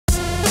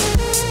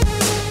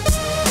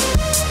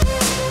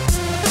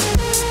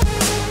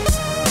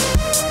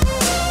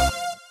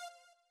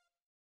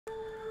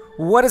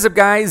What is up,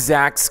 guys?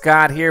 Zack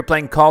Scott here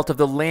playing Cult of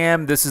the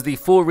Lamb. This is the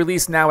full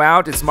release now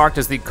out. It's marked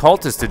as the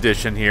Cultist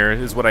Edition here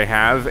is what I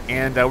have.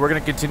 And we're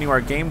going to continue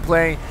our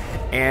gameplay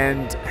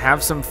and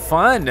have some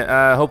fun.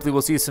 Hopefully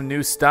we'll see some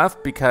new stuff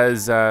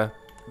because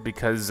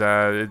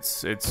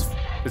it's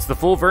the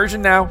full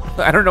version now.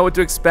 I don't know what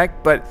to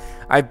expect, but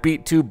I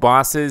beat 2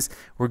 bosses.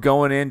 We're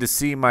going in to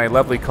see my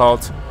lovely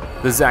cult,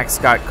 the Zack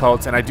Scott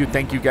cult, and I do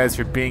thank you guys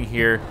for being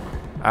here.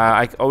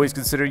 I always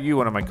consider you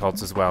one of my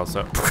cults as well,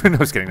 so no,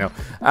 just kidding, no.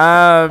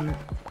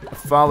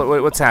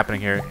 What's happening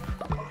here?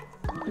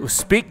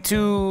 Speak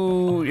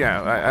to,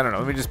 yeah, I don't know.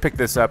 Let me just pick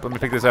this up. I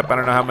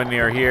don't know how many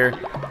are here.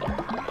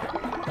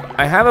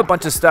 I have a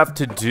bunch of stuff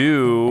to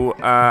do.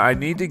 I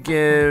need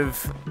to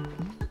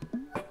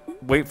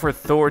wait for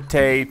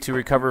Thorte to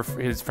recover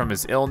from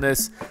his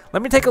illness.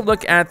 Let me take a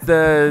look at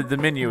the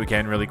menu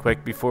again really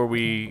quick before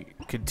we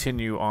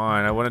continue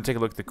on. I want to take a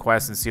look at the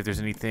quest and see if there's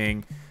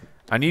anything.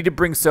 I need to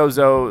bring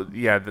Sozo,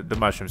 yeah, the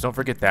mushrooms. Don't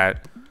forget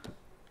that.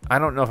 I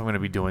don't know if I'm going to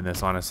be doing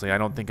this, honestly. I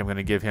don't think I'm going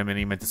to give him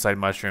any menticide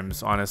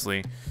mushrooms,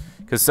 honestly,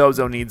 because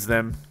Sozo needs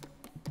them.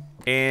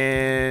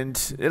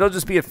 And it'll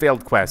just be a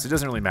failed quest. It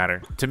doesn't really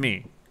matter to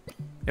me.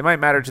 It might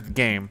matter to the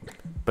game,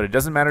 but it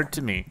doesn't matter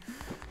to me.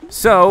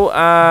 So,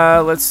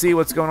 let's see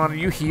what's going on. Are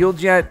you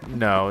healed yet?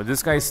 No.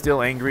 This guy's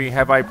still angry.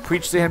 Have I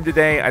preached to him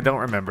today? I don't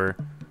remember.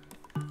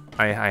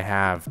 I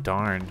have.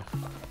 Darn.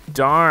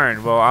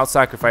 Darn. Well, I'll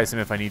sacrifice him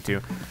if I need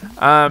to.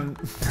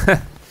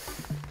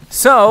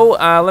 So,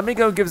 let me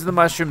go give the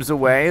mushrooms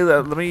away.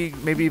 Let me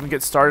maybe even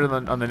get started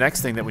on the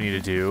next thing that we need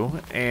to do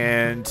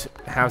and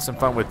have some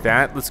fun with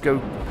that. Let's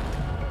go.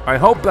 I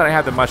hope that I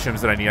have the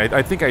mushrooms that I need.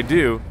 I think I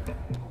do.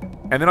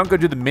 And then I'll go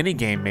do the mini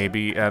game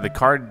maybe, the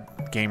card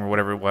game or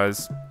whatever it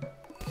was.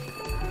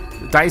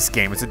 Dice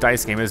game. It's a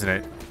dice game, isn't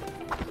it?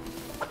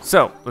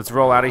 So, let's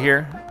roll out of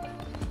here.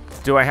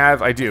 Do I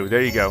have? I do.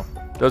 There you go.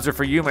 Those are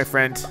for you, my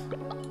friend.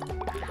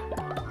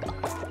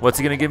 What's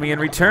he going to give me in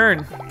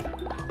return?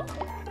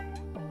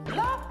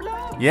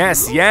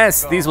 Yes,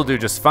 yes. These will do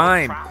just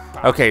fine.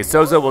 Okay,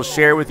 Sozo will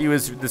share with you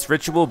this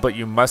ritual, but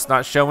you must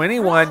not show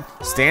anyone.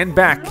 Stand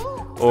back,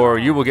 or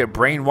you will get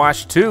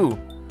brainwashed too.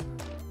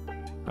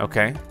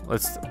 Okay,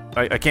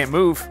 I can't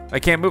move. I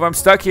can't move. I'm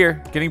stuck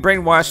here. Getting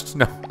brainwashed.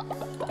 No.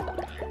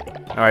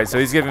 Alright, so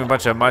he's giving a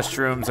bunch of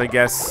mushrooms, I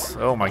guess.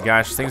 Oh my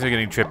gosh, things are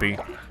getting trippy.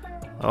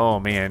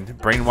 Oh man.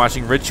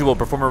 Brainwashing ritual.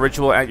 Perform a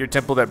ritual at your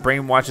temple that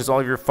brainwashes all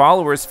of your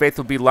followers. Faith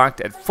will be locked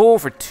at full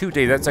for 2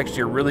 days. That's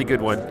actually a really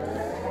good one.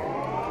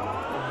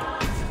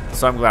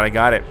 So I'm glad I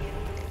got it.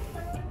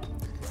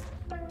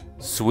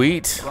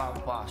 Sweet.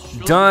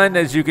 Done.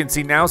 As you can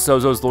see now,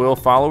 Sozo's loyal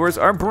followers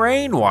are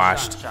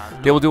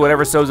brainwashed. They will do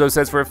whatever Sozo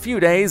says for a few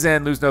days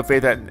and lose no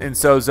faith in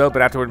Sozo,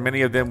 but afterward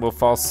many of them will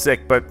fall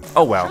sick. But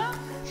oh well.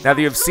 Now that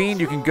you have seen,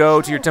 you can go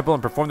to your temple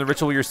and perform the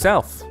ritual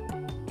yourself.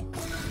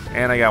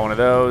 And I got one of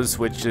those,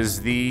 which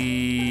is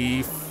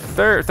the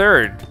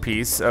third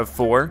piece of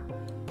 4.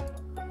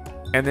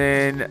 And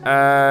then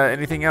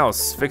anything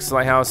else? Fix the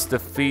lighthouse,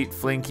 defeat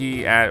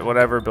Flinky at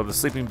whatever, build a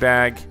sleeping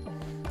bag.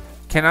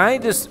 Can I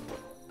just...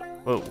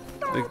 Oh,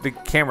 the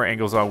camera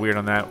angle's all weird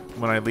on that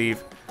when I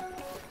leave.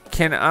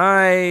 Can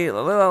I...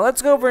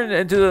 Let's go over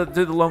and do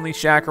the Lonely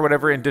Shack or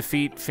whatever and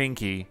defeat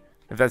Finky.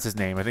 If that's his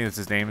name. I think that's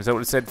his name. Is that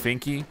what it said?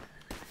 Finky?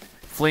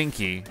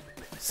 Flinky.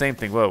 Same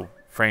thing. Whoa.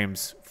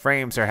 Frames.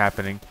 Frames are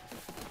happening.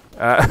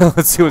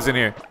 Let's see what's in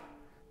here.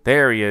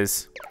 There he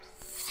is.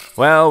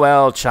 Well,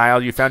 well,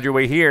 child, you found your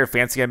way here.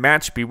 Fancy a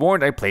match? Be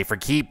warned, I play for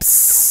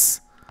keeps.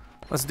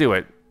 Let's do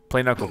it.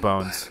 Play Knuckle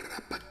Bones.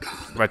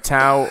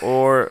 Ratau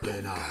or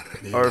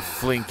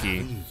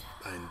Flinky.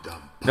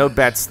 No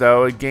bets,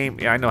 though. A game.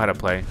 Yeah, I know how to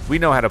play. We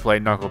know how to play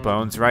Knuckle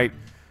Bones, right?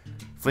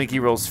 Flinky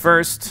rolls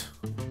first.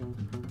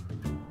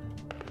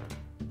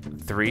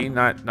 3,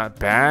 not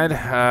bad.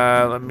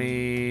 Let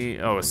me.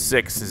 Oh, a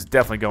 6 is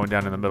definitely going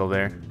down in the middle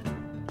there.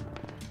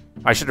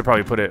 I should have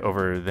probably put it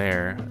over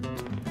there.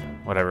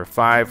 Whatever.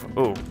 5.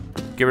 Oh,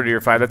 get rid of your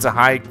 5. That's a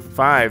high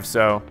 5.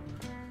 So,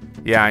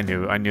 yeah, I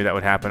knew that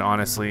would happen.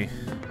 Honestly.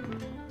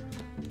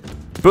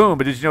 Boom!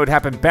 But did you know what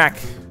happened back?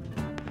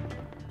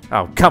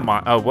 Oh, come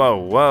on! Oh, whoa,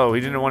 whoa!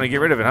 He didn't want to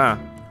get rid of it, huh?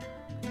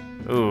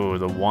 Ooh,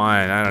 the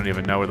 1. I don't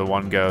even know where the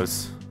 1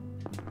 goes.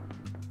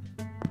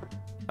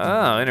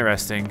 Oh,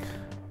 interesting.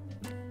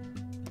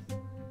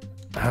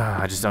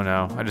 I just don't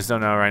know. I just don't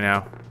know right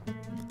now.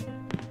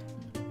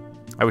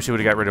 I wish he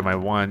would have got rid of my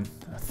 1.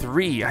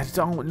 3. I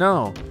don't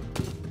know.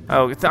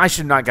 Oh, I should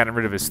have not gotten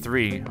rid of his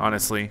 3,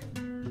 honestly.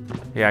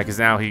 Yeah, because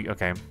now he...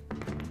 Okay.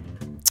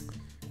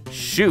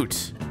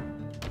 Shoot.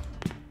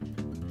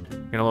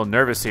 Getting a little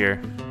nervous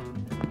here.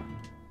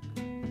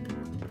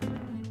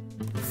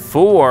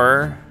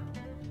 4.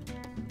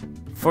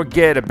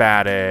 Forget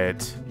about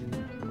it.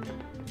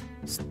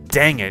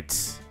 Dang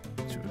it.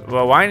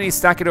 Well, why didn't he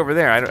stack it over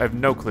there? I have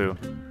no clue.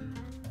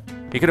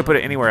 He could have put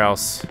it anywhere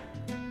else.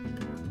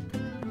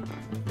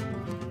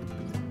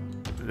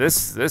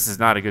 This is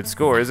not a good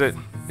score, is it?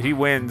 He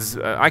wins.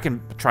 I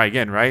can try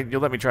again, right?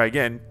 You'll let me try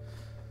again.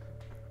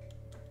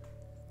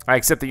 I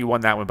accept that you won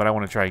that one, but I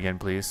want to try again,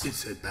 please.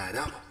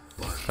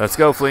 Let's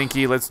go,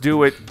 Flinky. Let's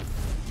do it.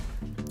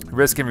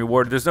 Risk and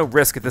reward. There's no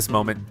risk at this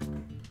moment.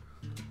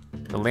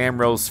 The lamb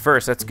rolls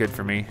first. That's good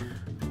for me.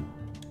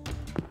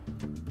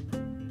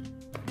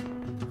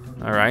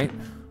 All right.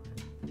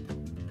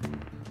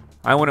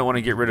 I wouldn't want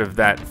to get rid of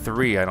that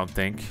 3, I don't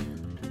think.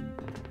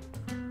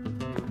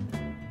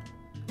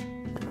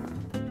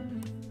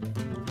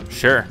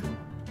 Sure.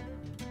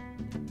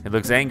 It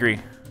looks angry.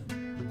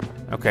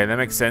 Okay, that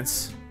makes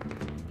sense.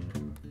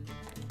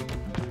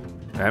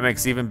 That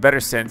makes even better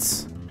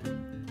sense.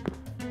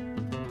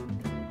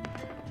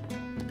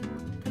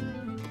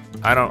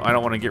 I don't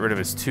want to get rid of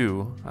his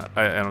 2.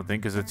 I don't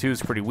think, because the 2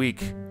 is pretty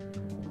weak.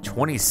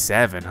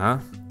 27, huh?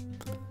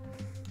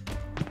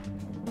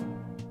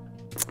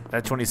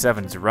 That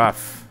 27 is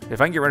rough.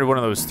 If I can get rid of one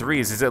of those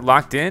 3s, is it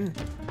locked in?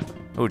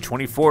 Oh,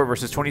 24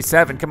 versus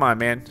 27. Come on,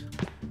 man.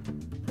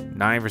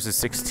 9 versus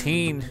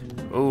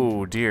 16.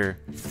 Oh, dear.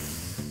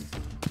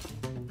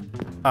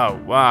 Oh,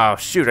 wow.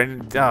 Shoot, I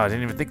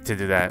didn't even think to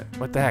do that.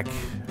 What the heck?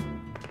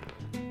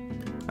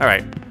 All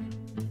right.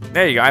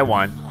 There you go. I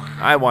won.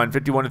 I won.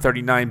 51 to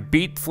 39.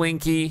 Beat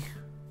Flinky.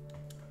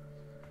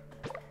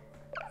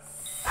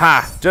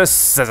 Ha!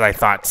 Just as I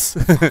thought.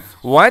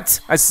 What?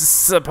 I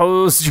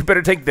suppose you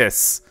better take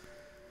this.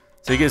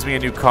 So he gives me a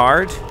new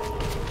card.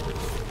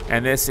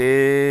 And this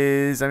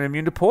is... I'm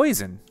immune to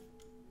poison.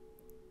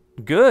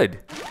 Good.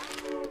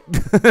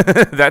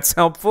 That's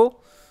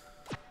helpful.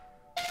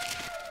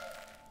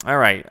 All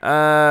right.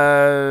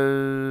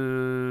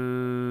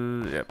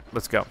 Yep.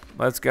 Let's go.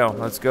 Let's go.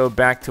 Let's go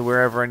back to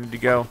wherever I need to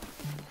go.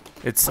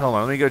 Hold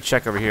on. Let me go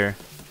check over here.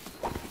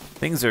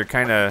 Things are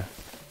kind of...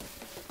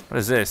 What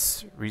is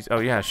this? Oh,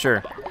 yeah,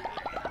 sure.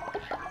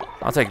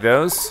 I'll take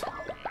those.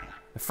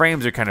 The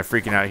frames are kind of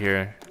freaking out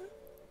here.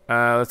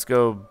 Let's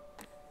go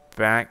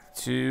back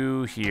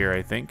to here,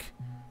 I think.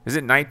 Is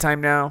it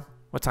nighttime now?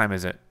 What time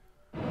is it?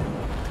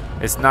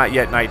 It's not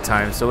yet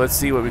nighttime, so let's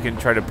see what we can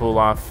try to pull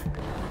off.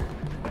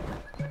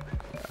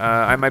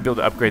 I might be able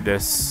to upgrade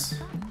this.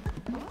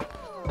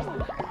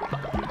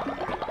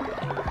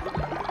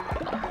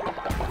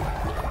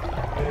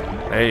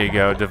 There you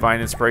go.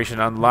 Divine Inspiration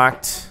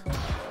unlocked.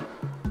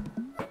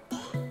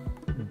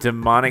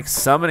 Demonic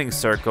Summoning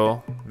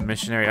Circle.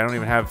 Missionary. I don't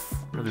even have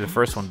really the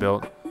first one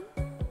built.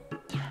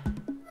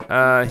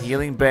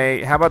 Healing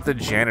Bay. How about the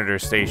Janitor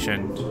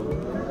Station?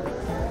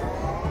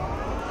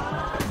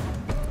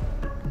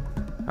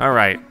 All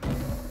right.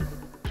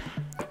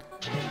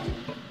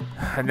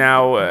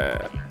 Now,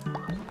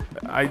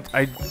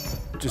 I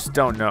just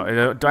don't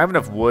know. Do I have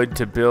enough wood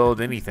to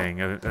build anything?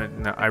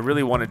 No, I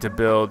really wanted to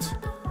build.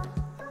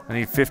 I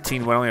need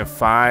 15 when I only have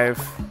 5.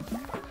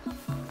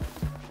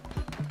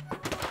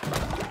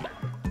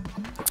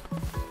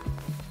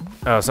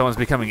 Oh, someone's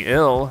becoming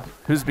ill.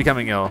 Who's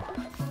becoming ill?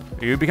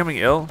 Are you becoming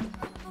ill?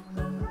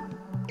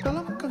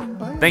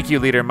 Thank you,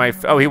 leader.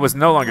 Oh, he was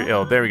no longer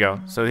ill. There we go.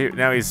 So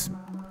now he's...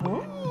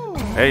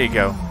 There you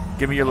go.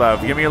 Give me your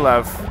love. Give me your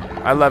love.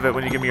 I love it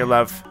when you give me your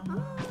love.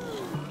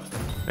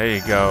 There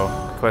you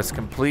go. Quest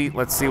complete.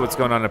 Let's see what's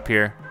going on up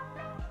here.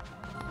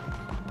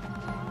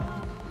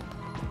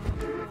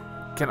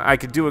 I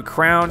could do a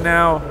crown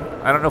now.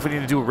 I don't know if we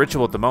need to do a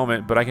ritual at the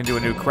moment, but I can do a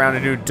new crown,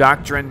 a new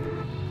doctrine,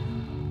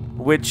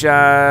 which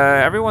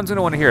everyone's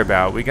gonna want to hear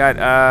about. We got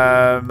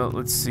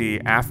let's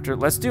see,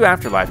 let's do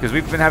afterlife, because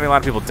we've been having a lot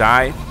of people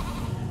die.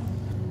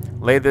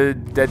 Lay the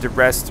dead to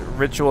rest.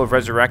 Ritual of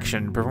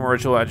resurrection. Perform a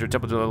ritual at your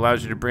temple that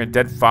allows you to bring a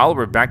dead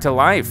follower back to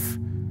life.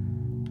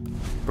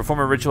 Perform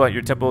a ritual at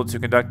your temple to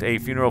conduct a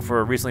funeral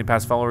for a recently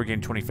passed follower.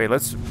 Gain 20 faith.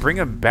 Let's bring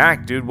him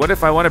back, dude. What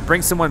if I want to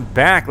bring someone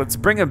back? Let's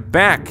bring him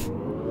back.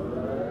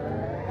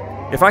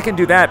 If I can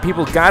do that,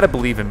 people gotta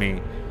believe in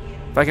me.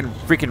 If I can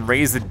freaking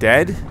raise the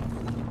dead.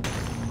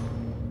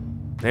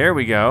 There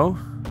we go.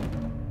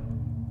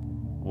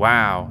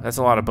 Wow, that's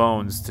a lot of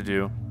bones to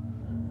do.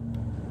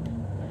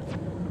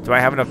 Do I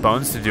have enough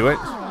bones to do it?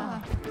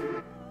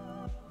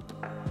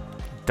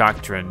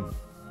 Doctrine.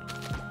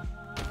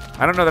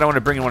 I don't know that I want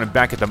to bring anyone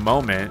back at the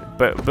moment,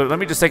 but let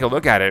me just take a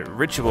look at it.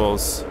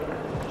 Rituals.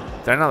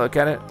 Did I not look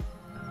at it?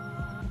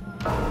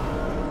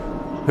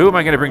 Who am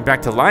I going to bring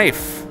back to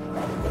life?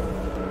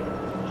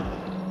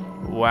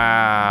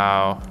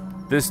 Wow.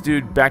 This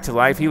dude back to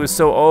life. He was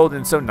so old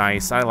and so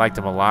nice. I liked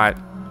him a lot.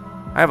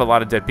 I have a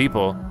lot of dead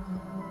people.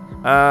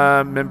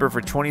 Member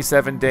for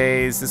 27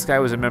 days. This guy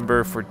was a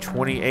member for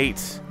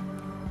 28.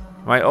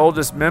 My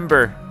oldest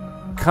member.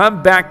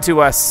 Come back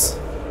to us.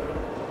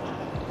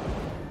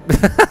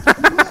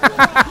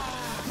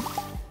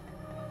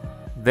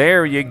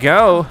 There you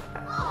go.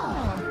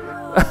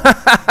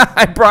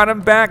 I brought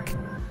him back.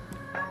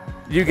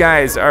 You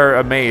guys are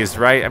amazed,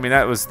 right? I mean,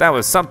 that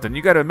was something.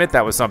 You got to admit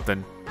that was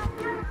something.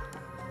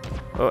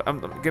 Oh,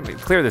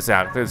 clear this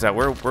out. Clear this out.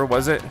 Where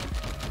was it?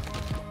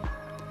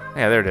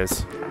 Yeah, there it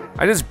is.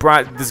 I just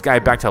brought this guy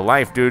back to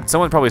life, dude.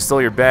 Someone probably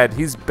stole your bed.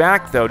 He's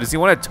back, though. Does he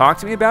want to talk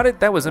to me about it?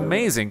 That was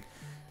amazing.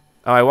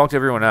 Oh, I woke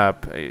everyone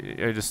up.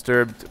 I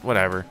disturbed.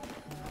 Whatever.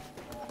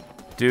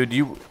 Dude,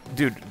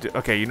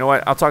 okay, you know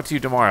what? I'll talk to you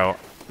tomorrow.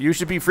 You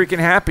should be freaking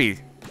happy.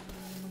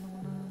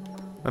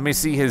 Let me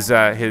see his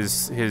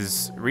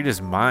read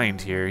his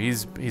mind here.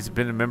 He's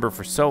been a member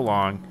for so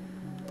long.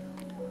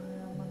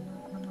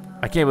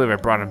 I can't believe I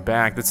brought him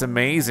back. That's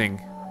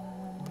amazing.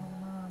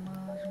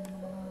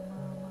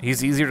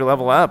 He's easier to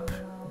level up.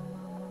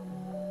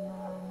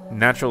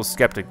 Natural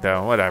skeptic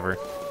though, whatever.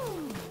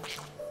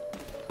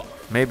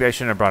 Maybe I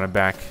shouldn't have brought him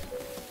back.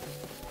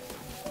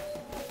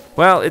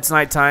 Well, it's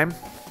nighttime.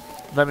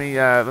 Let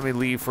me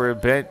leave for a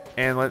bit.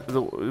 And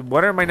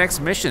what are my next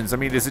missions? I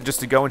mean, is it just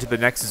to go into the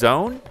next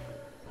zone?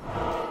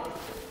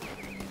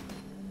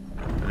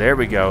 There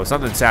we go.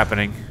 Something's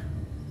happening.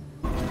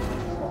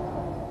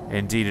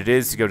 Indeed, it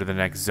is to go to the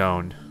next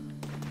zone.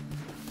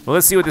 Well,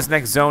 let's see what this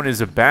next zone is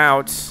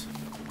about.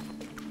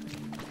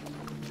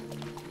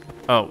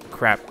 Oh,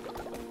 crap.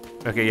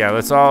 Okay, yeah,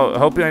 let's all...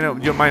 Hopefully you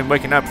don't mind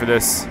waking up for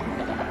this.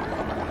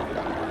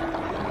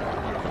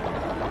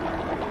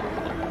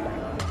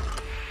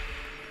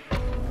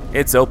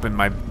 It's open,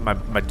 my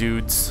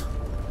dudes.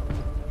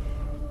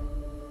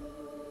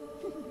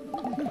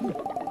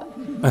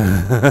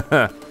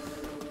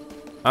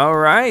 All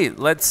right,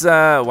 let's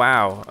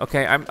wow.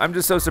 Okay, I'm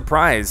just so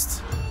surprised.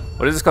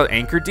 What is this called?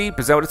 Anchordeep?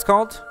 Is that what it's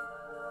called?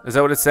 Is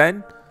that what it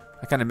said?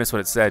 I kind of missed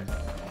what it said.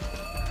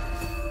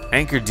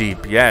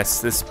 Anchordeep.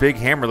 Yes, this big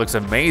hammer looks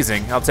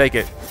amazing. I'll take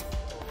it.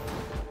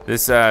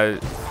 This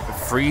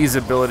freeze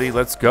ability.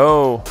 Let's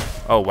go.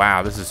 Oh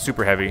wow, this is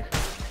super heavy.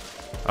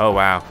 Oh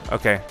wow.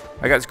 Okay.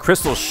 I got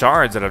crystal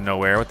shards out of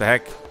nowhere. What the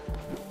heck?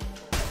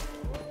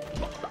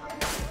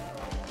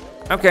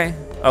 Okay.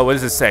 Oh, what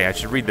does it say? I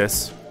should read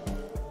this.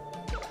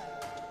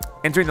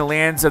 Entering the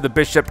lands of the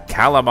Bishop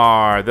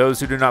Calamar. Those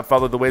who do not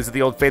follow the ways of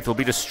the old faith will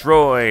be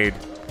destroyed.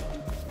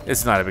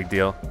 It's not a big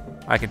deal.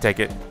 I can take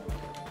it.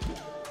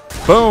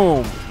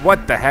 Boom!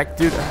 What the heck,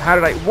 dude? How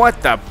did I... What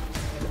the...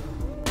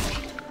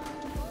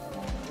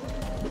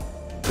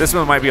 This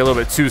one might be a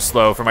little bit too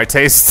slow for my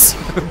tastes.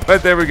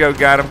 But there we go.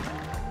 Got him.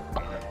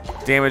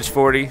 Damage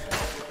 40.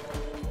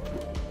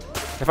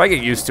 If I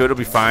get used to it, it'll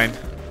be fine.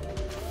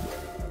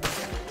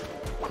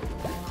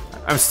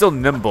 I'm still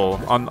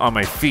nimble on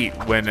my feet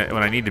when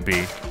I need to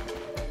be.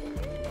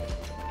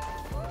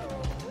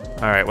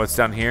 All right, what's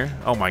down here?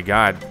 Oh my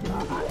God.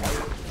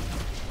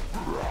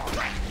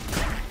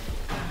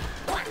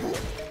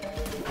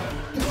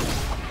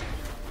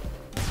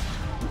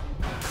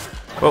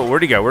 Oh,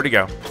 where'd he go? Where'd he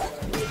go?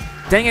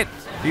 Dang it!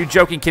 Are you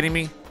joking, kidding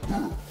me?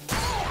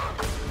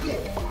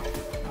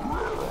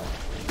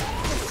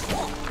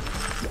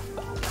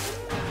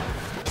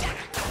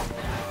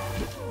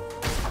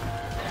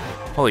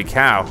 Holy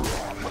cow.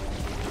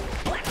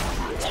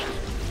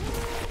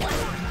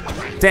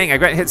 Dang, I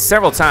got hit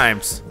several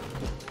times.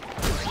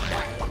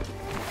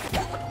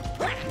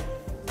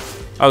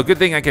 Oh, good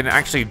thing I can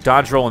actually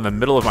dodge roll in the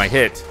middle of my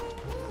hit.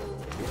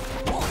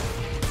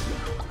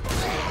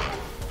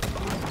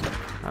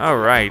 All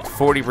right,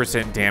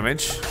 40%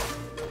 damage.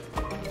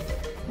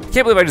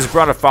 Can't believe I just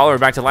brought a follower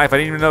back to life. I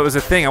didn't even know it was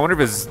a thing. I wonder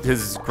if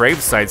his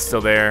gravesite's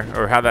still there,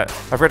 or how that...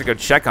 I forgot to go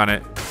check on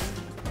it.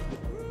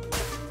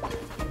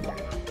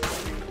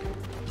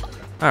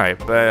 All right,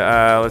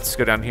 but let's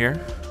go down here.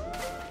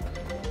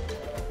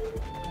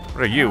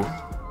 What are you?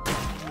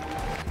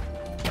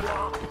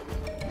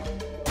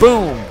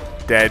 Boom!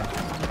 Dead.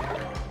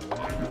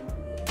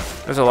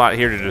 There's a lot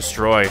here to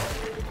destroy.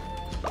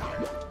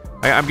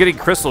 I'm getting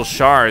crystal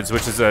shards,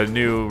 which is a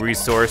new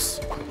resource.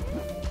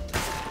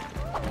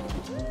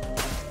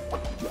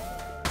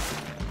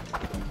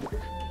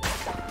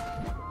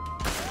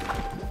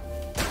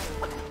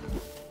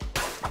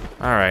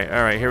 All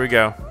right, here we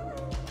go.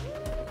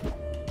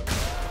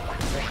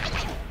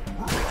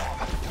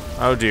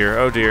 Oh dear,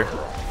 oh dear.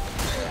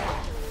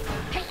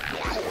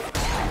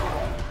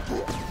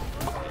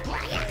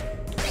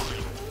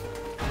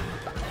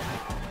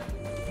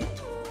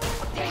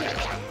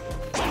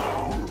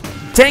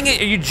 Dang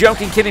it, are you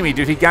joking, kidding me,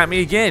 dude? He got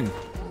me again.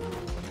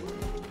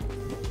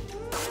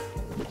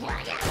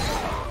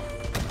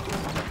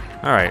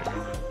 All right.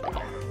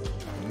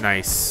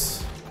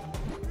 Nice.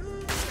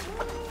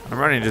 I'm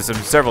running into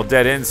several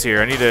dead ends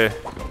here. I need to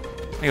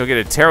go get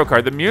a tarot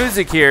card. The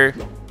music here.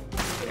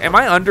 Am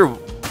I under...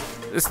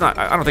 It's not...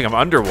 I don't think I'm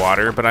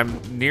underwater, but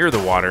I'm near the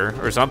water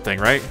or something,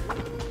 right?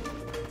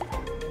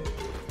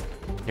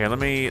 Yeah, let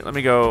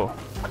me go...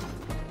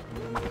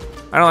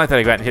 I don't like that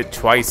I got hit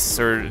twice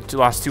or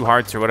lost 2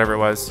 hearts or whatever it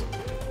was.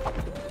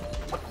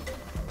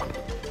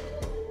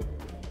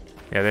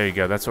 Yeah, there you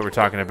go. That's what we're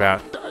talking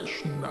about.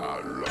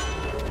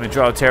 Let me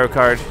draw a tarot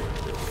card.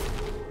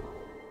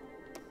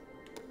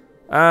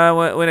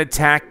 When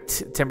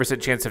attacked,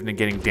 10% chance of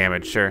negating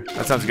damage. Sure,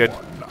 that sounds good.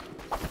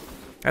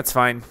 That's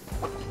fine.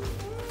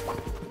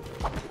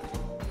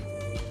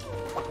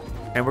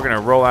 And we're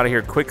gonna roll out of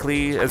here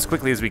quickly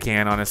as we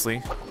can,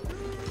 honestly.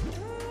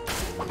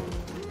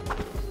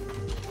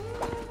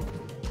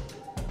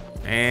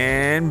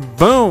 And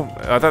boom! Oh,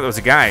 I thought that was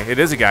a guy. It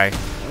is a guy.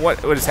 What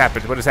has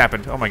happened? What has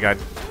happened? Oh my God.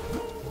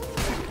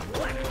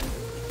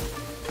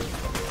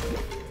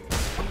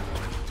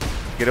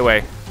 Get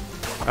away.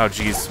 Oh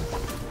jeez.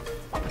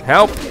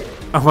 Help!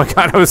 Oh my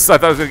God, I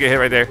thought I was gonna get hit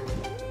right there.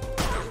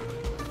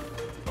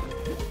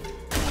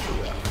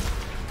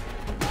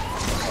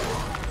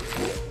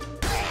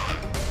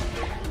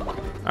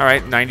 All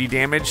right, 90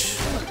 damage.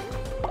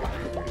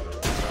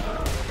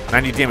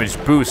 90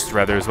 damage boost,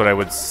 rather, is what I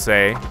would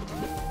say.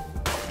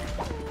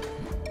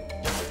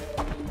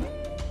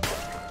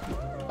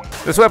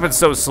 This weapon's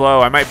so slow,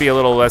 I might be a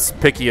little less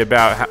picky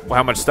about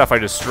how much stuff I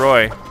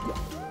destroy.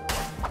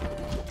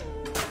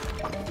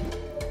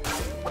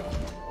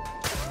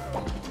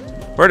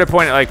 We're at a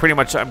point, like, pretty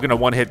much I'm gonna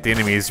one-hit the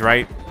enemies,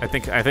 right? I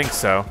think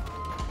so.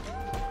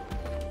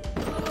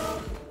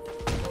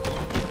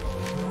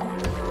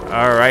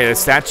 All right, a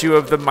statue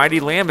of the mighty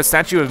lamb, a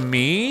statue of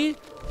me?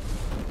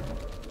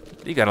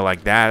 You gotta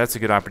like that. That's a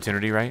good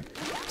opportunity, right?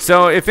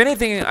 So, if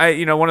anything,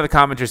 one of the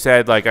commenters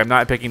said, like, I'm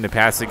not picking the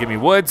paths that give me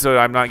wood, so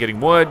I'm not getting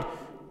wood.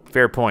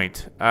 Fair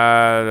point.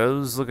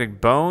 Those look like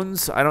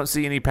bones. I don't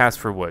see any paths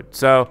for wood.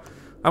 So,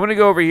 I'm gonna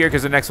go over here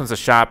because the next one's a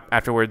shop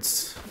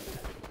afterwards.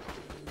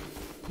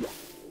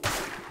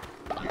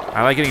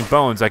 I like getting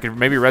bones. I could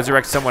maybe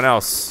resurrect someone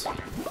else.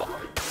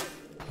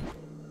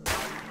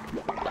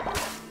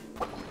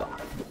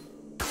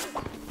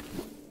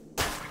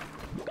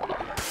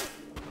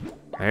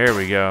 There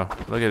we go.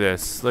 Look at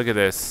this. Look at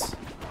this.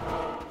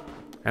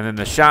 And then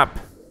the shop.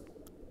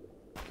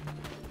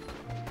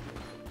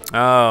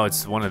 Oh,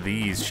 it's one of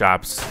these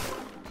shops.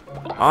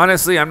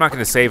 Honestly, I'm not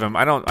gonna save him.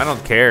 I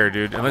don't care,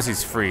 dude. Unless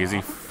he's free. Is he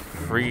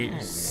free?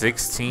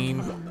 16?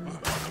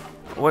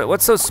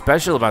 What's so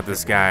special about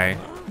this guy?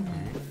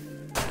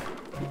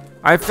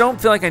 I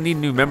don't feel like I need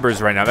new members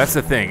right now. That's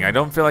the thing. I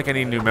don't feel like I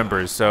need new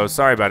members, so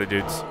sorry about it,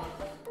 dudes.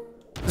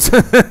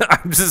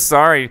 I'm just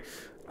sorry.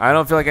 I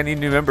don't feel like I need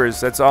new members.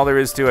 That's all there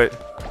is to it.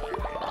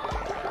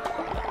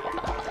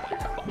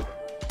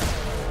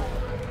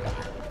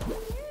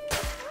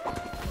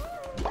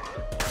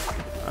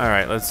 All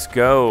right, let's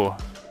go.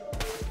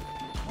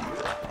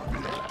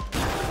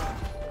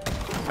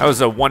 That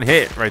was a one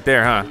hit right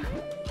there, huh?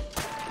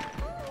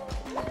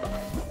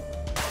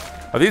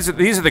 Oh, these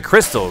are the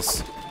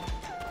crystals.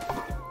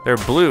 They're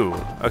blue.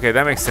 Okay,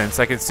 that makes sense.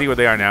 I can see what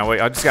they are now.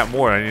 Wait, I just got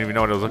more. I didn't even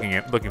know what I was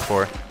looking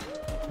for.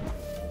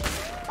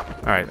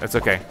 All right, that's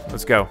okay.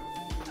 Let's go.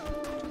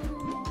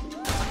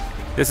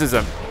 This is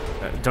a...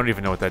 don't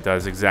even know what that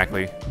does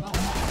exactly.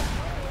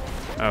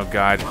 Oh,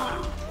 God.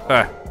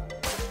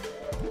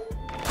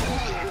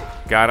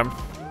 Got him.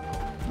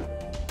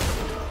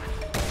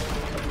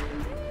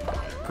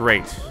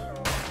 Great.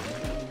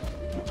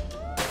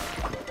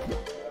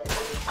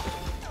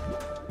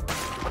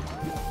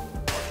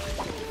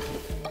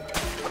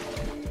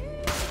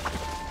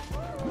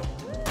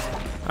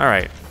 All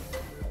right.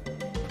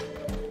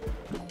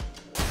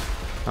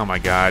 Oh my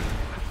God.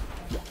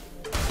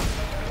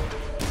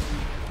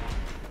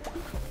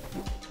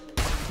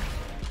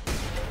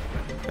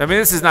 I mean,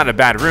 this is not a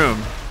bad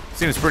room.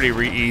 Seems pretty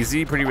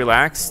easy, pretty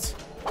relaxed.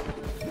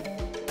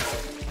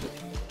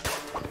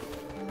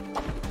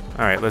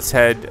 All right, let's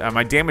head.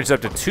 My damage is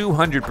up to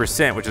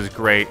 200%, which is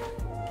great.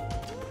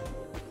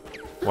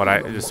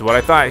 This is what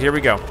I thought. Here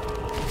we go.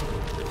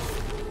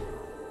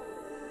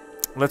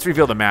 Let's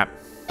reveal the map.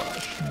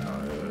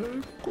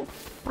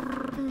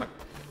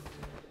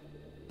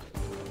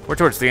 We're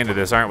towards the end of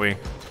this, aren't we?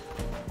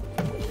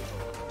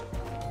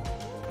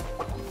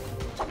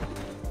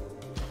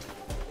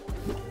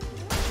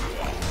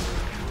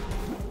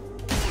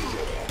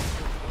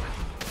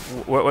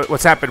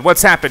 What's happened?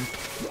 What's happened?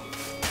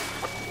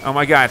 Oh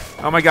my God.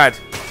 Oh my God.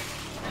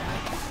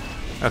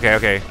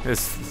 Okay.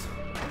 This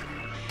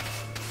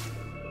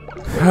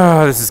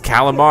is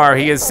Calamar.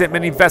 He has sent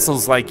many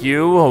vessels like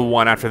you.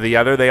 One after the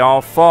other, they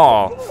all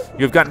fall.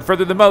 You have gotten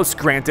further than most,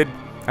 granted.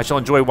 I shall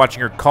enjoy watching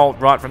your cult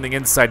rot from the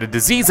inside, a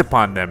disease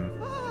upon them.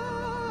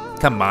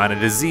 Come on, a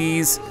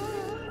disease.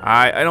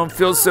 I don't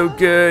feel so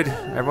good.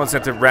 Everyone's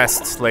gonna have to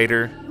rest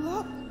later.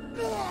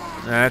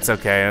 That's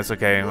okay, that's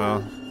okay.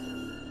 Well,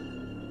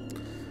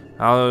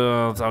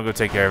 I'll go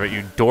take care of it,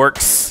 you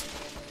dorks.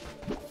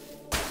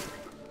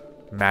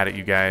 Mad at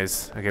you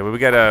guys. Okay, well, we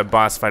got a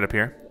boss fight up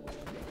here.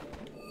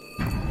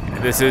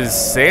 This is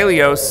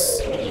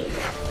Salios.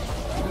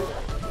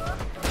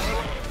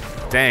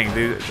 Dang,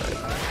 dude.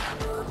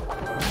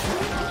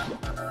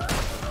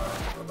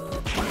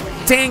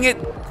 Dang it!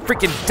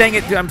 Freaking dang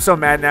it! Dude, I'm so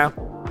mad now.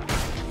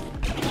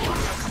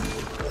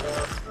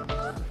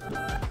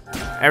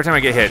 Every time I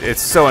get hit,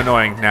 it's so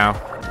annoying now.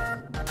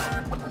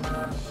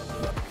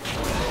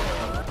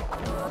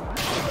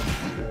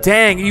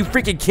 Dang, are you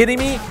freaking kidding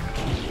me?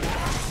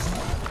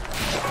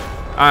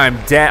 I'm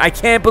dead. I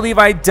can't believe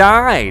I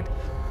died.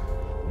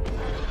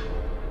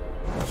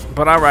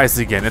 But I'll rise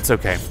again. It's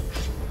okay.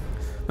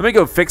 Let me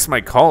go fix my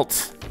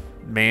cult,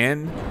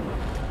 man.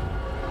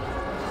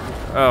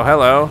 Oh,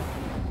 hello.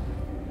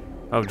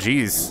 Oh,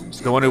 geez.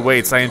 The one who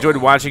waits. I enjoyed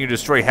watching you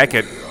destroy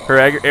Hecate. Her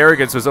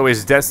arrogance was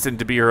always destined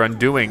to be her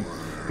undoing.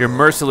 Your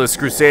merciless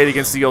crusade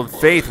against the old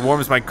faith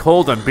warms my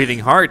cold,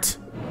 unbeating heart.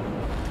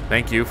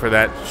 Thank you for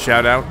that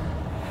shout out.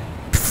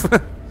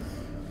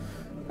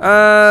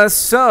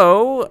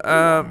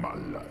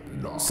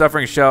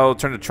 Suffering shall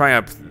turn to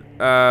triumph.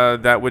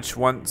 That which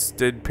once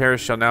did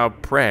perish shall now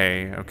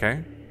pray.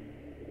 Okay.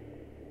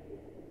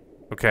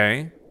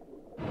 Okay.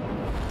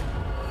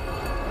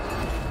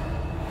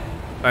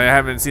 I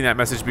haven't seen that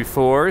message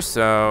before,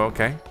 so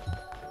okay.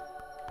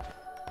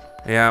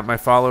 Yeah, my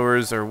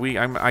followers are weak.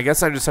 I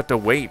guess I just have to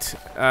wait.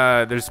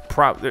 Have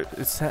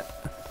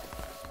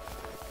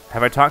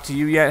I talked to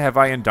you yet? Have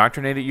I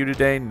indoctrinated you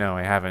today? No,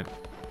 I haven't.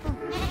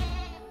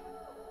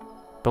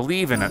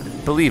 Believe in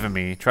it. Believe in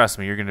me. Trust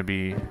me, you're gonna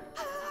be...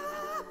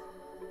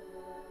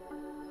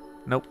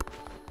 Nope.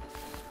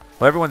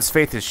 Well, everyone's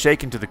faith is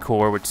shaken to the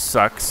core, which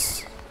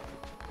sucks.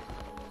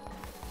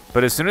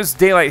 But as soon as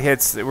daylight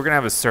hits, we're gonna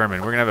have a sermon.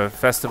 We're gonna have a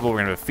festival, we're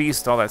gonna have a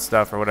feast, all that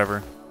stuff, or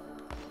whatever.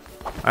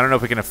 I don't know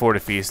if we can afford a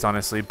feast,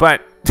 honestly,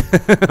 but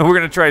we're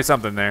gonna try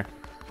something there.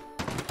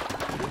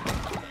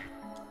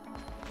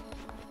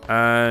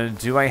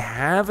 Do I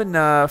have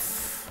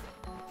enough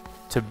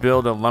to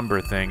build a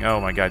lumber thing?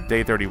 Oh my god,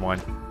 day 31.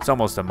 It's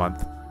almost a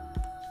month.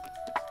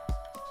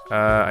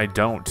 I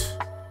don't.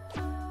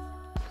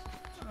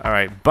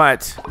 Alright,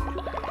 but...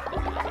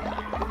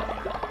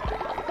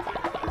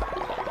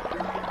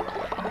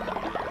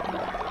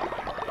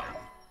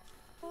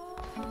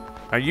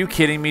 Are you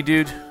kidding me,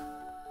 dude?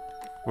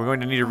 We're going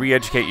to need to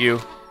re-educate you.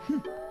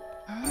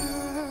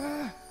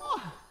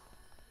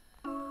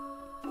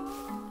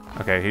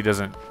 Okay, he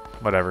doesn't...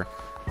 Whatever.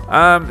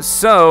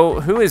 So,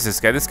 who is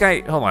this guy? This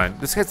guy... Hold on.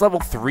 This guy's level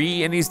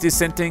 3 and he's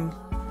dissenting?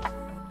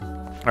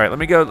 Alright, let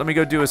me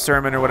go do a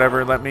sermon or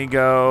whatever. Let me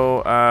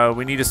go...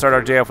 we need to start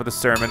our day off with a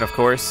sermon, of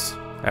course.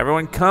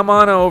 Everyone, come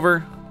on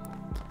over.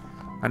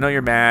 I know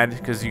you're mad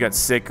because you got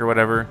sick or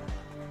whatever.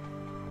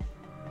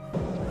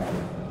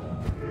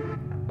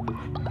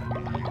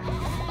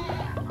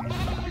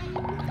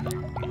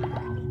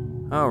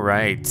 All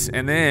right,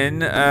 and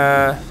then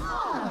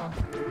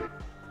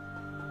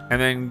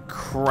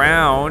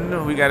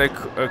crown. We got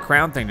a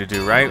crown thing to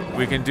do, right?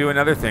 We can do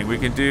another thing. We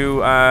can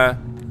do.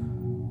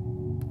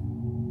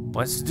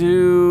 Let's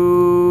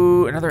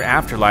do another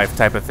afterlife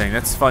type of thing.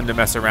 That's fun to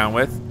mess around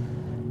with.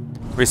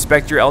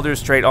 Respect your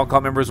elders trait. All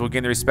cult members will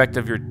gain the respect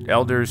of your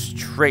elders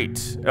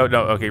trait. Oh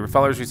no, okay. Your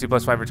followers receive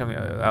 +5 every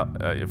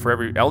time for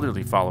every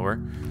elderly follower.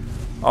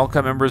 All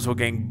cult members will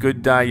gain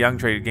good die young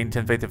trait. Gain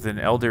 10 faith if an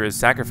elder is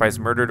sacrificed,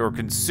 murdered, or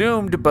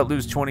consumed, but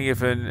lose 20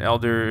 if an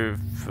elder,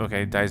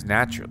 okay, dies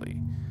naturally.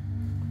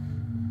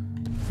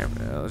 Here,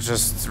 let's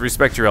just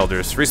respect your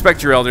elders.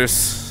 Respect your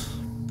elders.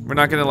 We're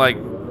not gonna like,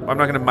 I'm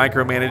not gonna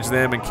micromanage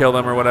them and kill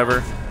them or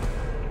whatever.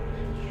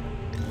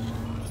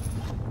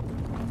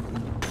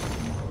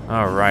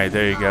 All right,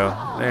 there you go.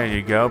 There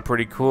you go.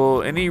 Pretty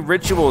cool. Any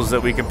rituals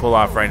that we can pull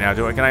off right now?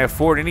 Can I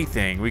afford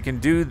anything? We can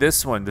do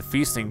this one, the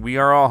feasting. We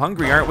are all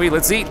hungry, aren't we?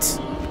 Let's eat.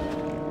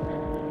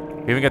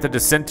 We even got the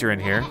dissenter in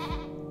here.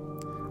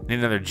 Need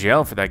another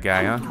jail for that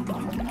guy, huh?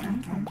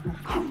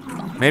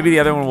 Maybe the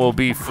other one will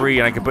be free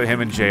and I can put him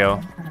in jail.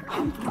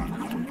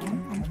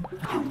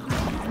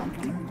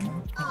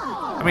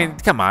 I mean,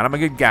 come on, I'm a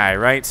good guy,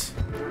 right?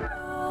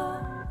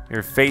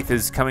 Your faith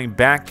is coming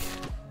back.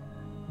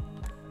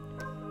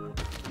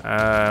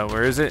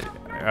 Where is it?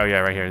 Oh yeah,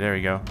 right here. There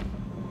we go.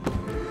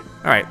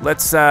 All right,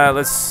 let's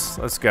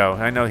go.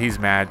 I know he's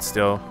mad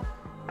still.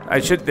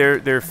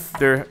 They're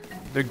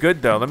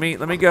good though. Let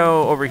me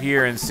go over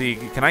here and see.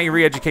 Can I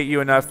re-educate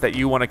you enough that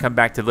you want to come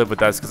back to live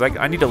with us? Because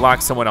I need to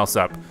lock someone else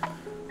up.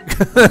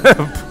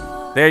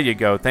 There you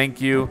go.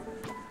 Thank you.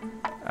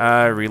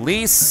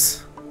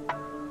 Release.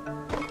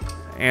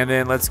 And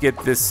then let's get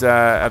this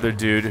other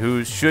dude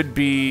who should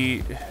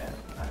be.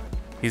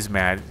 He's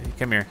mad.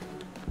 Come here.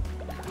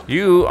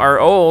 You are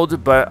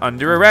old, but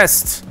under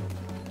arrest.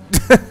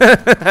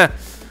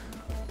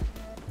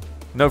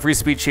 No free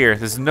speech here.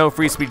 This is no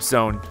free speech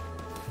zone.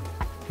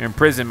 You're in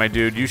prison, my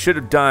dude. You should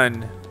have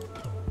done...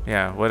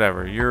 Yeah,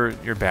 whatever.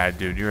 You're bad,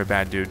 dude. You're a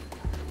bad dude.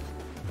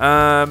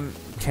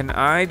 Can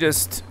I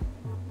just...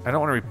 I don't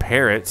want to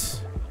repair it.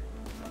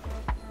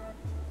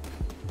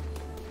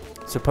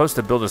 Supposed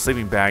to build a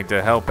sleeping bag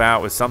to help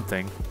out with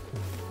something.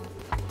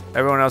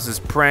 Everyone else is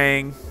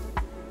praying.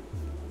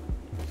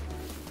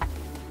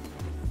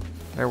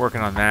 They're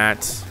working on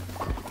that.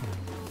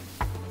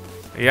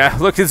 Yeah,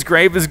 look, his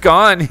grave is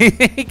gone. He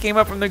came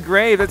up from the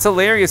grave. That's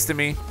hilarious to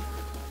me.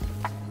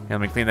 Yeah,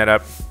 let me clean that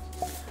up.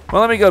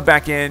 Well, let me go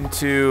back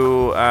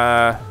into,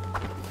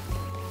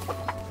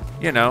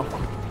 you know,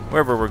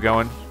 wherever we're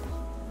going.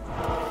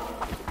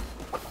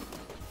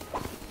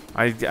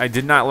 I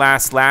did not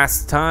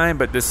last time,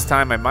 but this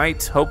time I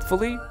might,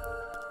 hopefully.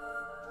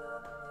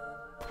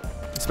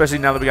 Especially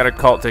now that we got a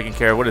cult taken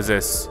care of. What is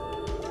this?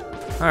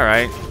 All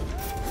right.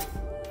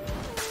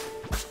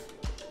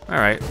 All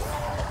right.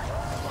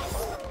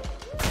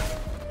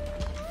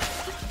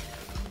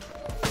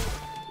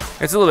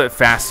 It's a little bit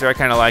faster. I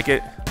kind of like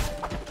it.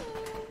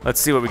 Let's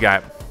see what we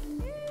got.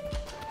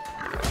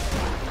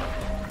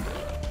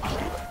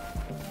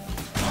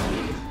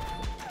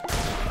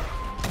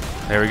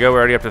 There we go. We're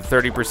already up to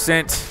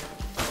 30%.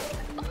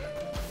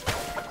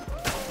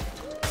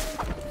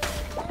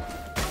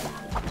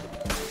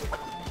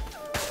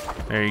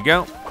 There you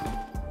go.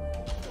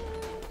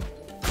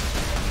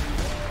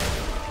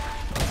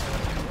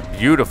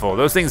 Beautiful.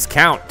 Those things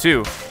count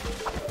too.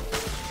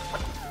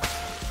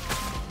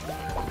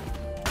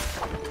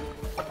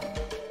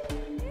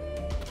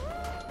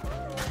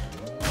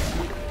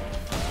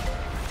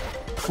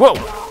 Whoa!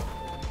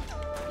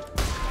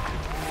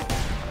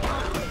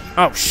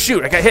 Oh,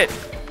 shoot, I got hit.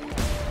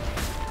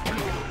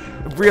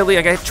 Really?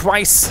 I got hit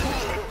twice?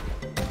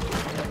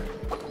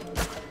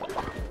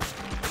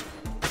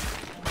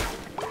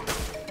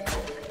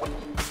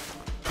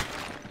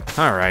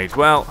 All right,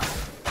 well.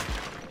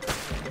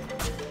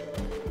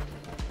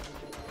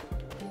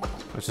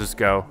 Let's just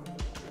go.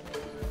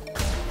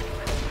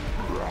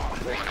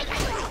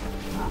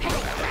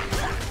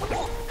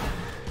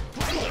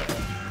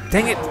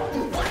 Dang it.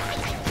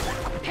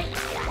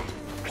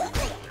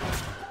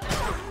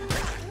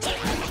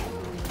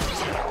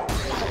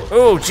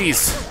 Oh,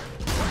 jeez.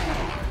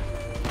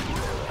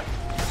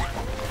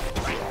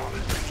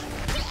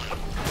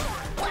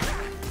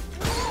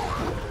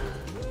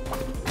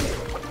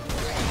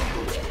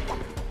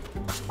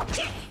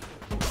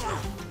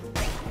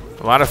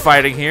 A lot of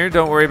fighting here,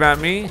 don't worry about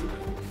me.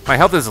 My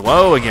health is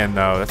low again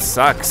though, that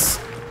sucks.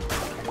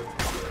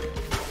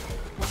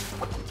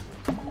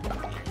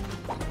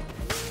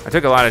 I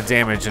took a lot of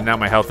damage and now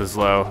my health is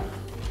low.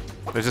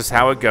 That's just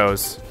how it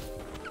goes.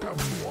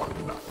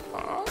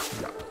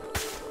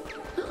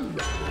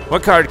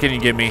 What card can you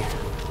give me?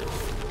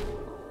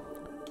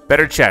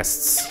 Better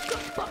chests.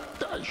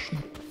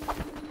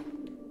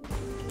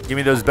 Give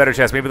me those better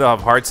chests, maybe they'll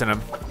have hearts in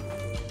them.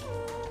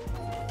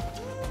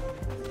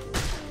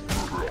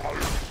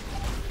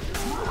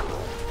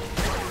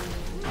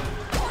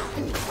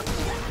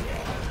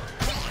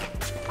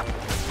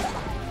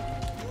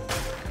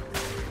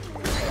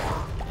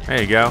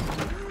 There you go.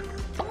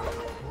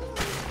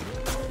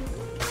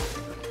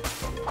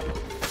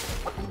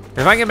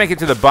 If I can make it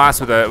to the boss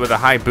with a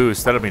high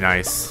boost, that'll be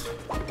nice.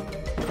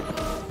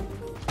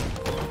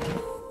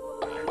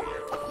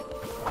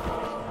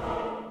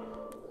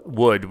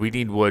 Wood. We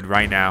need wood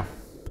right now.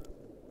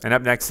 And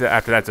up next,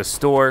 after that's a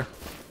store.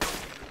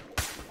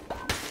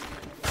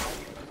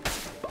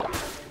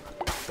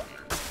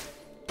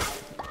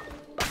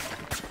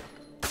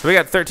 So we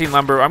got 13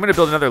 lumber. I'm gonna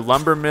build another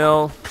lumber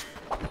mill.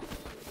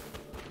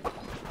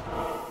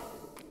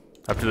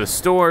 Up to the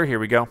store, here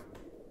we go.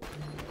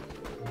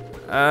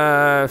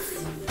 Oh,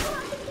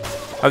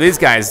 these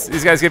guys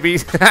could be.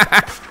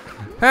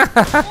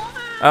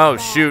 Oh,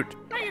 shoot.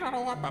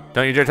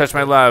 Don't you dare touch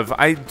my love.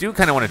 I do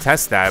kind of want to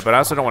test that, but I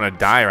also don't want to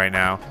die right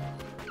now.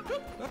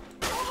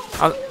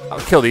 I'll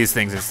kill these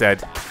things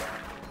instead.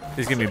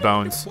 These give me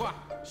bones.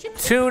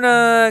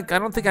 Tuna, I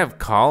don't think I have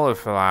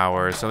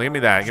cauliflower, so give me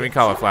that. Give me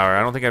cauliflower.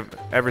 I don't think I've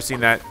ever seen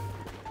that.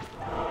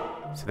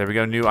 So there we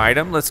go, new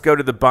item. Let's go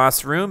to the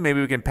boss room.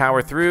 Maybe we can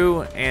power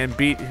through and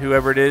beat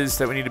whoever it is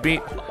that we need to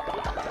beat.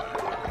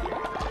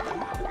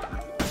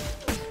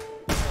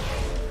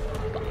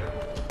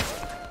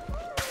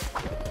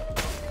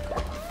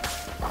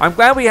 I'm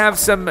glad we have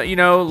some, you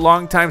know,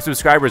 long-time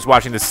subscribers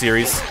watching this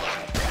series.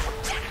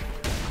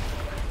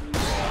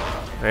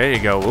 There you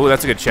go. Ooh,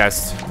 that's a good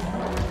chest.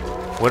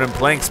 Wooden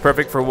planks,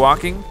 perfect for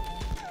walking.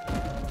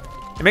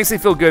 It makes me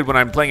feel good when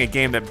I'm playing a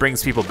game that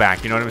brings people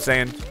back, you know what I'm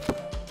saying?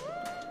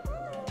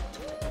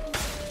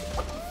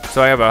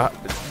 So I have a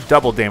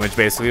double damage,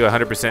 basically,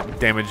 100%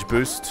 damage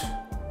boost.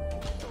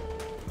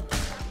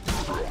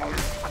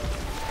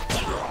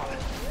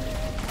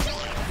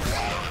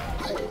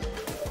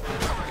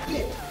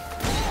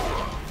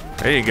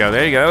 There you go,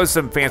 there you go. That was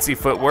some fancy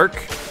footwork.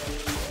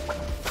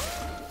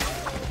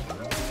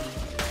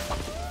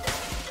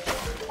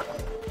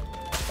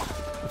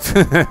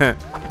 All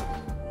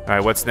right,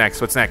 what's next?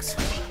 What's next?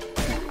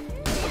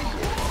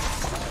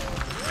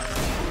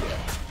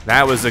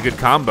 That was a good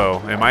combo,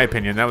 in my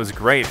opinion. That was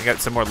great. I got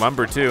some more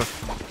lumber, too.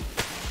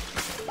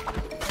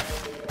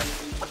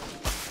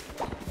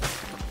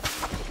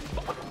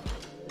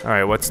 All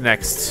right, what's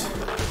next?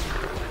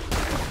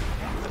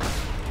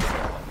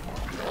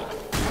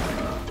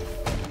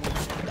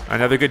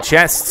 Another good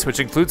chest, which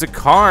includes a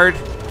card.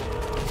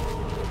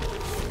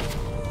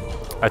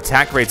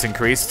 Attack rates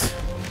increased.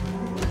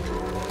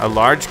 A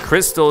large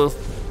crystal.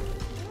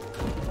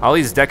 All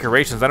these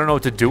decorations, I don't know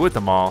what to do with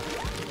them all.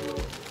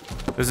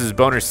 This is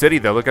Boner City,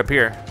 though. Look up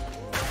here.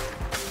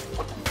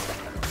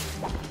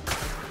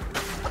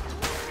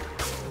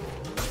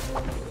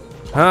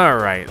 All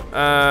right.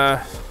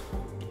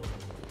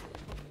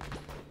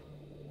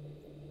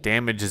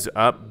 Damage is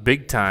up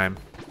big time.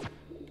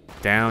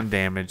 Down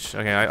damage.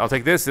 Okay, I'll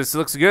take this. This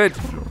looks good.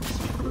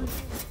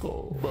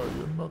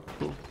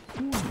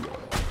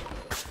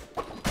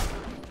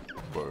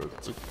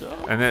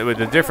 And then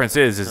the difference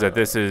is that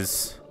this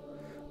is.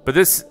 But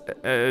this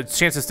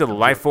chance is still the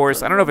life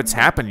force. I don't know if it's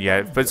happened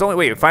yet, but it's only,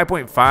 wait,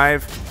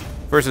 5.5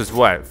 versus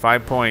what?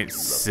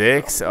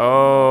 5.6?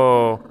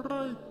 Oh.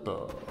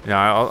 No,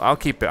 I'll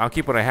keep it. I'll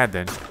keep what I had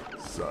then.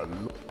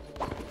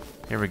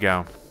 Here we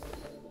go.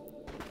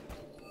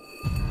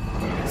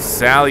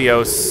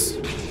 Salios.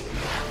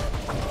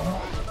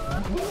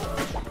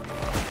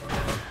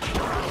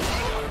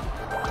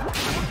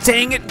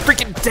 Dang it,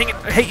 freaking dang it.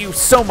 I hate you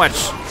so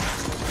much.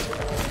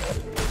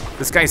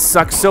 This guy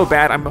sucks so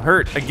bad. I'm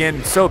hurt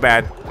again so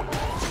bad.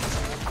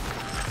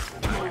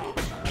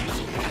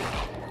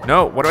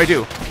 No, what do I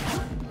do?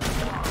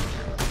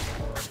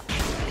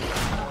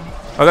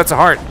 Oh, that's a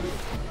heart.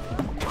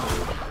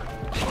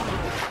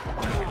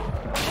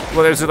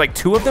 Well, there's like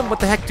 2 of them? What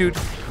the heck, dude?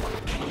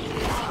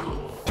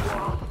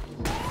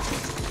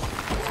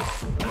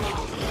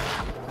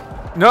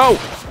 No!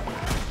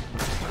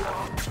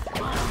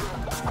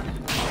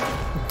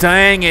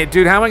 Dang it,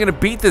 dude. How am I gonna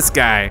beat this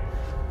guy?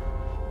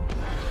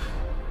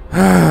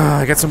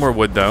 I got some more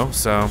wood, though,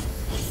 so...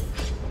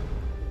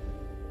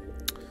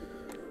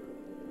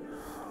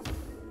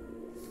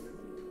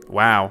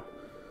 Wow.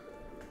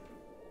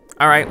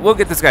 Alright, we'll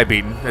get this guy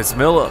beaten. It's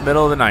middle of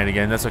the night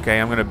again. That's okay.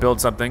 I'm gonna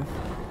build something.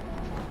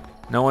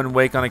 No one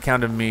wake on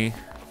account of me.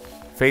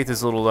 Faith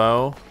is a little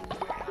low.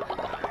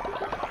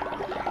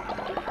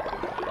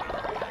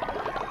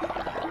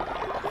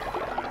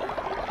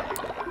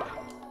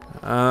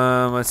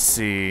 Let's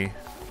see.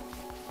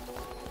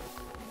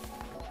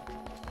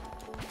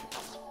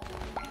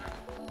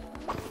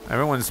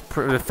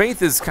 The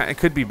faith is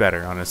could be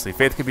better, honestly.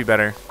 Faith could be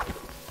better.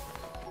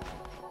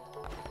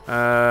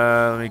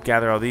 Let me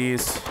gather all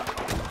these.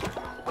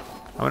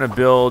 I'm gonna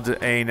build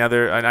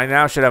another. I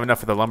now should have enough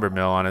for the lumber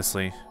mill,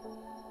 honestly.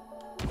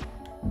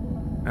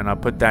 And I'll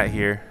put that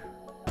here.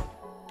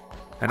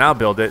 And I'll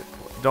build it.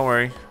 Don't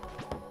worry.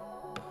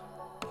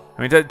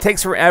 I mean, it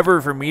takes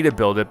forever for me to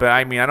build it, but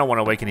I mean, I don't want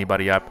to wake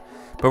anybody up.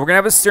 But we're gonna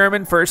have a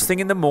sermon first thing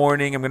in the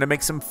morning. I'm gonna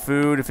make some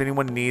food if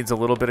anyone needs a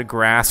little bit of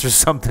grass or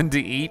something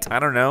to eat. I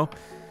don't know.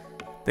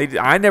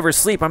 I never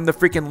sleep. I'm the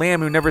freaking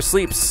lamb who never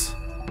sleeps.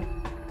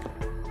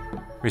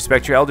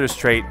 Respect your elders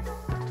trait.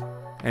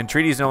 And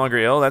Treaty's no longer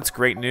ill. That's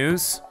great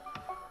news.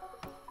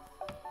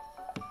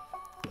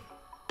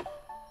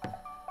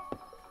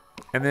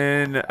 And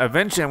then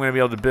eventually I'm going to be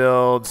able to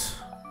build...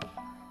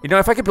 You know,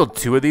 if I could build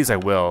 2 of these, I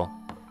will.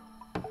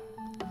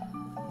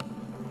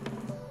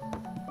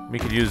 We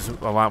could use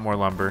a lot more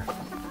lumber.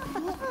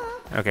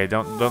 Okay,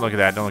 don't look at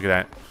that. Don't look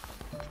at that.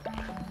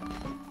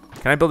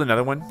 Can I build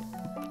another one?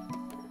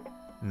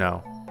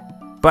 No.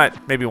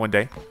 But maybe one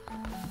day.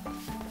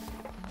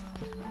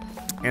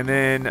 And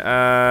then,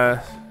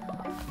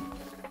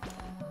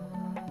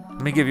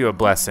 let me give you a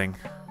blessing.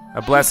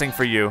 A blessing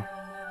for you.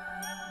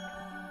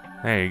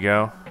 There you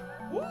go.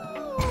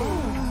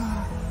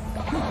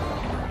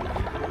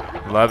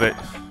 Love it.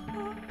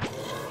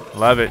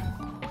 Love it.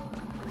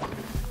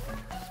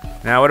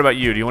 Now, what about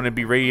you? Do you want to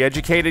be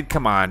re-educated?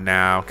 Come on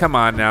now. Come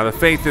on now. The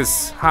faith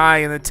is high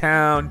in the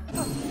town.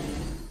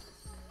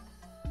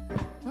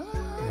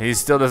 He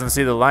still doesn't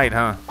see the light,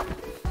 huh?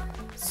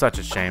 Such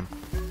a shame.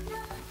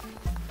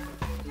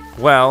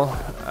 Well,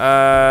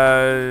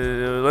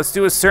 let's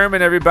do a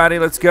sermon, everybody.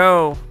 Let's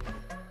go.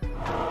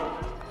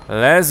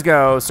 Let's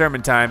go.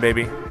 Sermon time,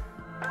 baby.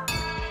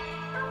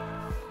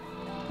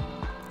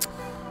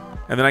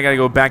 And then I gotta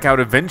go back out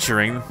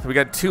adventuring. We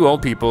got 2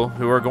 old people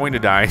who are going to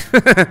die.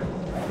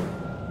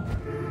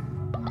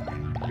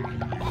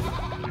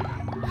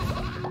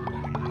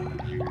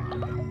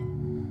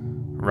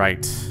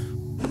 Right.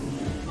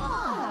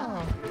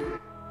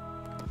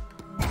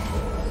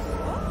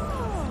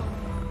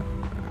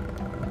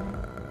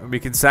 We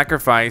can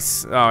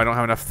sacrifice. Oh, I don't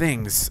have enough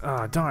things.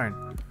 Oh,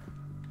 darn.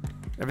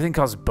 Everything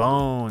costs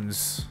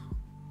bones.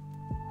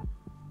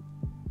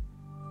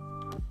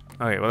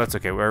 Okay, well, that's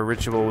okay. Our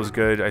ritual was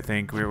good, I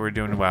think. We're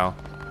doing well.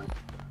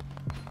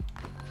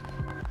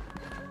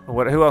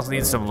 Who else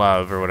needs some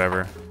love or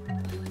whatever?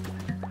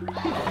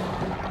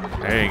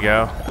 There you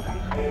go.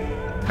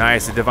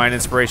 Nice, a divine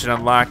inspiration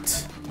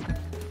unlocked.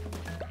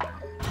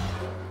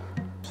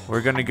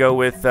 We're gonna go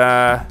with,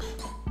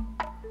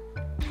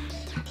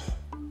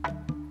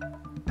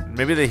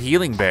 maybe the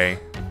healing bay.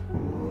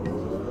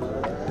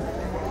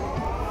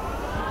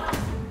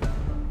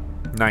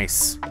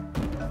 Nice.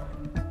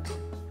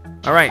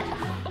 All right.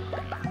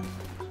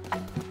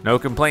 No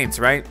complaints,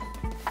 right?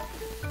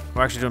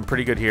 We're actually doing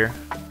pretty good here.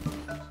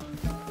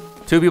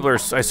 2 people are,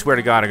 I swear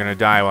to God, are gonna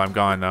die while I'm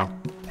gone, though.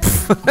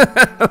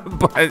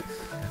 But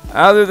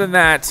other than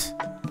that,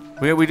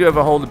 we do have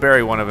a hole to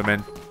bury one of them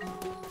in.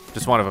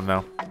 Just one of them,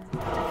 though.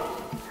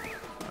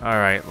 All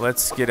right,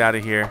 let's get out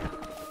of here.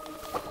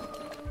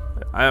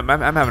 I'm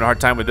having a hard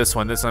time with this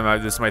one. This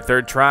is my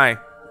 3rd try.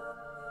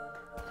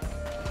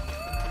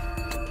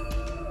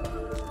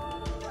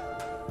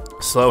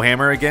 Slow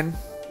hammer again.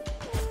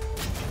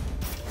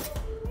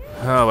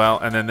 Oh well,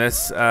 and then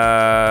this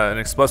an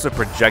explosive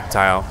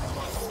projectile.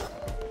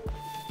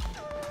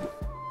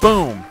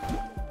 Boom,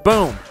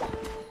 boom.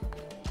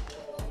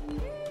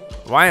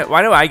 Why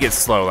do I get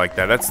slow like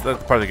that? That's the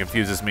part that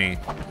confuses me.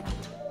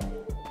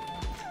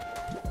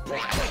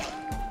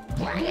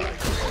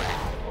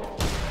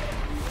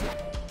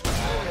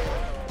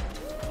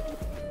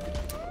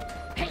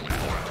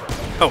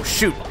 Oh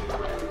shoot!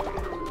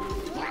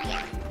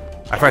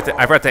 I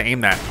forgot to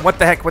aim that. What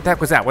the heck? What the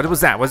heck was that? What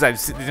was that?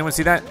 Did anyone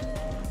see that?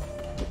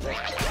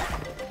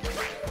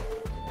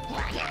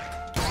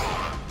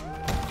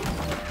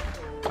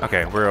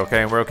 Okay, we're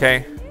okay. We're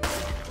okay.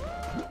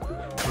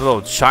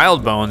 Little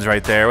child bones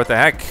right there. What the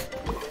heck?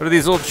 What are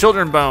these little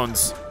children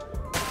bones?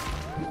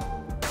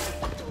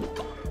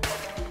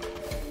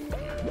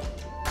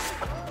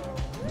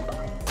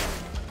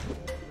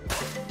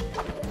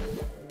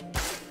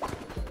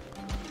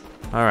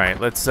 All right,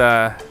 let's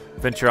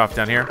venture off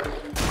down here.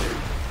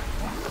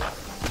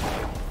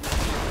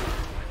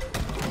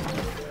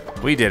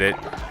 We did it.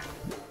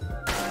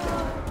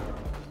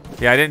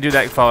 Yeah, I didn't do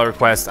that follow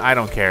request. I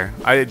don't care.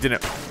 I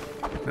didn't.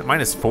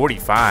 Minus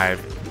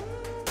 45.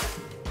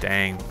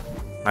 Dang.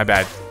 My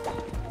bad.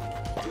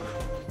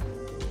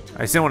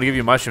 I still want to give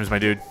you mushrooms, my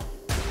dude.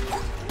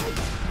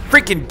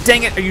 Freaking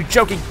dang it. Are you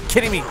joking?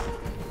 Kidding me?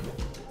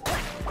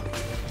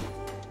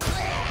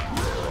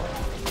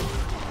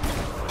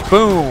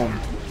 Boom.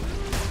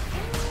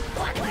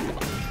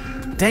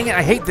 Dang it.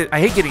 I hate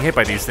getting hit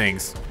by these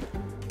things.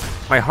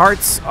 My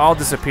hearts all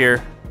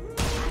disappear.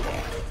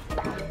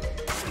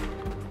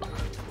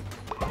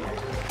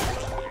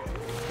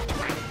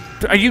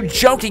 Are you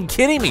joking?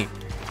 Kidding me?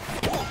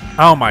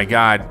 Oh my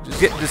god.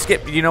 Just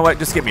get, you know what?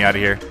 Just get me out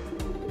of here.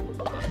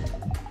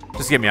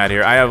 Just get me out of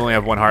here. I only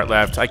have 1 heart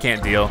left. I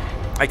can't deal.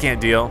 I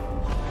can't deal.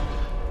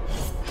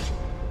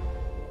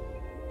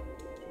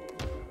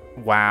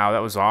 Wow, that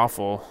was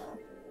awful.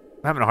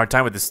 I'm having a hard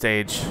time with this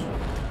stage.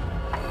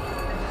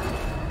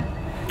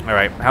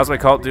 Alright, how's my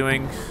cult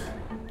doing?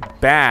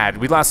 Bad.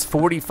 We lost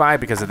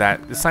 45 because of that.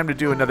 It's time to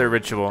do another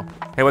ritual.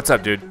 Hey, what's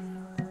up, dude?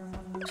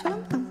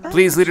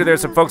 Please, leader, there are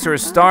some folks who are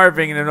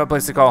starving and have no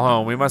place to call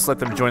home. We must let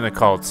them join the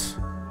cult.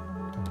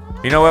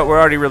 You know what? We're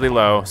already really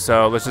low,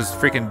 so let's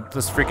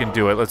freaking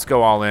do it. Let's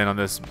go all in on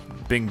this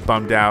being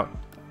bummed out.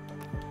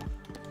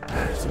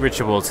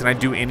 Rituals. Can I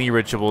do any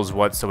rituals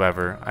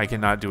whatsoever? I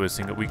cannot do a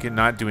single. We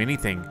cannot do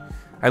anything.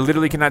 I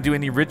literally cannot do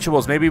any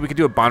rituals. Maybe we could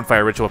do a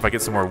bonfire ritual if I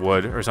get some more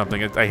wood or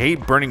something. I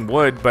hate burning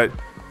wood, but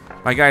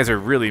my guys are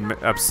really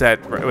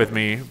upset with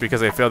me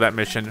because I failed that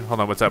mission. Hold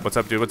on. What's up? What's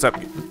up, dude? What's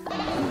up?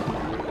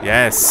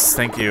 Yes,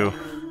 thank you.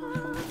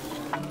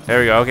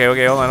 There we go. Okay,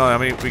 okay, hold on, hold on.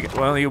 How many?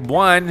 Well, only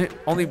 1.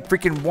 Only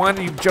freaking 1.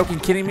 Are you joking,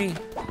 kidding me?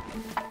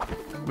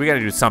 We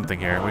gotta do something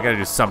here. We gotta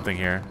do something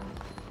here.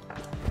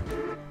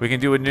 We can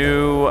do a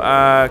new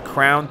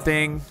crown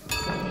thing.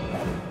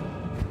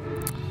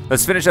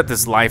 Let's finish up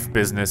this life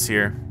business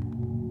here.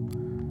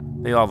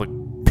 They all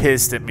look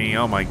pissed at me.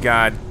 Oh my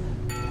god.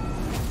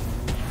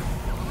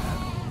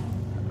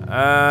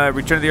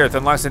 Return to the earth.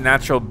 Unlocks a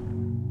natural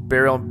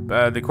burial.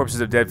 The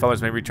corpses of dead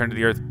followers may return to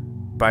the earth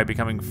by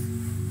becoming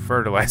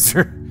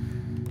fertilizer.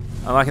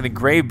 Unlocking the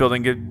grave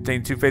building.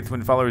 Obtain 2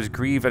 faithful followers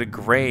grieve at a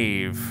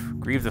grave.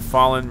 Grieve the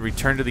fallen.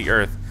 Return to the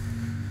earth.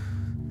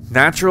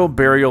 Natural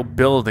burial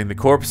building. The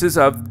corpses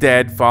of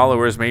dead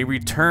followers may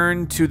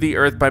return to the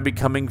earth by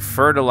becoming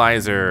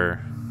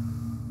fertilizer.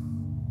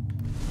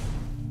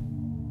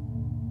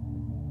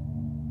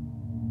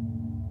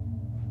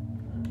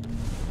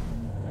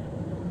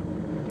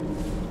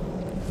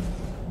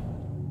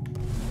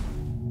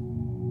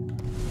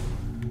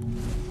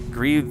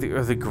 Grieve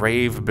the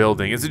grave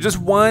building. Is it just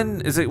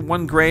one? Is it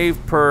 1 grave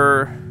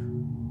per?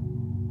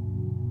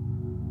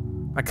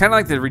 I kind of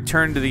like the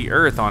return to the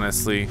earth,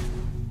 honestly.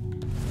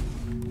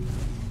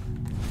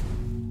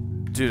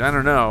 Dude, I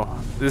don't know.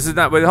 This is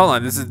not. Wait, hold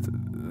on. This is.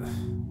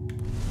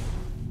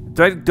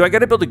 Do I got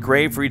to build a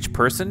grave for each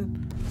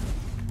person?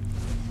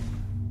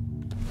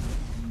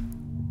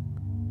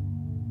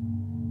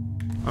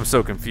 I'm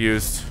so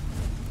confused.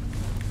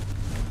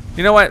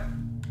 You know what?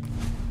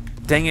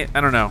 Dang it!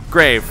 I don't know.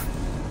 Grave.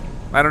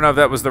 I don't know if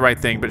that was the right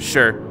thing, but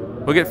sure.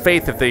 We'll get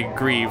faith if they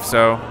grieve,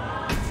 so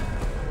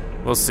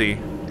we'll see.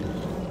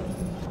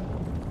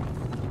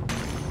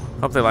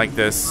 Hope they like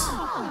this.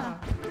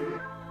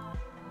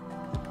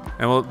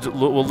 And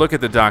we'll look at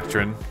the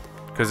doctrine,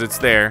 because it's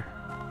there.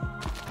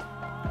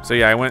 So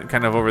yeah, I went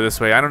kind of over this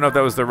way. I don't know if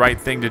that was the right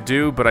thing to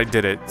do, but I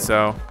did it,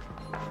 so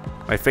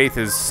my faith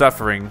is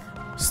suffering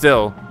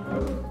still.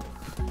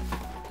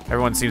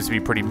 Everyone seems to be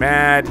pretty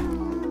mad.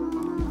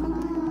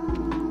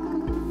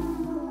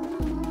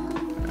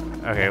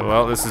 Okay,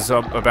 well, this is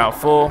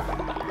about full.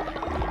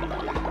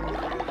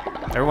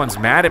 Everyone's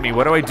mad at me.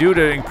 What do I do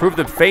to improve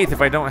the faith if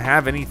I don't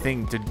have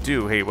anything to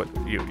do? Hey, what?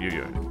 You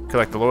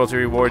collect the loyalty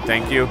reward.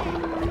 Thank you.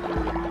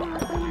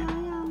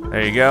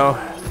 There you go.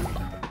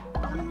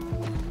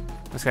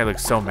 This guy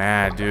looks so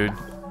mad, dude.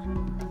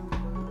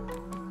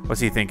 What's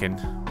he thinking?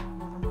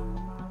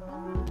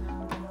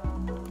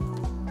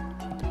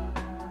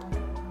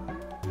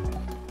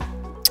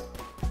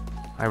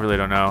 I really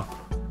don't know.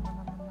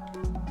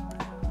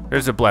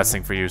 There's a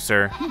blessing for you,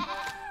 sir. I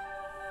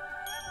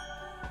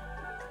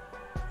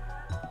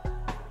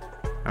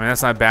mean,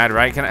 that's not bad,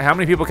 right? How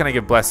many people can I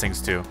give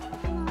blessings to?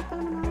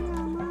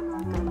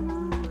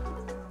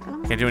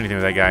 Can't do anything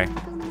with that guy.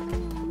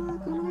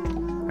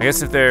 I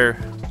guess if they're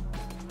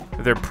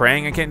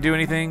praying, I can't do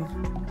anything.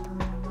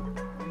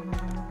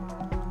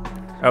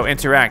 Oh,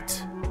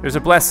 interact. There's a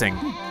blessing.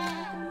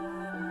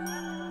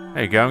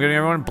 There you go. I'm giving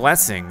everyone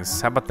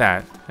blessings. How about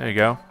that? There you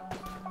go.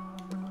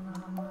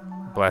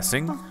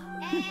 Blessing.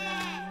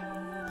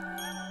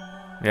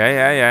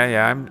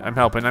 Yeah. I'm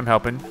helping. I'm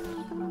helping.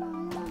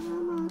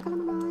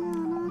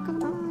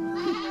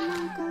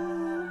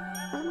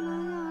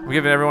 I'm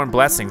giving everyone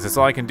blessings. That's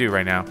all I can do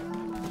right now.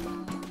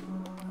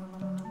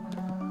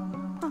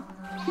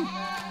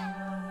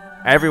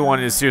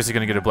 Everyone is seriously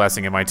gonna get a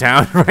blessing in my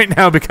town right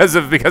now because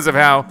of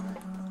how.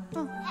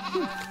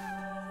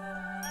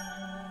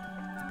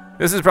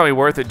 This is probably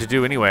worth it to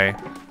do anyway.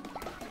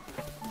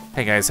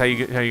 Hey guys, how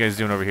you guys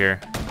doing over here?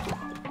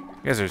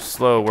 You guys are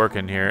slow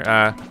working here.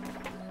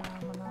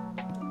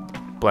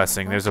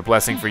 Blessing. There's a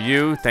blessing for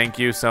you. Thank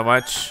you so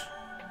much.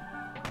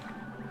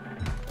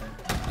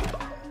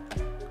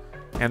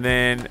 And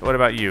then, what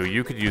about you?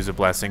 You could use a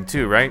blessing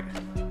too, right?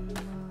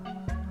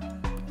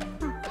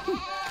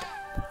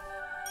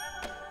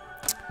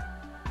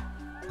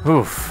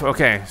 Oof.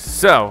 Okay,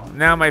 so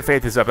now my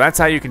faith is up. That's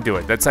how you can do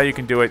it. That's how you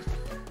can do it.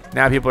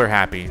 Now people are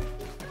happy,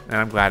 and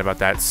I'm glad about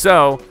that.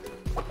 So,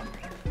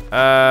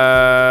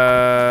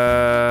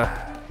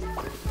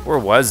 where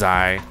was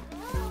I?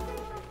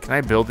 Can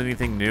I build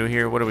anything new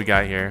here? What do we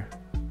got here?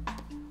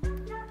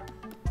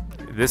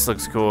 This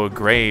looks cool.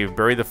 Grave,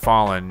 bury the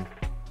fallen.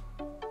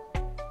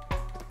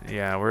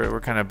 Yeah,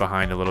 we're kind of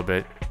behind a little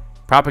bit.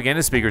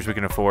 Propaganda speakers we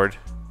can afford.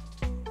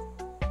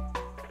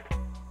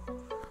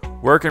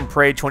 Work and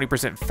pray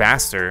 20%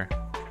 faster.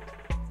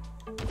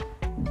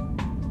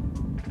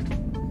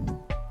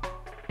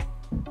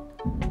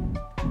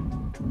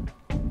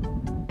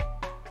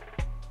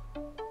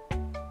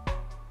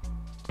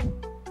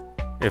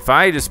 If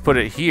I just put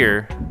it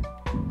here,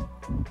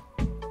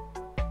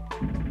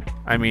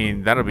 I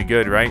mean, that'll be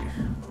good, right?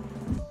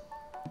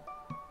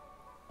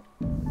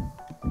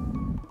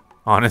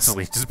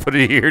 Honestly, just put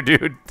it here,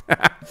 dude.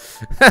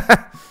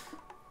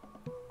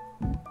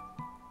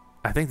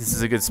 I think this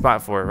is a good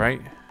spot for it,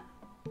 right?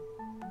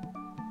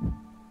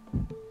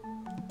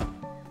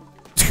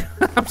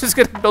 I'm just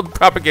gonna build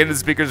propaganda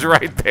speakers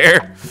right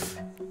there.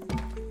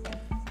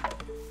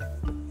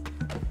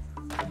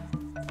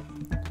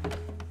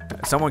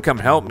 Someone come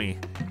help me.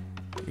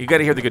 You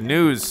gotta hear the good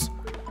news.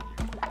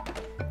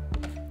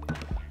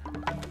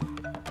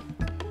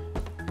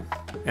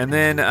 And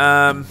then,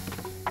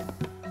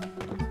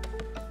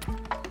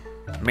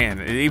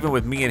 man, even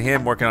with me and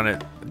him working on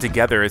it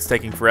together, it's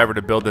taking forever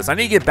to build this. I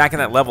need to get back in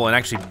that level and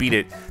actually beat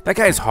it. That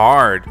guy's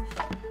hard.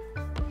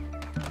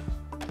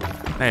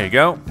 There you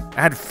go.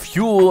 Add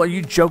fuel. Are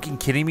you joking,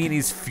 kidding me? It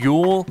needs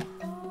fuel?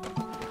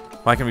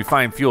 Why can we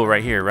find fuel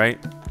right here, right?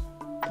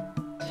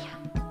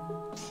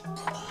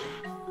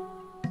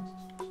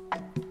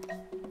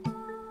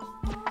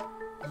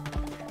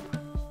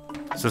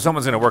 So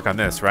someone's gonna work on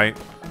this, right?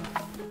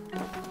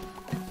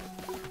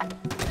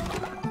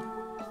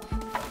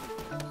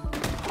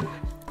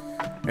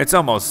 It's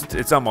almost,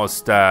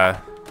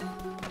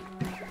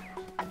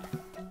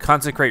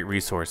 consecrate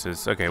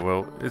resources. Okay,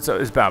 well, it's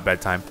about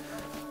bedtime.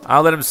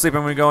 I'll let him sleep.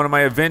 I'm gonna go on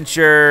my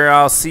adventure.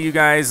 I'll see you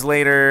guys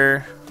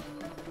later.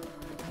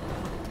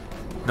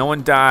 No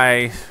one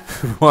die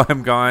while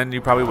I'm gone. You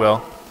probably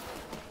will.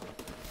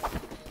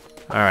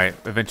 All right,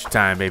 adventure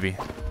time, baby.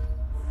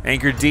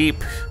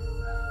 Anchordeep,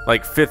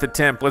 like 5th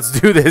attempt. Let's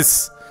do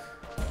this.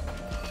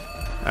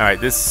 All right,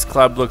 this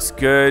club looks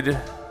good.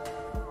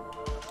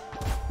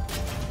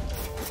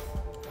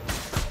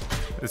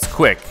 It's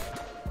quick.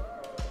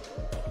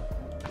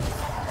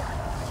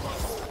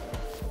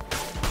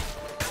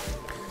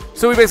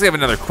 So we basically have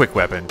another quick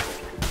weapon.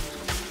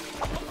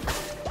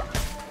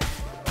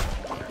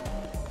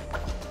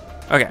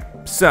 Okay,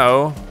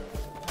 so.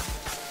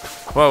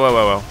 Whoa, whoa,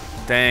 whoa, whoa.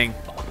 Dang.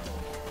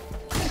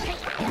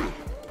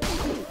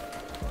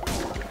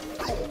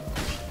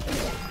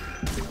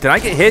 Did I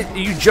get hit? Are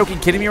you joking,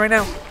 kidding me right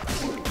now?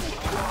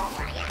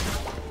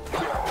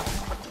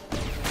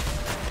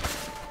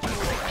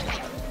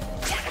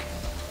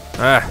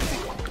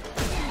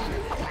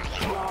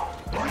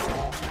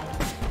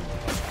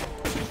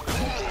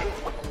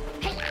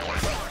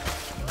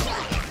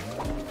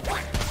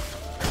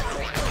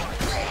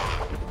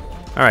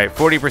 All right,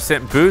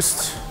 40%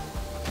 boost.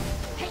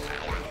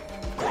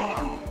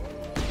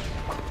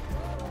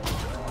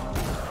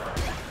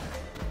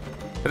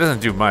 That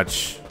doesn't do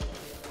much.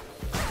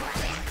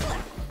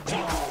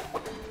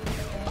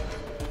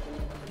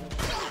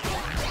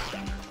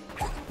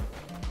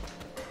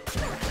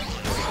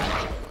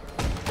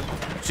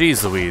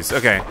 Jeez Louise,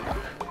 okay.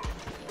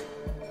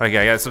 Okay,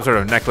 I got some sort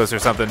of necklace or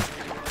something.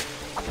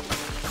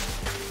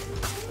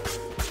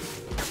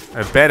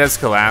 A bed has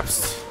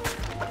collapsed.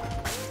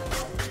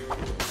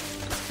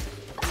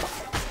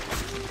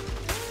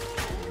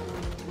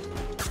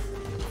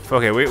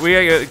 Okay, we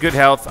got good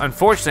health.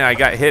 Unfortunately, I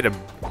got hit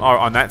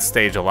on that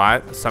stage a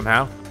lot,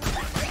 somehow.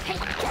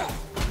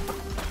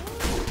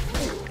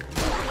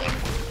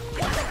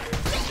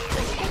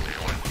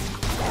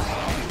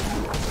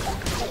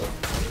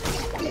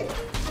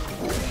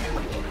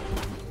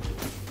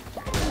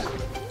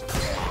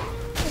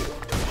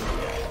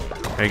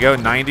 There you go,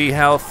 90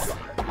 health.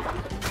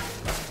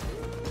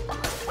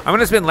 I'm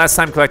gonna spend less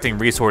time collecting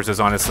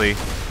resources, honestly.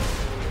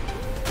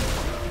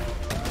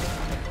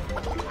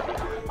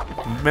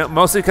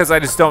 Mostly because I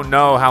just don't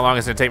know how long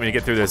it's gonna take me to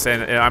get through this,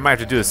 and I might have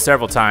to do this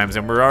several times,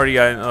 and we're already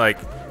at like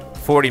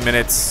 40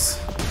 minutes.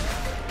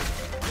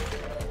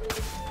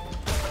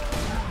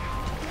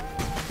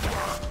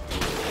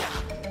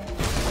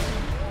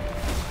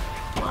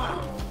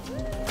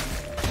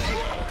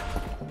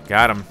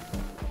 Got him.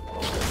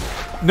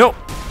 Nope.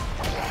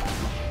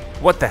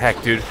 What the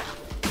heck, dude?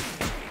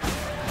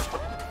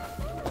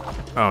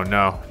 Oh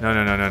no. No,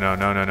 no, no, no, no,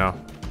 no, no, no.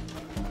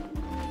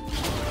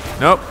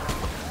 Nope.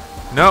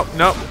 Nope,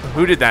 nope.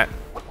 Who did that?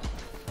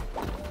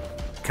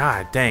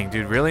 God dang,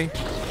 dude, really?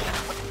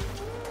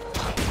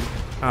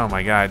 Oh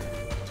my god.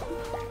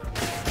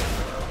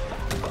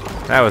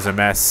 That was a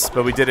mess,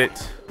 but we did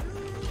it.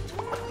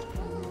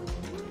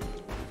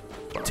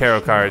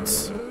 Tarot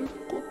cards.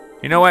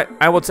 You know what?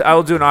 I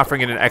will do an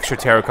offering and an extra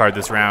tarot card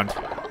this round.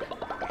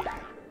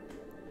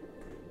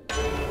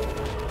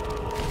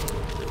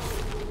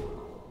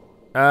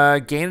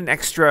 Gain an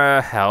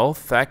extra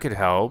health. That could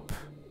help.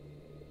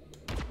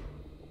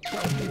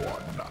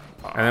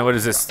 And then what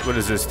does this? What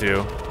does this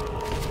do?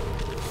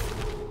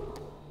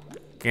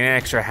 Gain an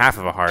extra half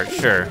of a heart.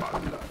 Sure.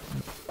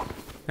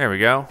 There we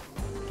go.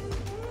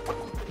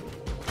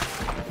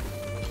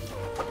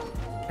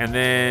 And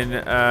then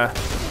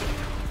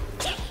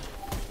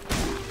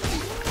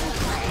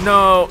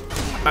no,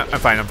 I'm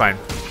fine. I'm fine.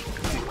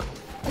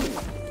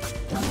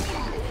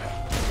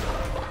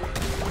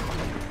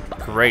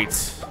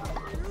 Great.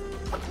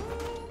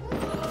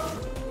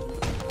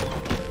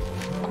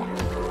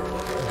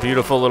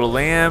 Beautiful little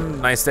lamb,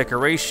 nice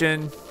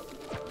decoration.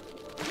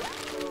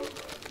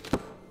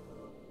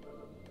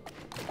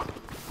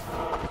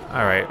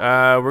 All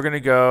right, we're gonna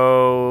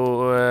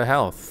go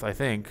health, I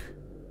think.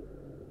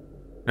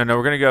 No,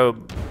 we're gonna go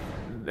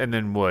and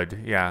then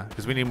wood, yeah,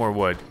 because we need more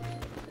wood.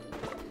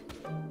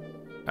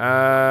 All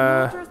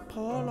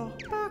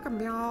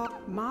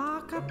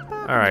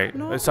right,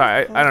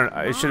 sorry, I don't.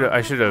 I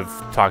should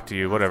have talked to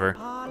you. Whatever.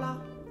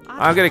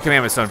 I'll get a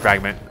commandment stone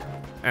fragment,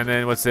 and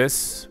then what's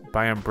this?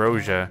 By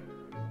ambrosia.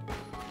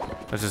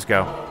 Let's just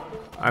go.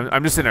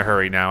 I'm just in a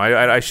hurry now.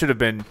 I should have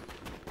been.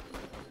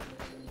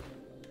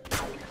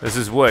 This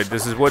is wood.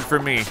 This is wood for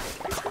me.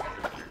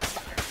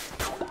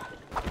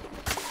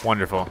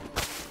 Wonderful.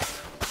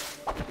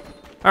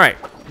 All right,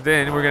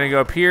 then we're gonna go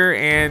up here,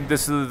 and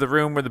this is the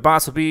room where the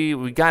boss will be.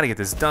 We gotta get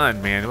this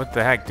done, man. What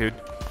the heck, dude?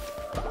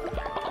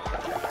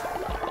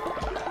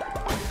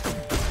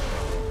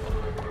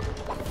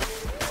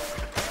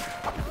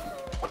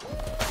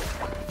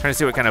 Trying to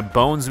see what kind of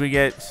bones we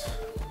get.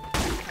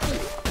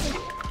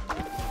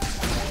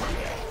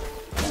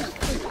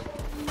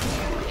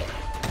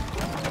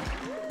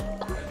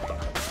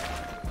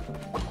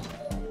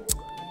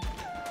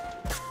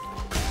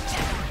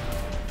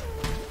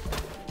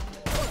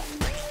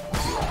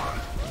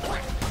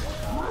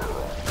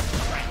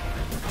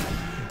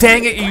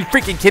 Dang it, are you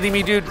freaking kidding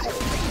me, dude?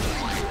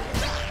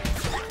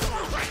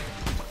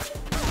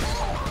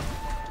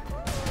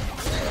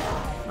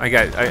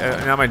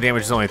 Now my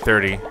damage is only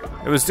 30.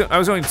 I was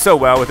doing so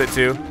well with it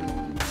too.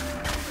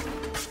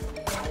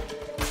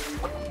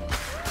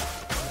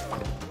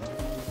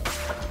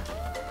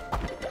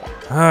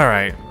 All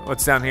right,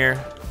 what's down here?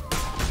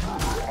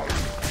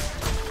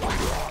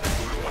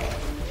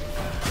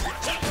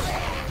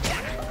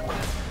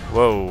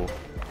 Whoa.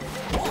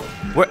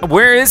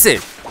 Where is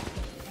it?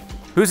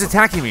 Who's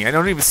attacking me? I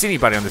don't even see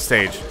anybody on the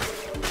stage.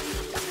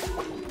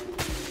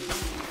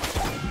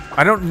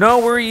 I don't know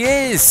where he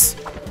is.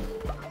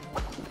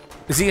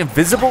 Is he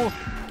invisible?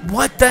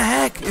 What the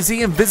heck? Is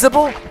he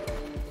invisible?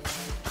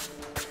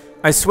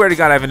 I swear to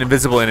God, I have an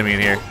invisible enemy in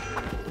here.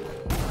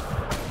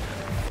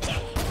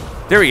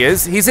 There he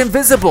is. He's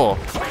invisible.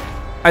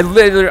 I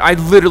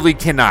literally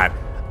cannot.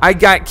 I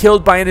got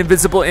killed by an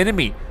invisible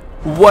enemy.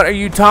 What are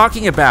you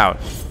talking about?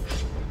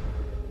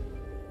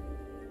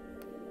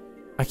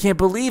 I can't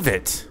believe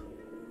it.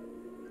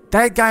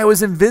 That guy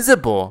was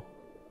invisible.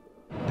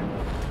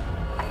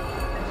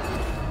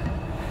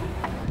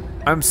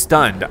 I'm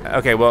stunned.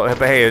 Okay, well,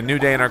 but hey, a new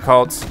day in our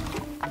cult.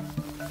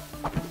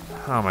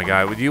 Oh my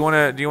God, do you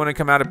wanna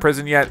come out of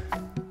prison yet?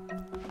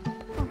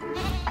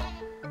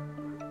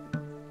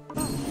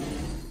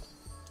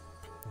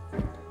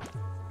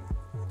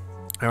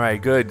 All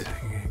right, good.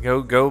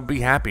 Go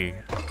be happy.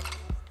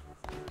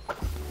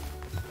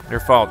 Your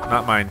fault,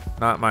 not mine,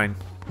 not mine.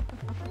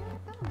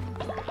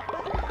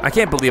 I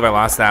can't believe I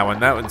lost that one.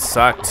 That one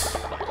sucked.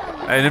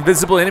 An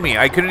invisible enemy.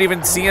 I couldn't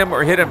even see him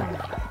or hit him.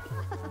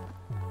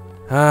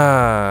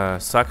 Ah,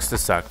 sucks to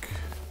suck.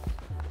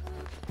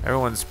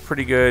 Everyone's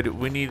pretty good.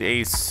 We need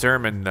a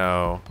sermon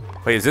though.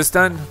 Wait, is this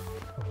done?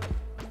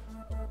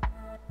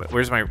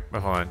 Where's my,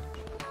 hold on.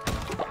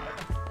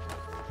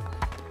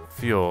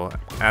 Fuel,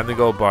 add the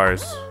gold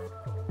bars.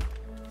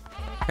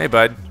 Hey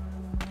bud.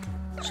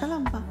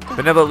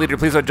 Benevolent leader,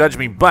 please don't judge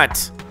me,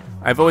 but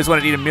I've always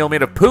wanted to eat a meal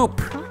made of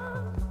poop.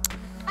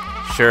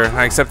 Sure,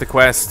 I accept the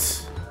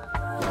quest.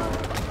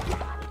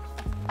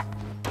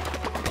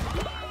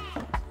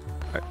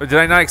 Did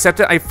I not accept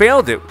it? I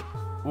failed it.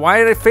 Why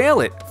did I fail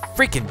it?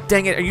 Freaking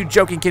dang it. Are you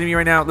joking, kidding me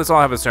right now? Let's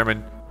all have a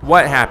sermon.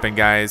 What happened,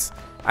 guys?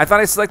 I thought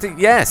I selected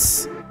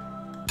yes.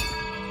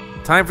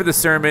 Time for the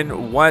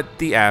sermon. What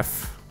the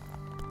F?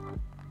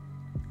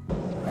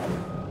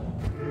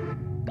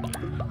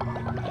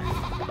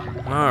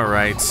 All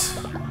right.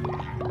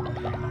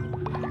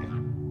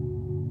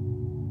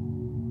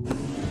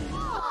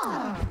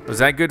 Was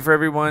that good for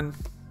everyone?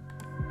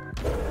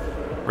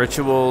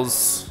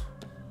 Rituals.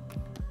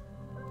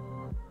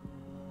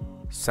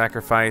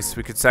 Sacrifice.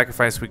 We could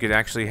sacrifice. We could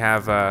actually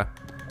have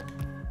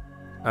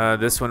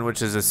this one,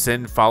 which is a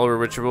sin follower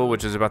ritual,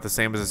 which is about the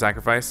same as a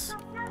sacrifice.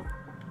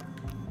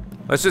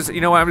 Let's just,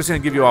 you know what? I'm just gonna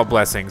give you all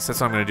blessings. That's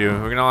what I'm gonna do.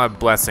 We're gonna all have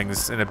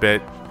blessings in a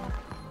bit.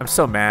 I'm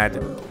so mad.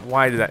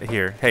 Why did that?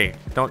 Here, hey,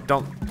 don't.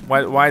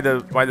 Why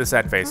the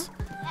sad face?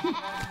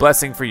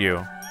 Blessing for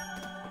you.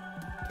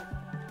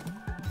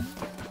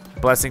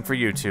 Blessing for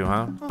you too,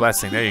 huh?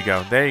 Blessing. There you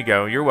go. There you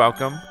go. You're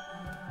welcome.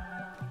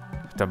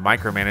 Have to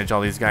micromanage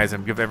all these guys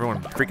and give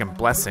everyone freaking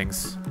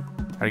blessings.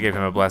 I gave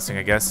him a blessing,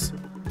 I guess.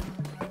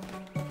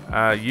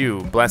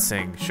 You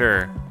blessing,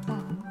 sure.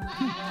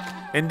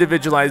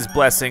 Individualized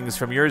blessings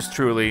from yours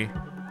truly.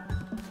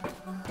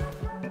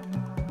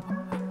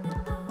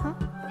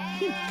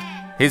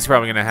 He's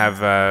probably gonna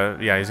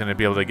have, yeah, he's gonna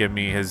be able to give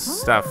me his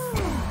stuff.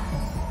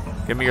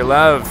 Give me your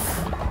love.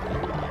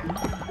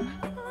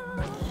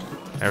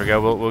 There we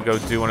go. We'll go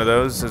do one of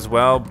those as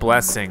well.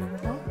 Blessing.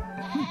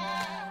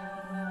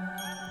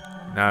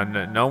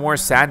 No more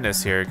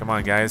sadness here. Come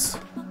on, guys.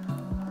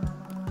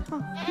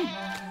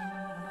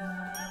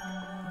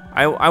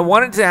 I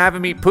wanted to have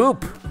him eat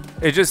poop.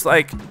 It's just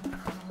like.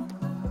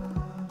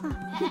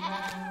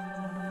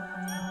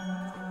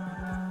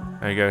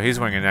 There you go. He's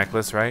wearing a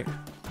necklace, right?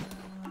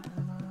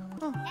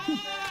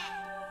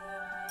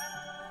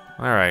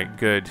 All right,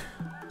 good.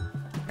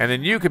 And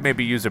then you could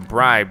maybe use a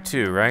bribe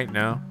too, right?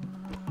 No?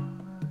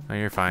 No,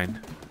 you're fine.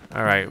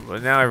 All right, well,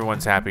 now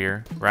everyone's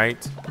happier,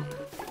 right?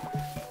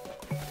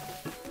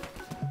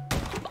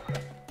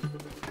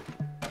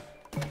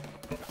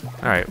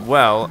 All right,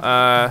 well,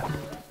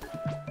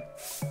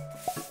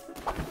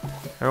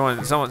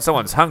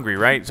 someone's hungry,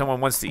 right?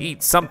 Someone wants to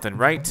eat something,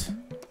 right?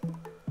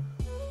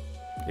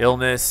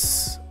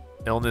 Illness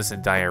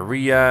and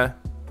diarrhea.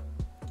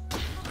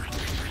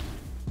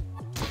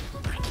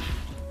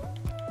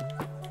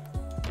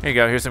 Here you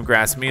go, here's some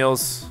grass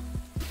meals.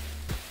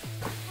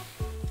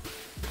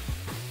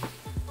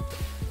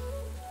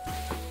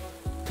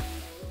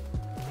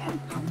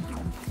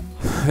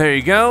 There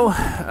you go.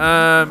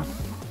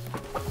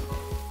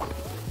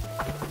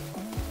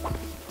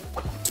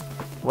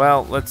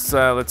 Well, let's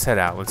head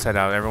out. Let's head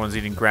out. Everyone's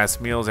eating grass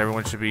meals.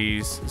 Everyone should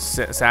be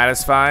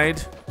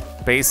satisfied,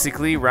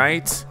 basically,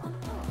 right?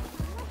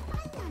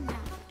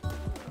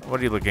 What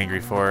do you look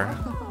angry for?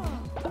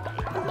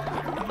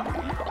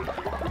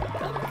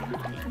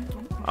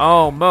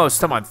 Almost.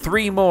 Come on,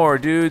 3 more,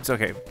 dudes.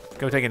 Okay,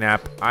 go take a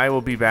nap. I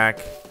will be back.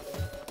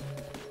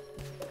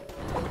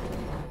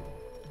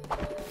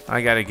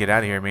 I gotta get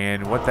out of here,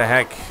 man. What the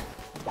heck?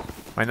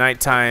 My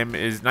nighttime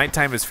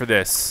is for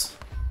this.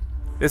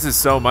 This is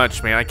so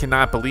much, man. I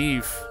cannot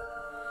believe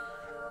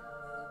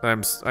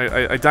that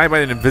I died by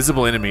an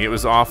invisible enemy. It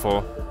was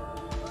awful.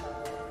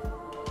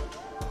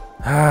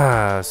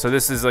 So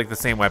this is like the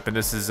same weapon.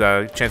 This is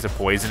a chance of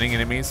poisoning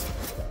enemies.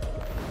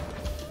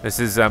 This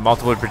is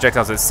multiple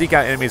projectiles that seek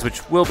out enemies,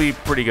 which will be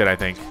pretty good, I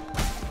think.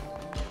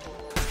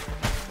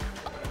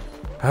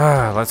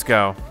 Let's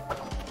go.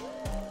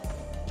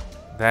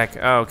 Zack,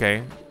 oh,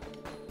 okay.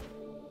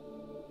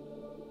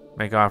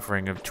 Make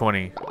offering of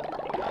 20.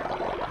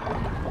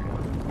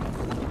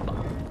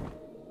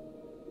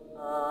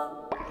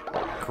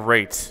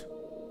 Great.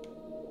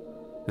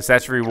 The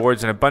statue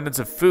rewards an abundance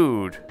of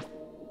food.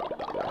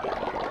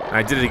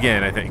 I did it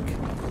again, I think.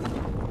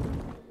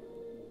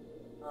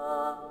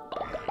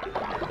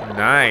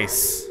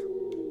 Nice.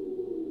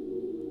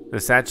 The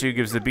statue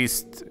gives the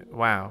beast.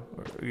 Wow.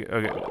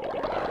 Okay.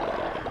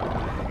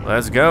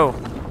 Let's go.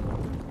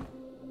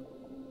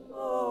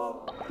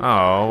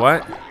 Oh,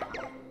 what?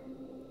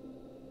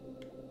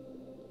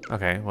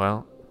 Okay,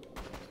 well.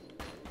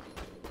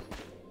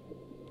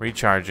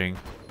 Recharging.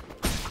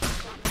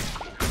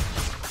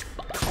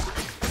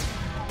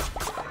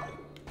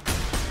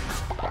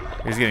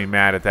 He's getting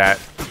mad at that.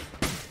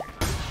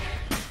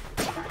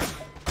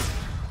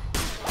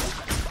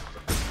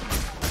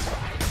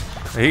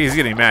 He's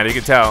getting mad, you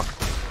can tell.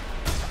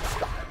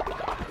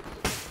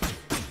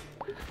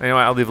 You know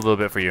what, I'll leave a little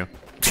bit for you.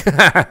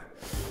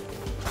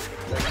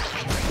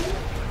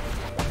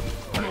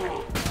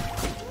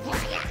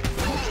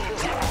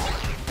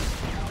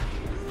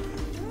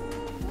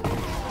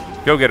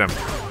 Go get him.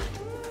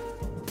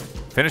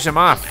 Finish him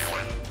off.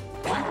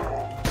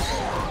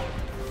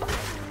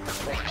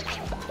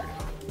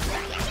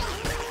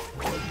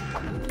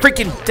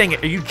 Freaking dang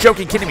it, are you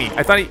joking, kidding me?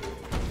 I thought he...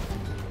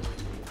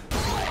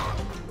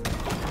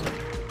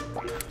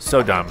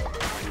 So dumb.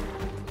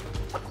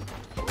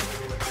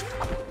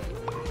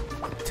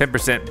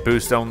 10%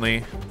 boost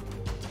only.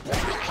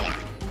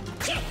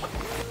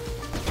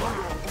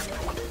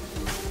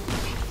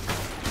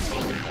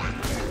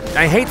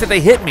 I hate that they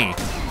hit me.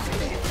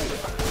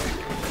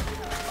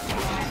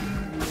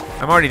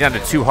 I'm already down to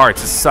 2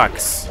 hearts. This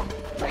sucks.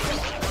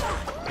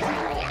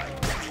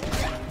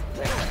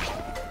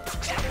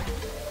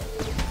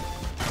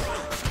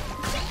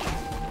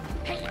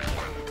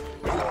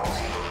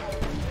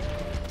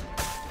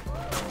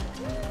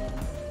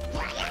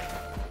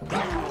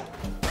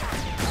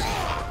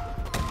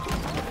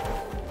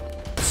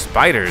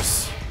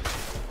 spiders.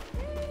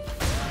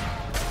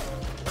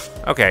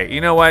 Okay, you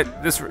know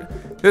what? This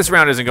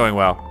round isn't going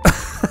well.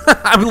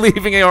 I'm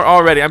leaving it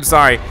already. I'm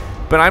sorry,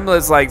 but I'm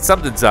just like,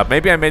 something's up.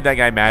 Maybe I made that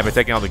guy mad by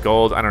taking all the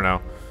gold. I don't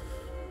know.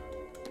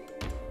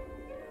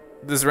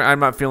 I'm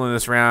not feeling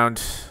this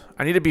round.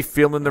 I need to be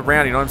feeling the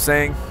round. You know what I'm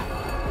saying?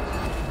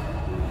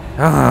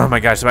 Oh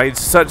my gosh,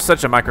 it's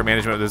such a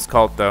micromanagement of this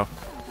cult, though.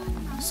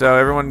 So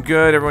everyone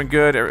good, everyone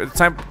good.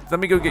 Time. Let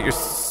me go get your.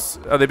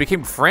 Oh, they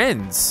became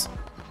friends.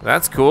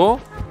 That's cool.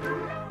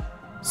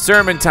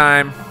 Sermon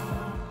time.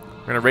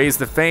 We're gonna raise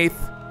the faith.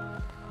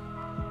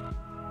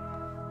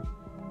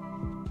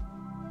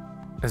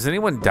 Has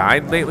anyone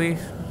died lately?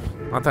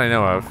 Not that I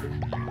know of.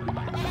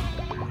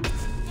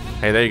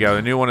 Hey, there you go.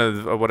 The new one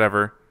of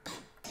whatever.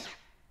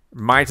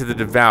 Might of the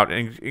Devout.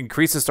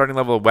 Increase the starting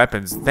level of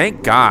weapons.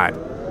 Thank God.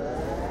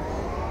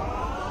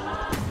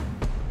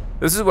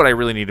 This is what I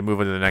really need to move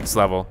into the next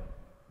level.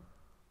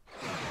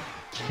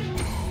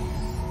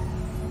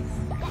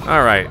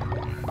 All right.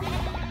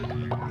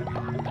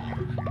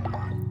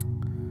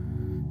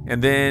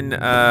 And then,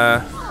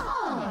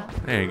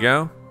 there you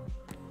go.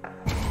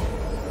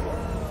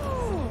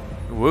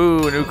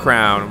 Woo, new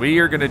crown. We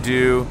are gonna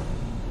do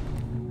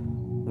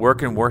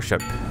work and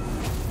worship.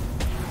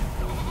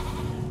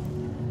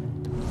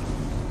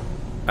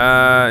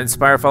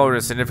 Inspire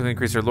followers to significantly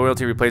increase their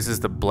loyalty.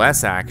 Replaces the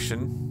bless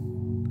action.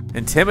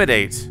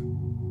 Intimidate.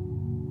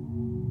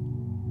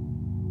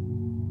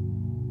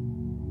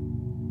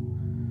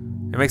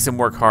 It makes them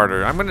work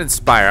harder. I'm gonna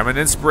inspire. I'm an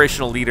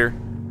inspirational leader.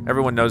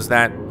 Everyone knows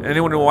that.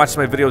 Anyone who watches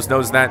my videos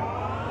knows that.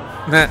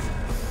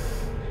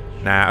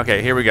 Nah,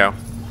 okay, here we go.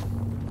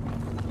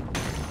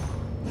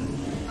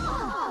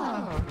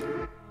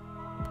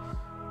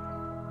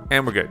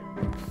 And we're good.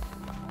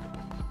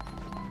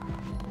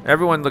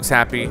 Everyone looks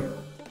happy.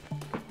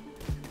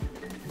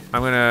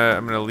 I'm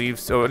gonna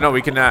leave. So no,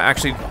 we can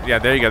actually. Yeah,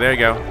 there you go. There you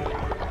go.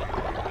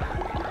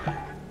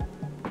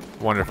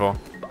 Wonderful.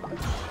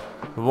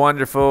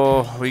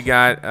 Wonderful. We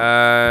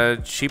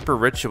got cheaper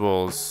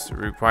rituals.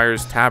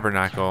 Requires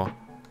tabernacle.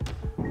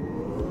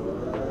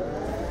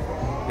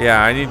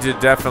 Yeah, I need to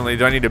definitely.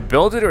 Do I need to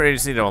build it or I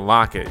just need to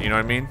unlock it? You know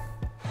what I mean?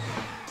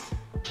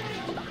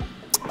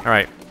 All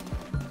right.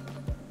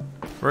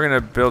 We're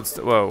gonna build.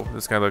 Whoa,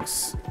 this guy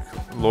looks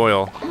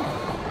loyal.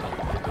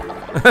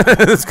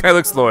 This guy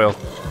looks loyal.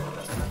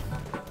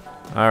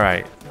 All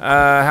right.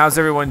 How's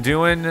everyone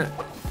doing?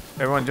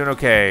 Everyone doing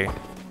okay?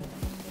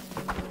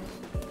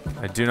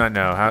 I do not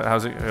know.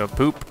 How's it?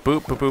 Poop,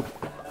 poop, poop, poop.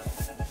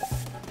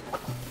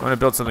 I'm gonna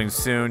build something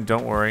soon.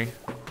 Don't worry.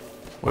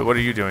 Wait, what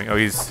are you doing? Oh,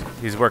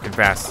 he's working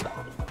fast.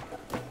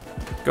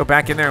 Go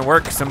back in there and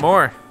work some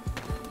more.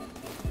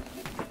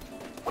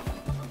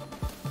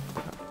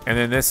 And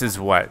then this is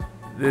what?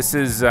 This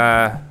is,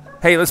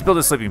 hey, let's build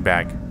a sleeping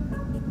bag.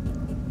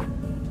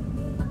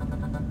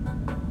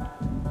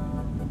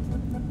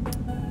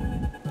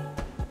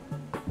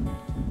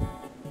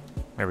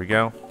 There we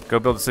go. Go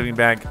build a sleeping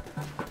bag.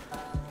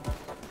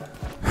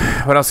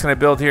 What else can I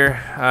build here?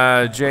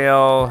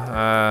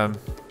 Jail.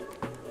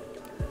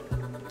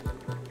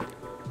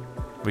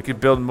 We could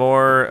build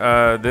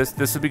more.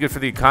 This would be good for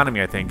the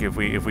economy, I think, if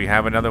we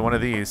have another one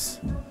of these.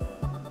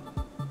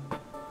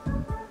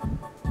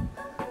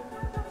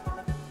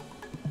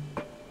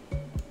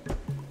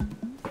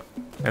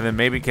 And then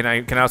maybe can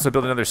I also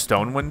build another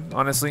stone one?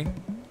 Honestly,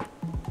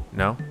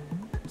 no,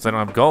 because I don't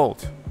have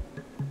gold.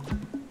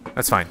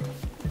 That's fine.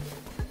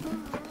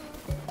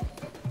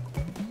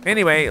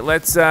 Anyway,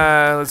 let's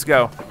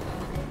go.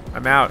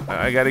 I'm out.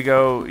 I gotta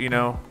go. You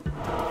know,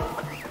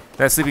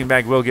 that sleeping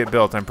bag will get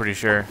built. I'm pretty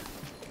sure.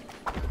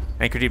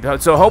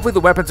 Anchordeep. So hopefully the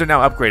weapons are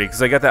now upgraded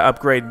because I got that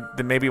upgrade.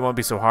 Then maybe it won't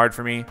be so hard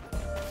for me.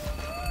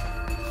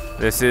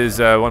 This is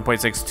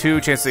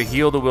 1.62 chance to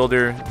heal the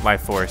wielder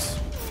life force.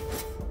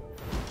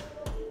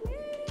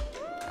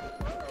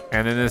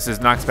 And then this is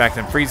knocks back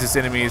and freezes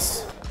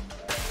enemies.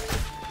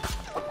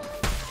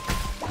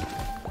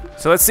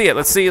 So let's see it.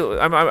 Let's see.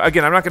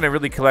 Again, I'm not going to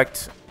really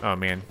collect. Oh,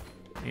 man.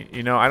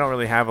 You know, I don't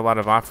really have a lot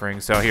of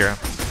offerings. So here.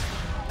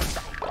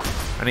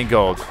 I need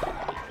gold.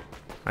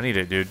 I need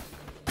it, dude.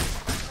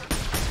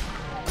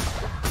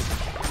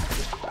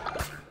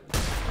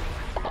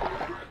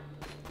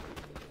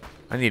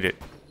 I need it.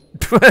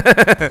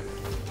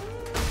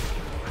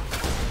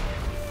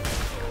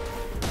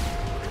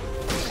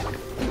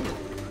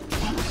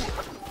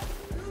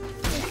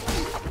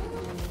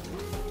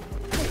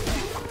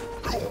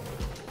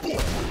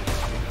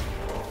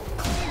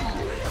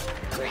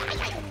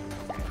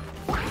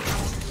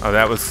 Oh,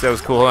 that was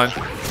cool. Hold on.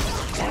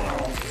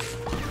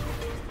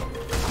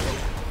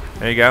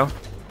 There you go.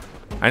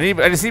 I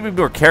just need to be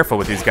more careful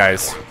with these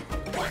guys.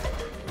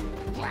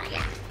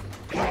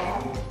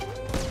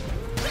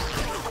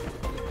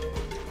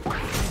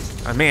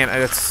 Oh, man,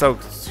 that's so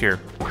here.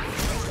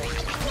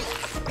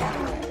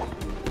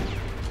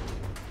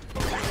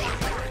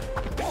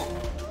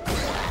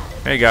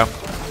 There you go.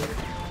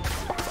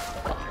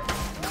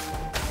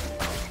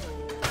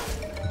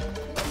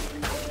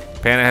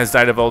 Panda has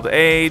died of old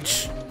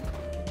age.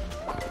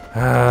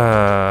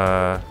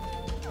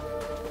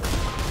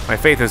 My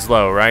faith is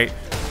low, right?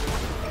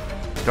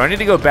 Do I need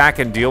to go back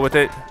and deal with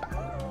it?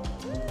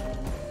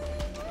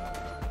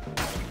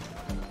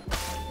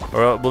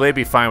 Or will they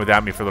be fine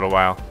without me for a little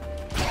while?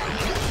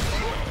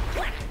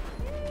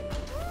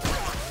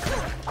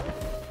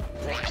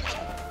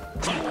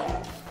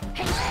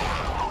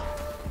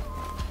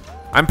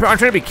 I'm trying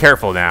to be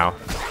careful now.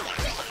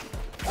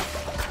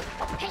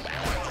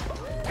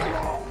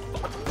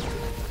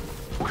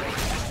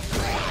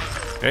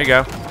 There you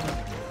go.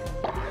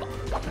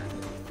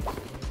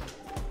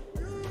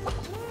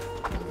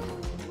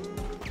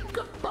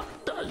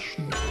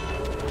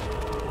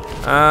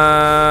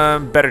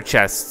 Better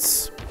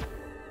chests.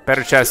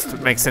 Better chests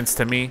makes sense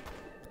to me.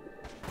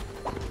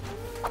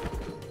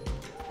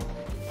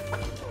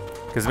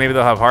 Because maybe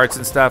they'll have hearts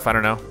and stuff, I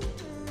don't know.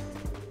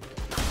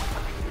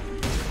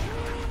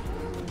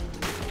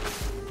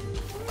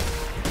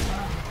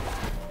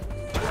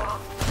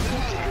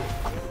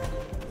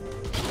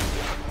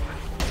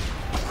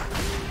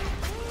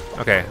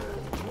 Okay.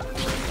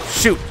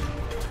 Shoot!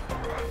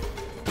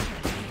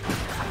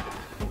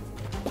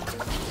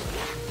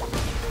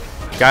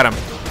 Got him.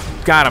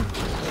 Got him.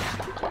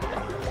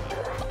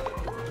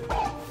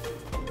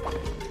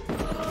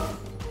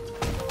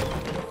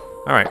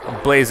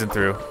 Alright, blazing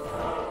through.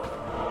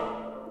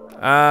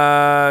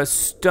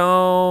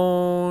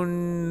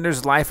 Stone.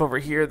 There's life over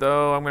here,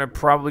 though. I'm gonna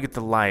probably get the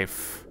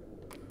life.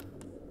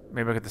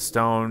 Maybe I'll get the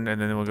stone,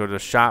 and then we'll go to the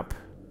shop.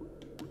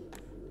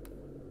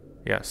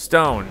 Yeah,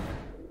 stone.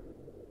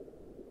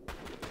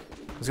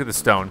 Let's get the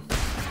stone.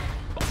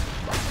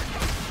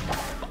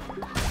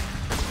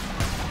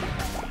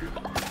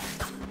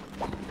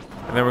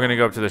 And then we're gonna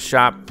go up to the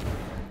shop.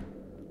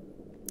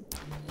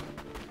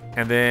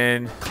 And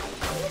then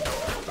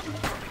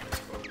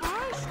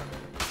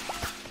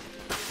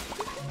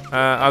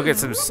I'll get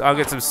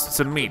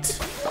some meat.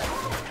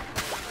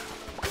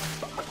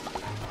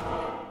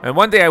 And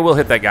one day I will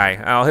hit that guy.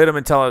 I'll hit him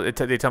until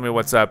they tell me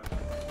what's up.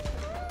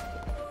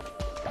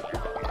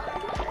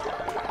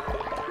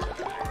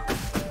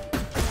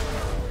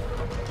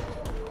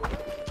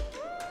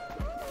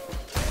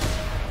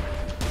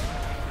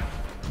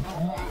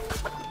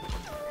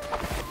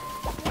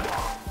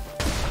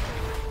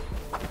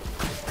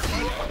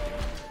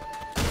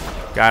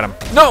 Got him.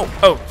 No!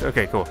 Oh,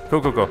 okay, cool.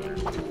 Cool, cool, cool.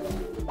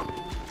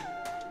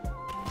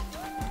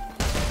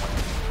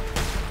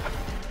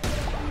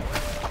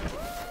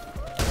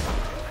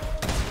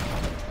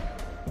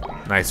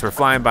 Nice, we're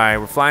flying by.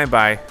 We're flying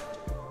by.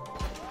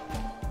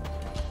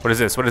 What is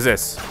this? What is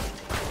this?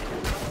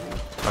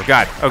 Oh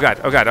god, oh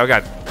god, oh god, oh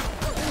god.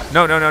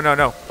 No, no, no, no,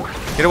 no.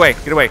 Get away,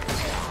 get away.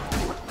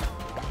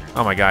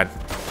 Oh my god.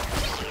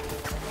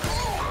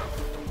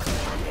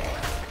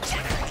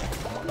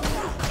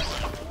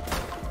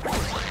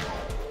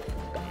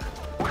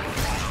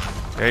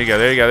 There you go,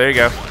 there you go, there you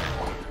go.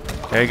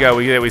 There you go,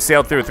 we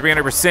sailed through.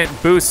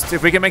 300% boost.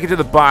 If we can make it to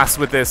the boss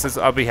with this,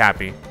 I'll be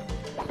happy.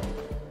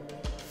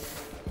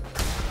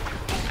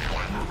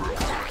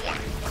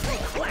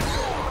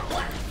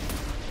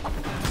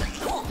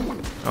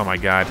 Oh my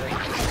god.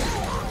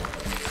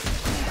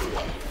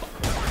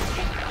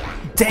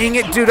 Dang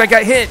it, dude, I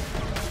got hit.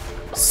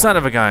 Son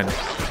of a gun.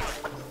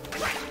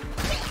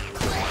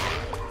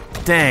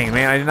 Dang,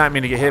 man, I did not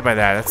mean to get hit by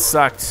that. That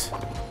sucked.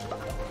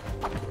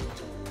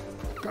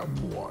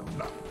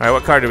 Alright,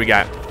 what card do we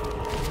got?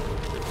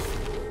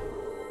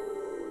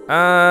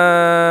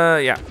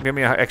 Yeah, give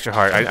me an extra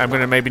heart. I'm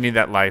gonna maybe need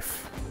that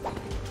life.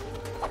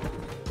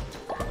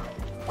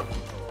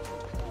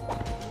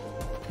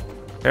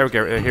 There we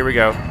go, here we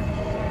go.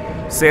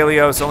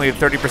 Salios, only a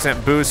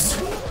 30% boost.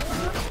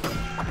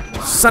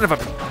 Son of a...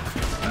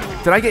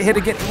 Did I get hit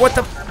again? What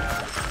the...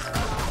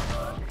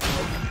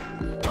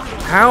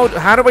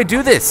 How do I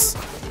do this?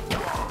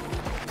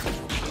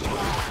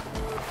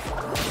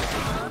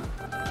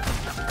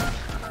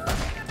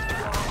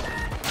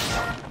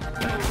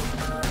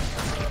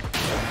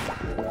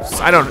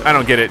 I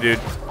don't get it, dude.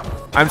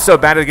 I'm so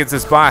bad against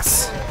this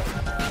boss.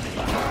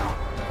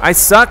 I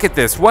suck at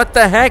this. What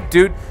the heck,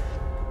 dude?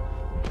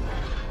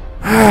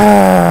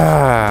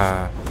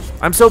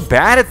 I'm so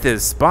bad at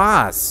this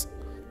boss.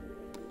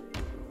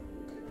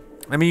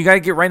 I mean, you gotta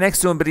get right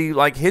next to him, but he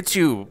like hits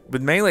you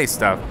with melee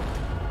stuff.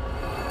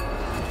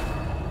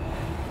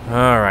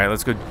 All right,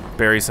 let's go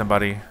bury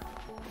somebody.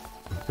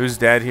 Who's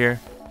dead here?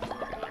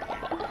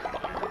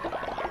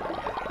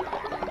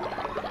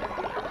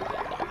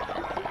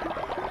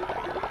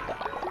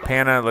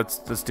 Panna, let's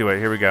do it.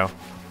 Here we go.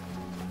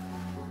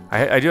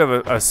 I do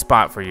have a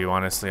spot for you,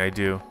 honestly. I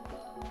do.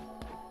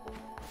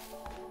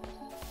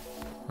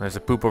 There's a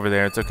poop over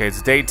there. It's okay.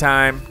 It's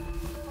daytime.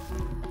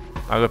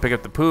 I'll go pick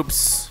up the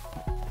poops.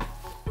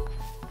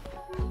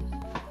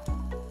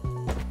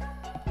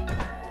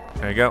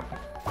 There you go.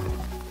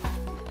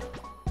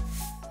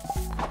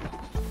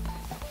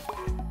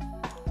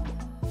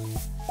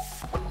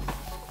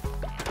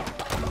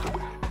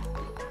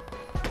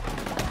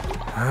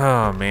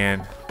 Oh,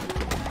 man.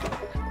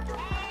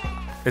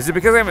 Is it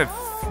because I'm a...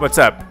 What's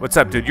up? What's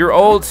up, dude? You're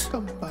old.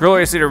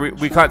 Earlier this year,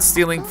 we caught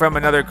stealing from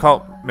another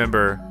cult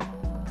member.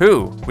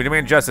 Who? We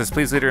demand justice.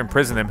 Please, leader,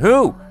 imprison them.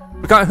 Who?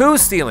 We caught who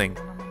stealing?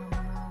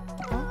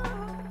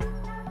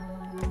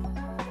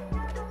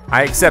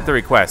 I accept the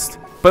request.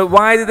 But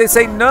why did they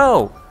say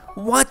no?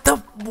 What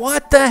the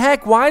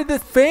heck? Why did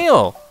it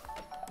fail?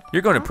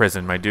 You're going to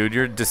prison, my dude.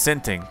 You're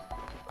dissenting.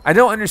 I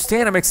don't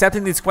understand. I'm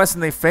accepting these quests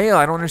and they fail.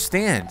 I don't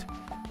understand.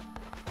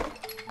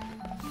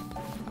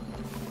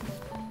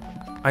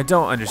 I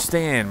don't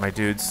understand, my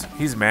dudes.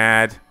 He's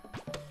mad.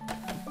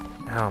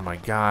 Oh my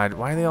god.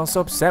 Why are they all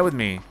so upset with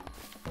me?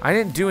 I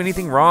didn't do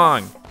anything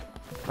wrong.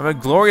 I'm a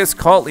glorious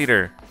cult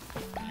leader.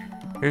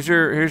 Here's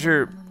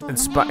your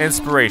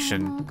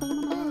inspiration.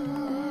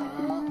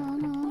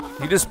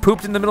 You just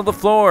pooped in the middle of the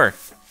floor.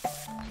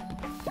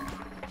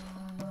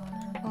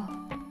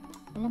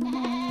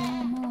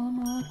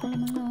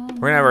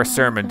 We're gonna have our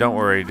sermon, don't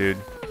worry, dude.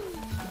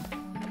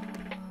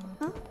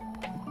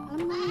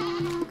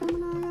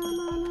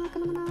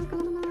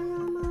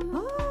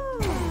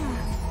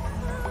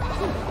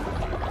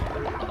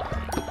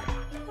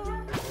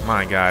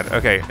 My god.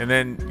 Okay, and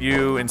then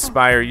you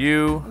inspire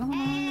you.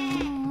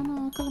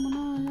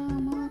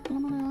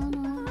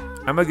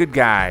 I'm a good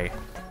guy.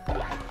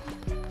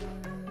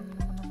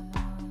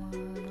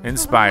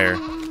 Inspire.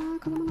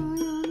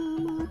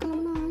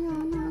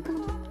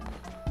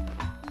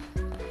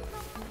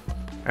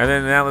 And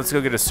then now let's go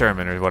get a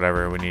sermon or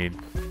whatever we need.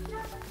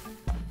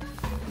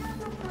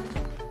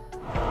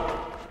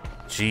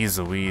 Jeez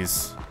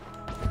Louise.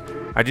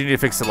 I do need to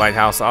fix the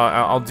lighthouse.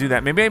 I'll do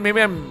that.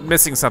 Maybe I'm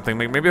missing something.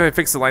 Maybe if I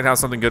fix the lighthouse,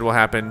 something good will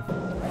happen.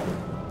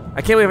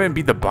 I can't believe I haven't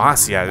beat the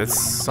boss yet. This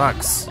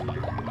sucks.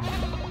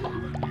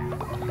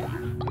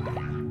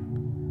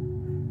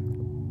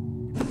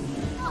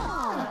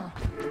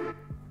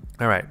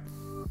 All right.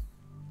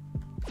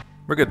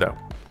 We're good though.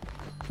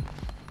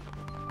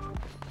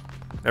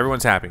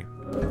 Everyone's happy.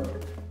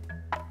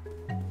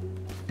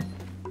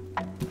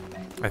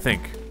 I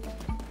think.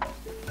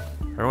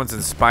 Everyone's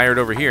inspired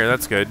over here.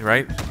 That's good,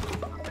 right?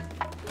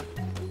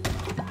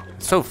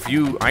 So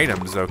few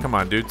items though. Come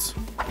on, dudes.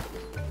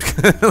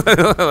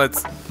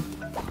 Let's.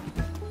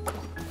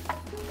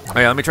 Oh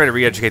yeah, let me try to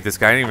re-educate this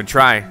guy. I didn't even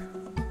try.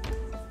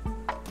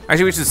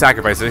 Actually, we should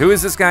sacrifice it. Who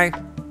is this guy?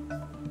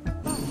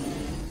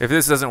 If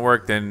this doesn't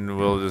work, then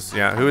we'll just,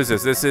 yeah. Who is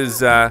this? This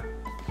is,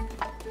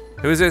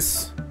 who is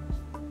this?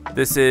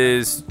 This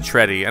is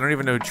Treddy. I don't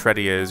even know who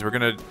Treddy is. We're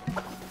gonna,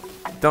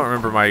 don't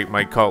remember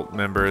my cult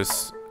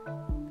members.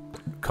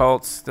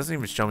 Cults, doesn't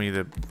even show me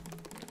the,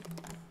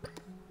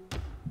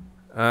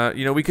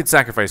 you know, we could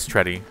sacrifice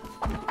Treddy.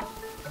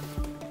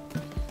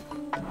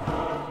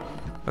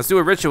 Let's do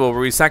a ritual where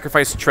we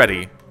sacrifice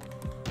Treddy.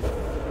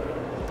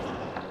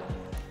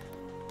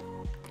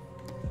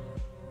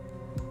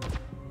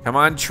 Come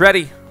on,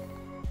 Treddy.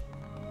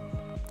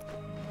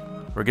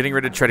 We're getting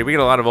rid of Treddy. We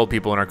got a lot of old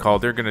people in our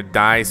cult. They're gonna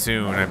die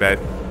soon, I bet.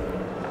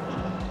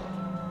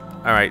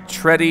 All right,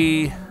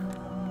 Treddy.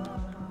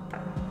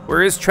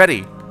 Where is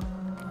Treddy?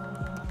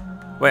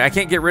 Wait, I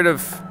can't get rid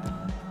of.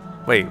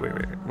 Wait.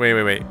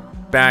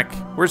 Back.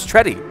 Where's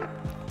Treddy?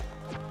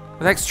 Where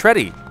the heck's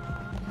Treddy?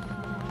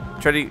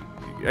 Treddy,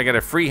 I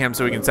gotta free him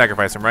so we can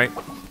sacrifice him, right?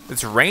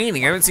 It's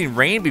raining. I haven't seen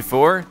rain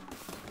before.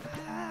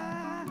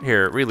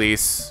 Here,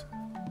 release.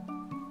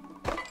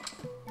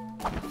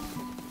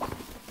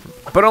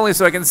 But only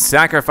so I can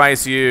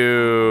sacrifice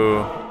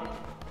you.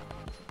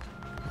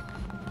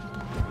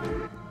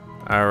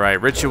 All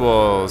right,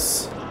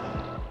 rituals.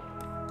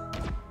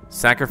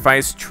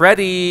 Sacrifice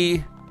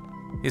Treddy.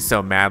 He's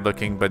so mad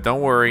looking, but don't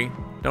worry.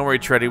 Don't worry,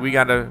 Treddy. We're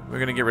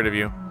gonna get rid of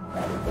you.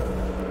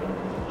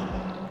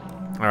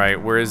 All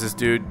right, where is this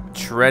dude?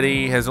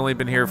 Treddy has only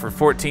been here for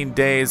 14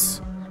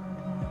 days.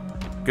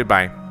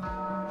 Goodbye.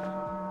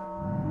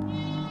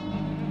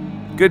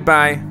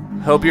 Goodbye.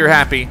 Hope you're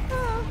happy.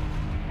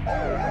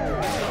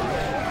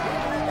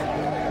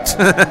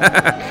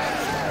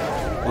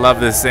 Love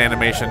this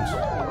animation.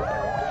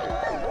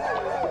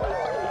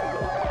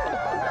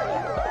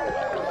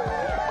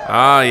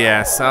 Oh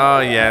yes, oh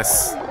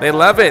yes. They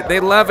love it, they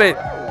love it.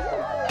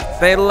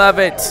 They love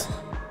it.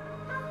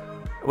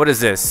 What is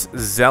this?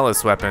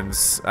 Zealous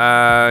weapons.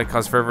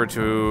 Cause fervor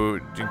to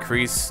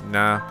increase?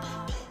 Nah.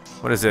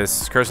 What is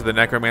this? Curse of the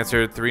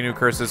Necromancer. 3 new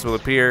curses will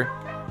appear.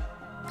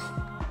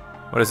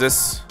 What is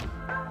this?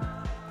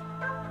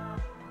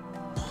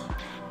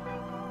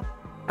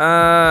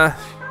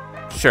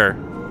 Sure.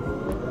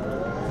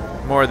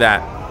 More of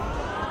that.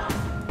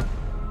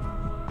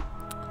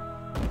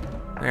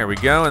 There we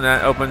go, and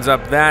that opens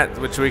up that,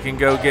 which we can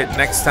go get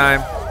next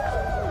time.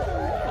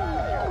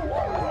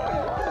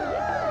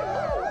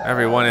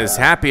 Everyone is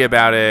happy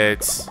about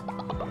it.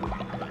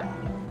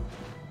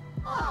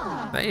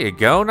 There you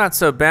go, not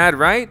so bad,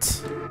 right?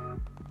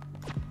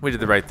 We did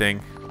the right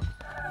thing.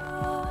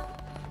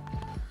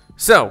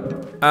 So,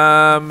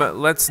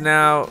 let's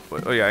now,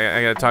 oh yeah,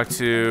 I gotta talk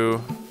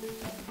to,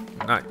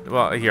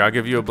 well, here, I'll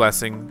give you a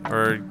blessing,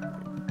 or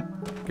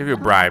give you a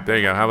bribe. There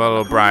you go, how about a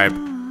little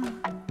bribe?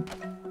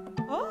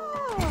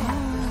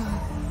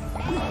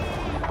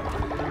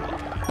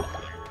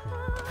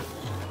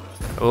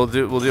 We'll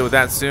deal with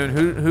that soon.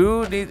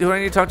 Who do I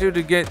need to talk to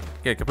get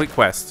Yeah, complete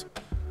quest.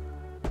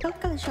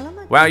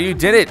 Wow, you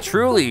did it!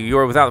 Truly, you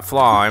are without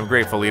flaw. I'm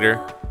grateful, leader.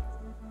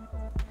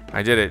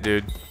 I did it,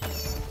 dude.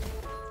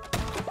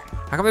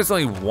 How come there's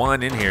only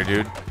one in here,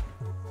 dude?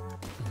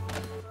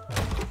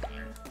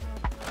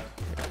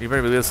 You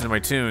better be listening to my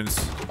tunes.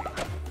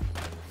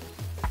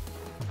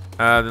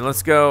 Then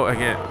let's go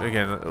again.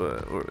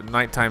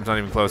 Nighttime's not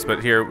even close,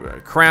 but here,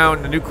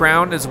 crown, a new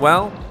crown as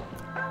well.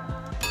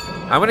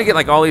 I'm gonna get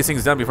like all these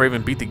things done before I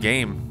even beat the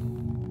game.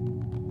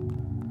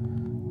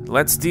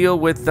 Let's deal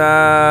with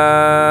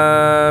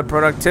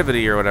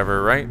productivity or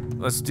whatever, right?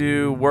 Let's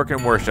do work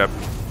and worship.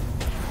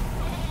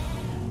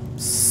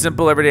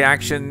 Simple everyday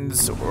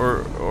actions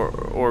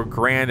or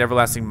grand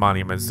everlasting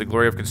monuments. The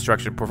glory of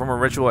construction. Perform a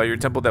ritual at your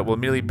temple that will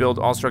immediately build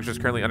all structures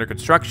currently under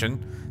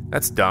construction.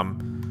 That's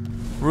dumb.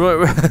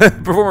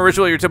 Perform a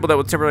ritual at your temple that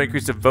will temporarily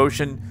increase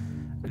devotion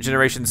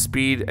generation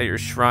speed at your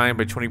shrine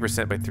by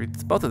 20% by 3.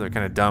 Both of them are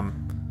kind of dumb.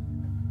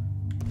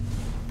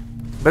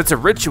 But it's a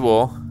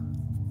ritual.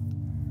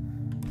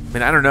 I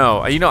mean, I don't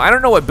know. You know, I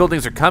don't know what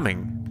buildings are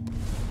coming.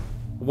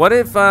 What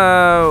if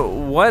they're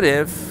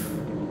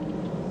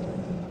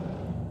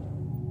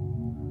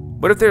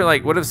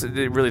like, what if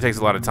it really takes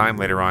a lot of time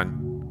later on?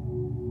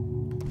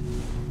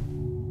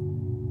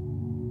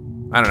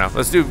 I don't know.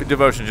 Let's do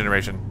devotion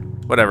generation.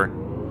 Whatever.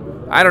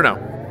 I don't know.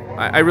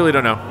 I really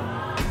don't know.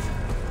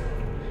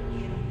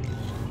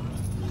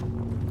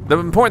 The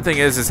important thing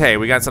is hey,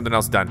 we got something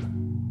else done.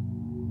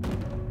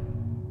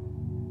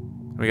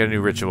 We got a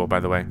new ritual, by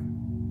the way.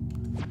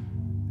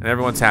 And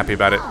everyone's happy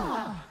about it.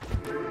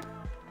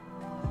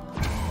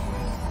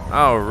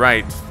 All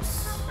right.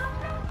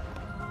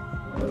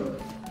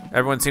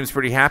 Everyone seems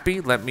pretty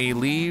happy. Let me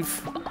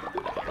leave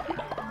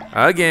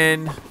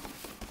again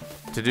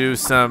to do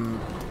some.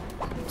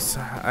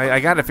 I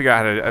gotta figure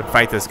out how to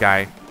fight this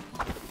guy.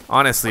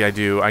 Honestly, I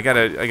do. I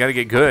gotta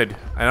get good.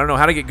 I don't know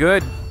how to get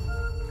good.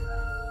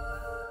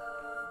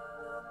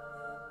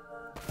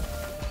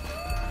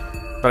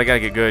 But I gotta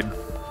get good.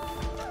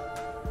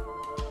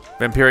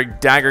 Vampiric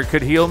dagger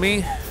could heal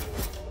me.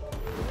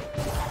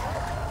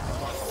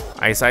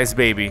 Ice Ice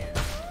Baby.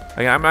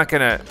 I'm not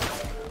gonna.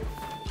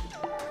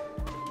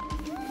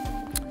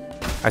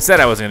 I said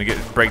I wasn't gonna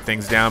break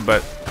things down,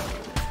 but.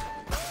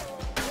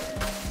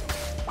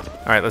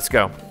 All right, let's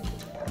go.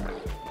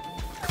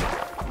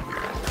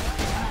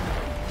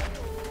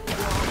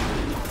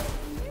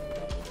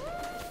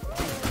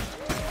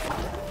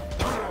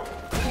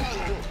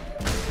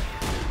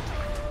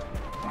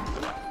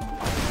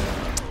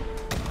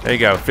 There you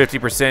go,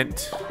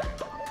 50%.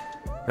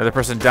 Another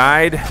person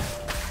died.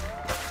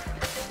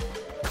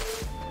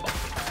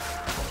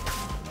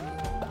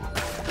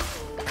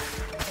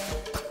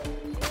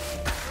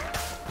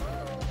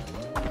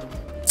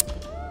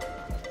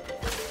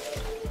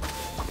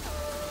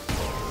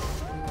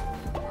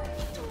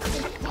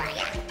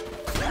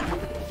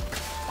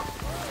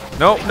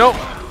 Nope, nope.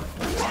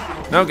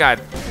 No,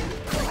 God.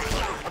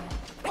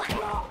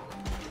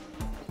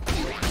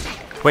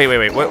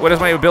 Wait. What is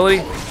my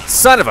ability?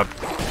 Son of a...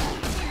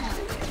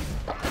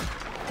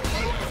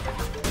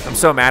 I'm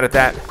so mad at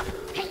that.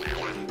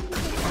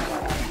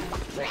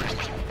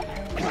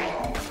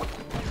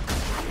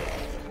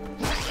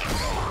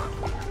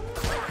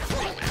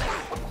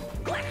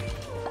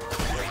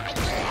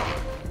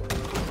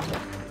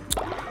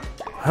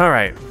 All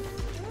right.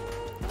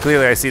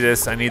 Clearly I see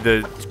this. I need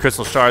the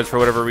crystal shards for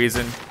whatever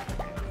reason.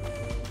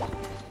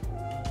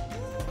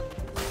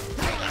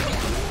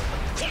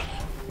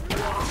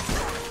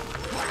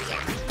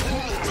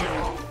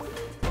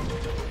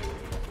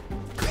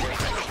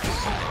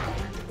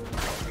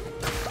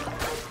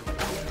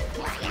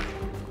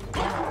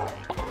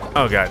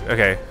 Oh God,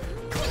 okay.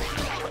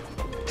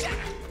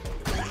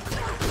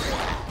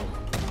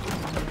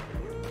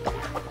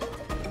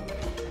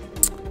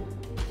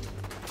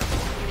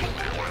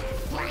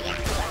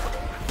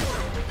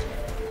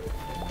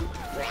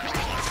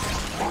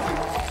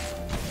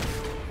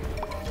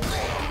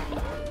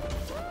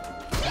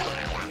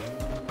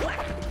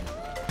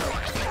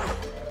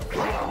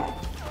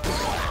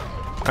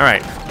 All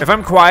right, if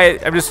I'm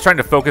quiet, I'm just trying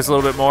to focus a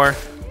little bit more.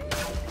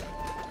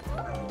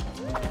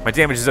 My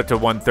damage is up to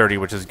 130,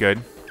 which is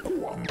good.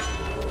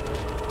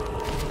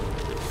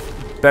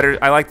 Better.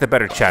 I like the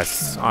better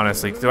chests,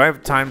 honestly. Do I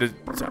have time to?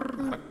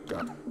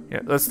 Yeah,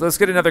 let's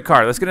get another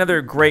card. Let's get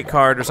another great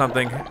card or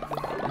something.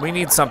 We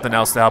need something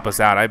else to help us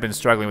out. I've been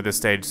struggling with this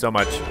stage so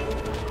much.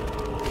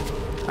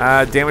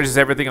 Damages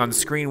everything on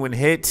screen when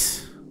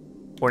hit,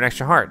 or an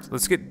extra heart.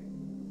 Let's get.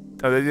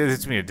 Oh, this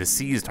is me a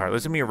diseased heart.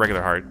 Let's give me a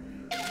regular heart.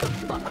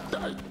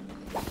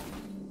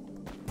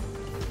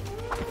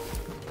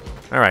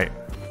 All right.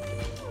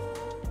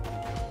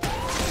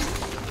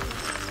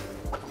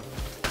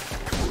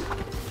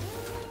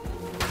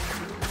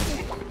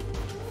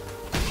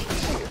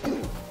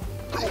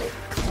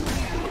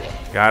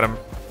 Got him.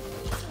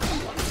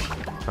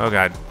 Oh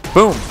God.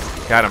 Boom.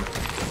 Got him.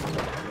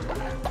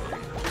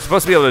 I'm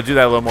supposed to be able to do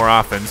that a little more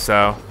often,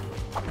 so.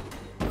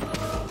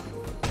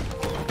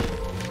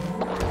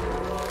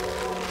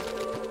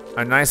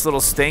 A nice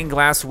little stained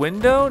glass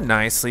window.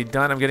 Nicely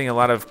done. I'm getting a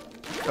lot of...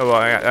 Oh, well,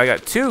 I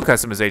got 2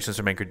 customizations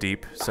from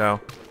Anchordeep, so...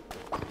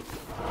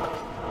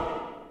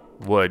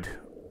 Wood.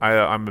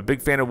 I'm a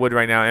big fan of wood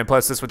right now, and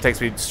plus this one takes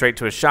me straight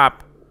to a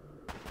shop.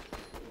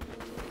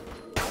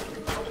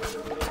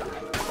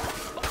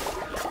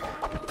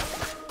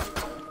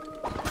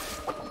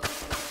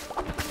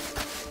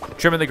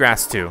 Trimming the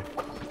grass too.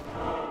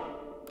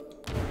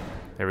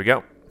 There we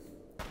go.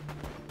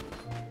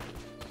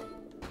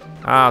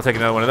 I'll take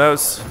another one of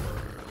those.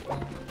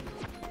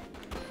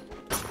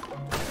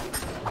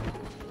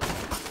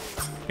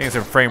 Getting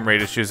some frame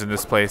rate issues in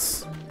this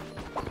place.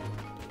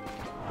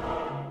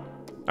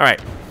 All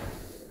right.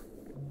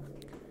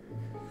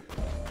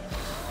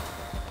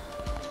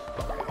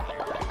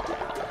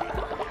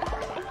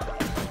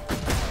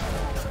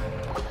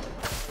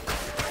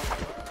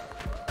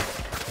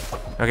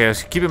 Okay,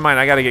 let's keep in mind,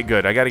 I gotta get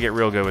good. I gotta get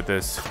real good with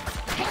this.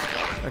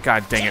 Oh,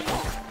 God dang it.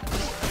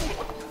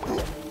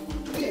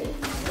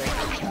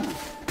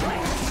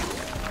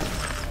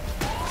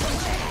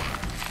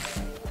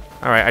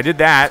 All right, I did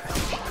that.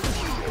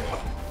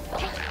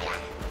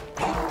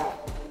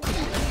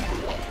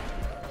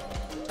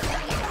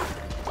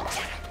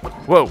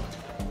 Whoa.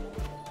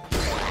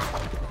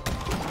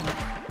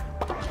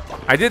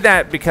 I did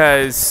that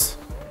because...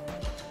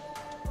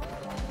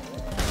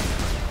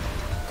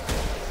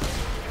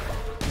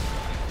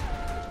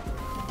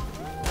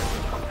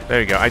 There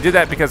you go. I did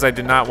that because I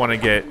did not want to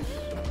get...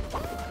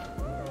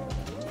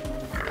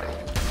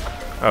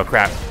 Oh,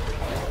 crap.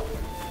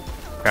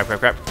 Crap, crap,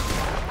 crap.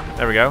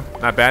 There we go.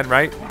 Not bad,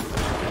 right?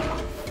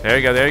 There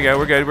you go, there you go.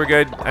 We're good, we're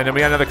good. And then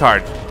we got another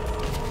card.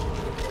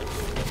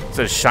 It's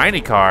a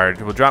shiny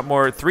card. We'll drop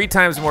more, 3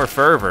 times more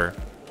fervor.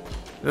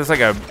 This is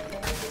like a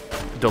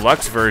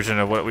deluxe version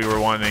of what we were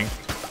wanting.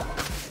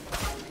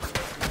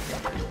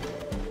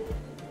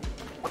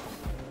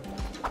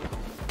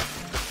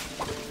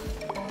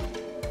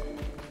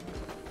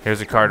 Here's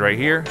a card right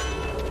here.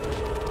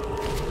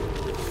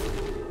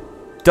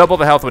 Double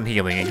the health when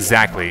healing.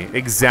 Exactly.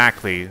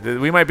 Exactly.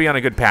 We might be on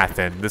a good path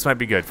then. This might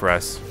be good for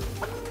us.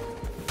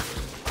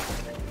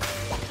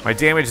 My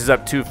damage is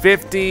up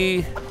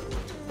 250.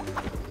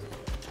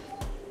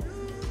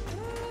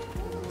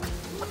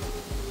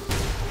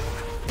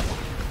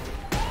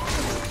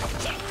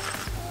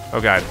 Oh,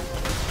 God.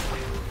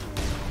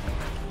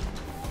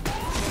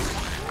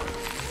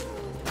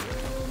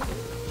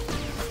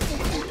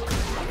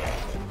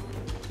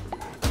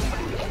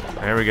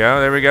 There we go,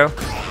 there we go.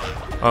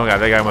 Oh God,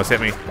 that guy almost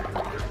hit me.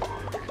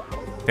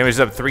 Damage is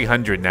up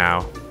 300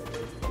 now.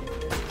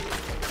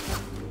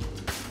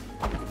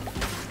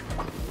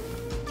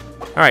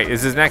 All right,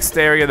 is this next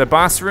area the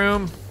boss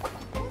room?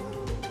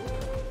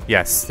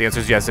 Yes, the answer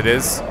is yes, it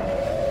is.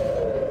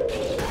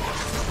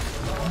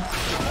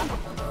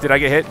 Did I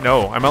get hit?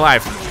 No, I'm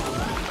alive.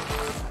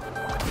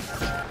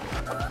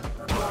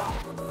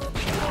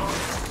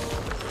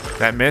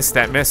 That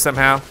missed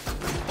somehow.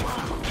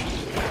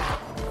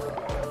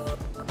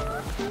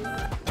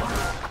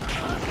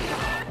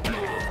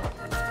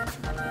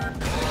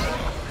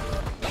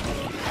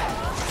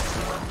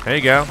 There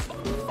you go.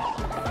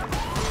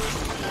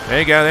 There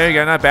you go, there you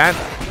go, not bad.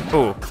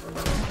 Ooh.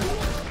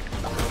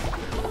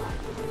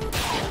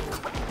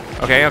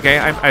 Okay, okay,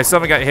 I still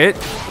haven't got hit.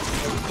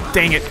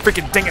 Dang it,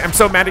 freaking dang it, I'm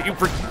so mad at you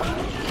for...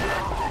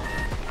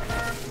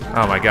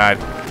 Oh my God.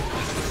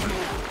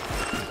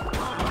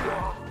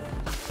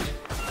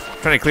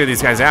 I'm trying to clear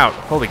these guys out.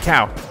 Holy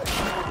cow.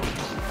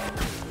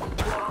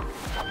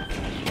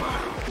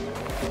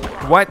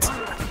 What?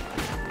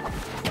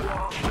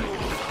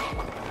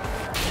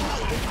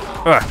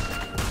 Ugh.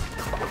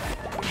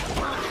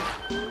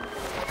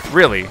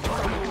 Really?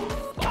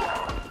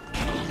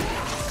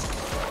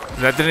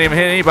 That didn't even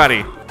hit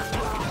anybody.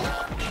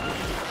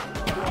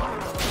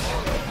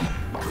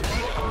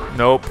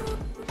 Nope.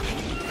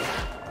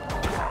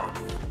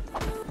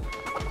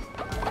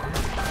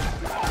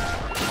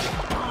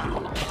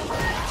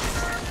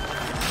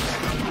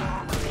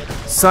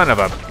 Son of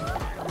a...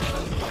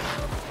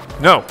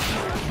 No.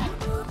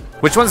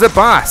 Which one's the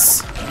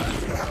boss?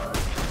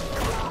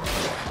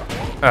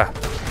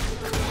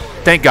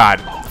 Thank God.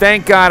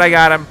 Thank God I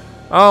got him.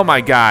 Oh my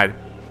God.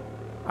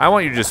 I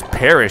want you to just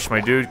perish, my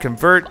dude.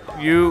 Convert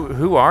you.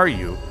 Who are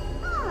you?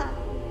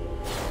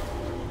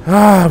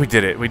 Ah, we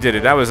did it. We did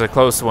it. That was a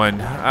close one.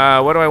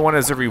 What do I want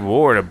as a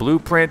reward? A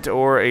blueprint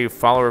or a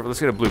follower? Let's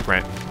get a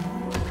blueprint.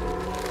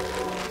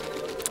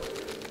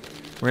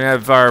 We're gonna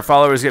have our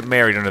followers get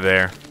married under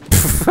there.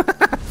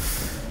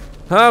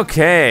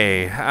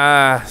 Okay.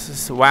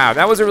 Wow,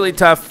 that was a really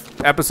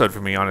tough episode for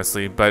me,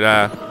 honestly.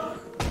 But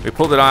we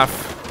pulled it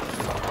off.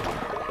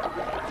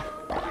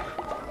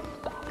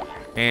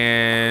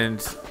 And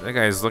that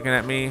guy's looking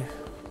at me.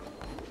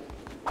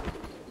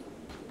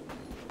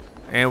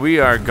 And we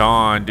are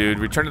gone, dude.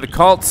 Return to the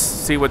cults,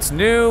 see what's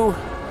new.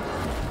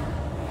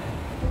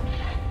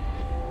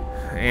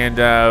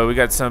 And we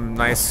got some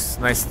nice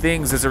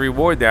things as a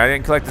reward there. I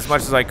didn't collect as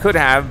much as I could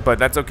have, but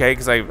that's okay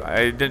because I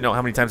didn't know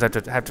how many times I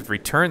have to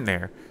return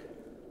there.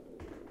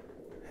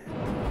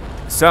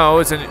 So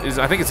I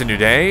think it's a new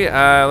day.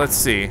 Let's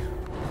see.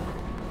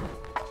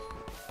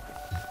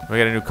 We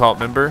got a new cult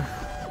member.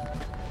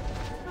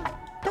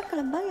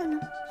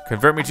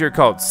 Convert me to your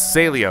cult,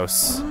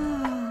 Salios.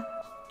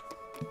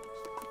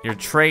 Your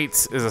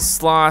trait is a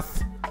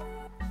sloth,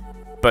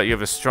 but you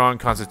have a strong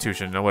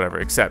constitution. No, whatever.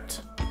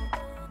 Accept.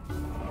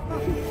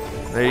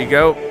 There you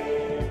go.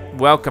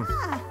 Welcome.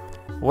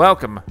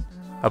 Welcome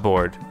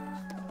aboard.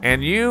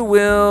 And you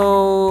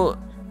will,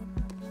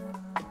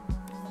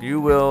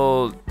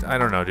 I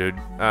don't know, dude.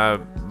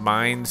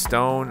 Mine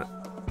stone,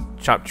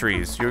 chop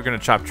trees. You're gonna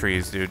chop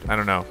trees, dude. I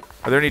don't know.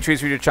 Are there any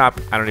trees for you to chop?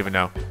 I don't even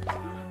know.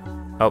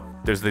 Oh,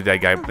 there's the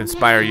dead guy.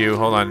 Inspire you.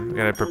 Hold on. I'm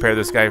gonna prepare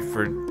this guy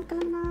for...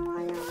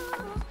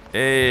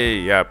 Hey,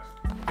 yep.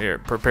 Here,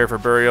 prepare for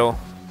burial.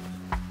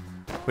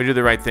 We do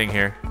the right thing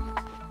here.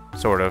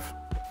 Sort of.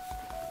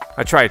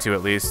 I try to,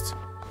 at least.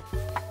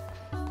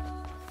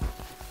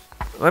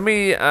 Let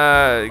me,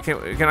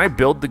 can I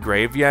build the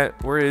grave yet?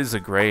 Where is a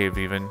grave,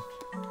 even?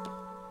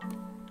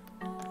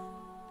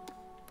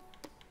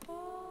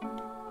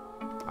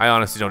 I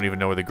honestly don't even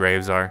know where the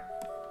graves are.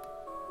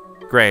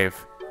 Grave.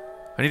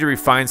 I need to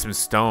refine some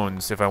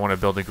stones if I want to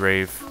build a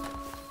grave.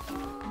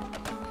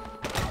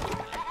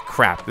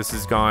 Crap, this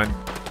is gone.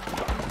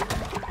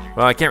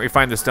 Well, I can't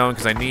refine the stone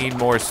because I need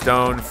more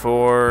stone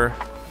for...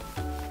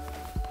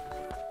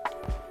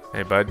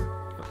 Hey, bud.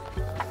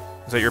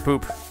 Is that your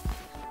poop?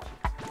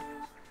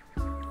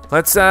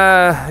 Let's,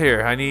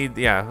 here, I need,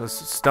 yeah, let's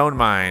stone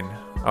mine.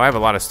 Oh, I have a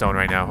lot of stone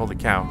right now. Holy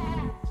cow.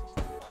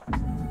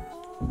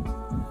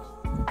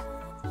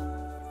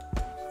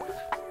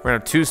 We're gonna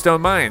have 2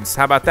 stone mines.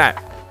 How about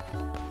that?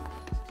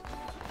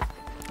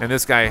 And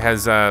this guy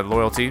has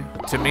loyalty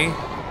to me.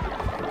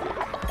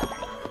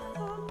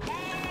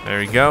 There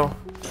we go.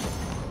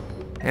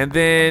 And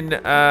then,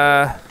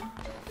 I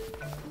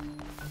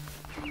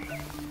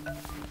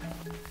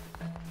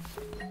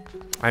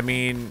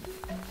mean,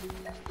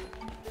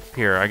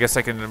 here, I guess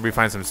I can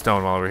refine some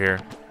stone while we're here.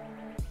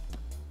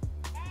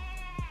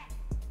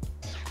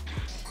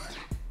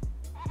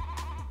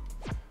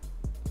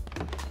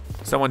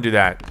 Someone do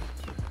that.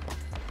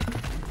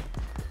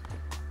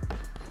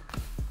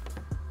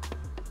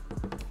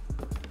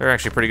 They're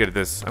actually pretty good at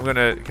this. I'm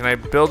gonna, can I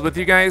build with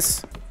you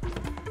guys?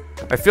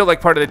 I feel like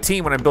part of the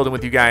team when I'm building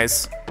with you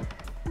guys.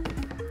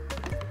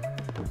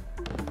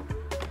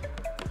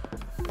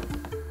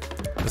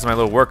 This is my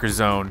little worker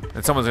zone.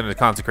 And someone's gonna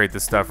consecrate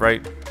this stuff,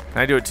 right? Can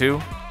I do it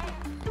too?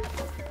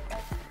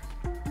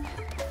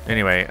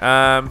 Anyway,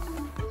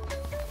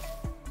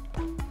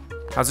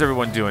 how's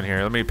everyone doing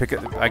here? Let me pick it.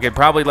 I could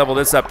probably level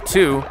this up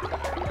too.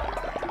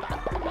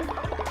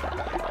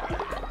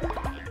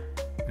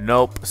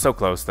 Nope, so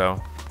close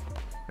though.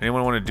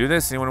 Anyone want to do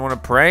this? Anyone want to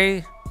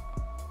pray?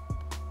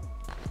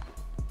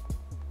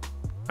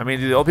 I mean,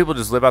 do the old people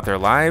just live out their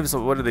lives?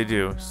 What do they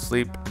do?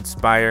 Sleep,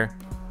 inspire.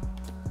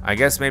 I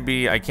guess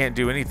maybe I can't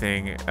do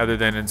anything other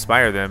than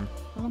inspire them.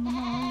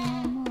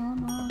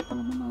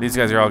 These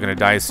guys are all gonna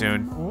die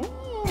soon.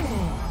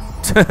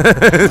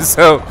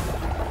 So,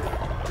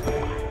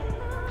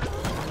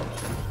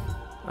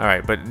 all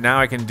right, but now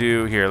I can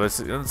do here. Let's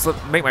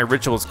make my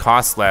rituals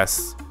cost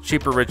less,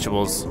 cheaper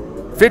rituals,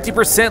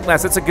 50%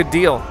 less. That's a good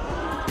deal.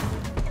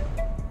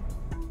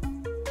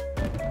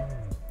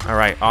 All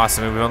right,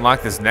 awesome. And we've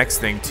unlocked this next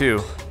thing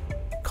too,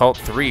 Cult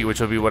 3, which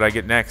will be what I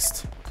get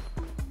next.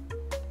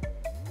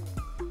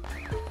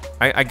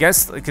 I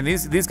guess can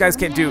these guys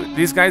can't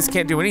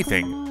do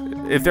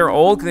anything. If they're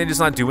old, can they just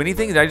not do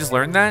anything? Did I just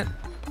learn that?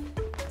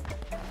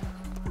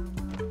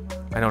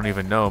 I don't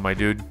even know, my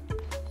dude.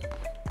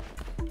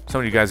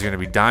 Some of you guys are gonna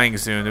be dying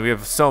soon. We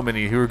have so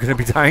many who are gonna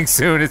be dying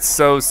soon. It's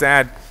so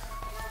sad.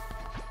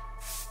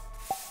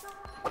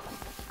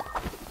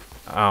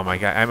 Oh my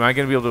god, am I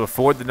gonna be able to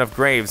afford enough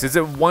graves? Is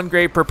it 1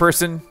 grave per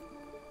person?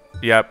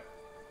 Yep.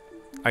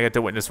 I get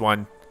to witness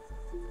one.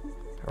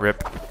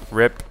 Rip,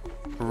 rip,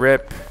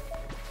 rip.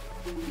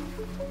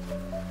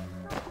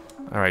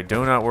 Alright,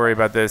 do not worry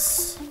about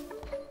this.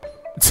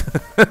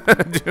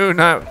 Do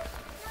not.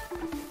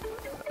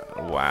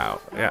 Wow.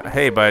 Yeah,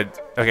 hey bud.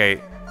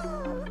 Okay.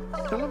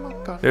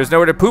 There's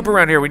nowhere to poop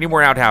around here. We need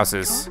more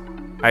outhouses.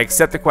 I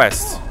accept the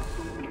quest.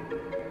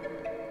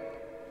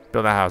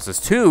 Build outhouses.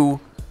 2?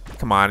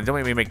 Come on, don't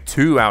make me make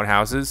 2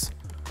 outhouses.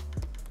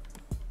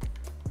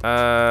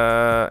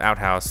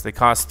 Outhouse. They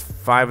cost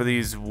 5 of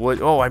these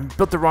wood. Oh, I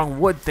built the wrong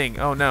wood thing.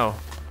 Oh no.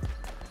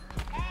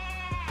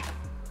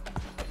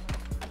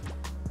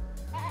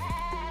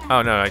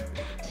 Oh no,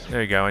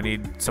 there you go. I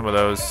need some of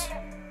those.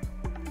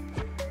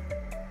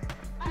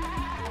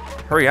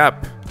 Hurry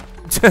up.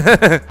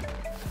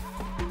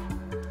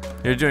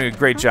 You're doing a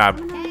great job.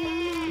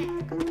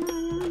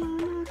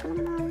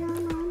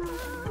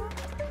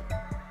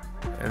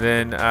 And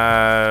then,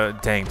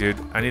 dang, dude.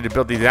 I need to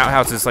build these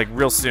outhouses, like,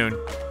 real soon.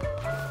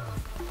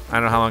 I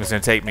don't know how long it's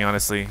gonna take me,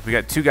 honestly. We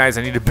got 2 guys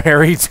I need to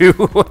bury, too.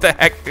 What the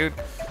heck, dude?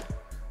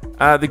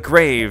 The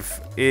grave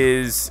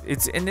is,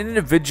 it's an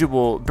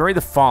individual, bury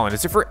the fallen.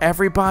 Is it for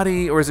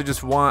everybody, or is it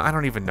just one? I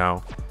don't even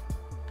know.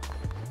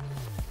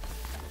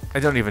 I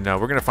don't even know.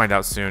 We're gonna find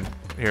out soon.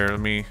 Here,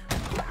 let me...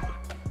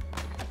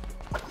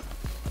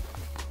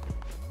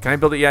 Can I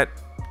build it yet?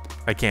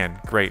 I can.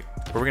 Great.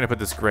 Where are we gonna put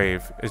this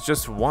grave? It's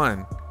just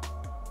one.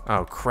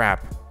 Oh,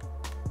 crap.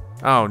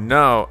 Oh,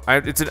 no.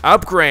 It's an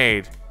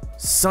upgrade.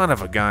 Son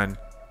of a gun.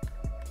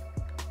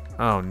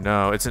 Oh,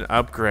 no. It's an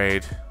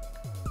upgrade.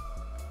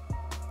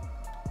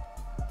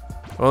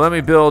 Well, let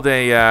me build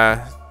a...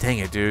 dang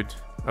it, dude.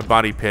 A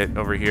body pit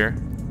over here.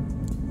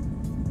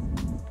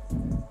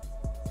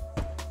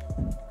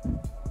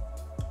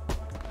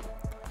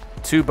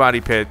 Two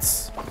body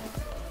pits.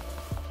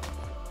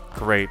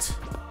 Great.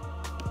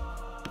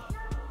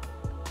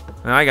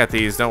 No, I got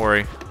these. Don't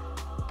worry.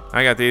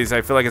 I got these.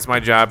 I feel like it's my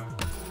job.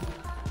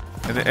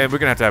 And we're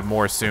going to have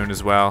more soon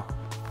as well.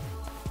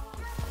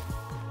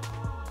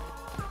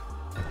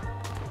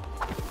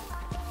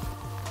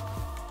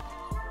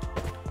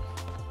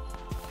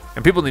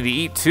 And people need to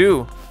eat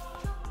too.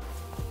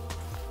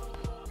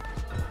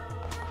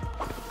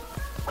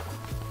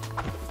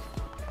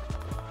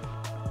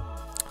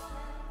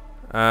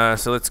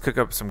 So let's cook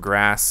up some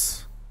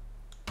grass.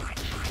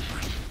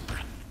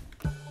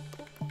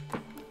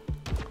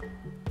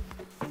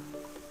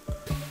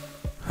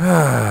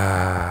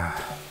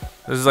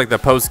 This is like the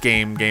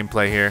post-game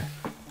gameplay here.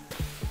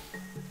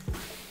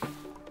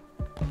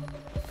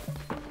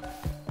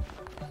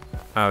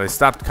 Oh, they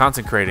stopped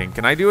consecrating.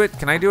 Can I do it?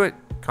 Can I do it?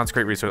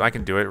 Consecrate resource. I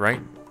can do it,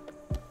 right?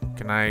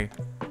 Can I?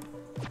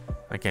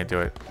 I can't do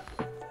it.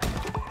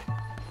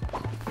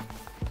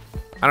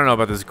 I don't know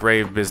about this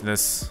grave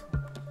business.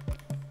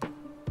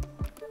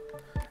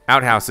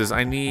 Outhouses.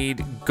 I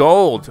need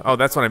gold. Oh,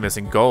 that's what I'm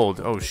missing.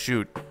 Gold. Oh,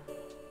 shoot.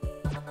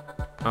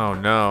 Oh,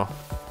 no.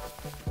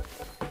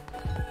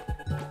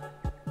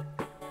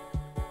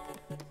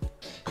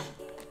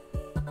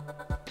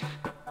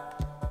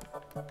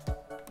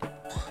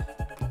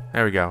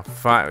 There we go.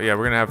 5. Yeah,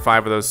 we're gonna have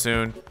 5 of those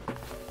soon.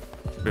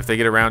 If they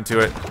get around to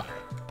it.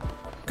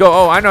 Go.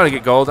 Oh, I know how to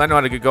get gold. I know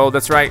how to get gold.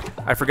 That's right.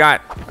 I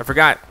forgot. I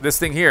forgot. This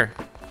thing here.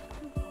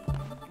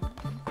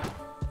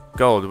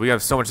 Gold. We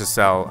have so much to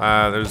sell.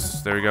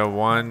 There we go.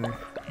 1,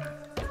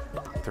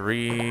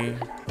 3,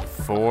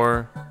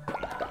 4,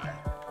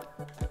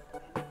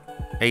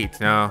 8.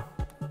 No.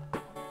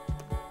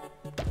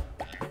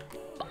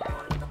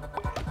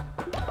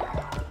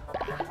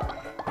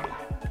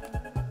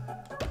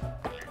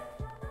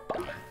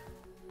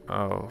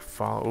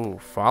 Oh,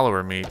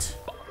 follower meat.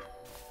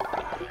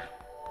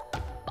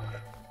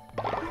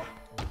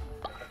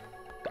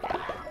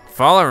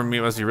 Follower meat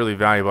must be really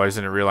valuable. I just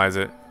didn't realize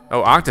it.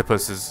 Oh,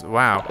 octopuses.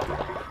 Wow.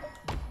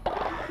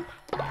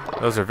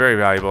 Those are very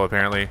valuable,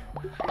 apparently.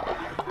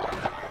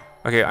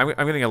 Okay,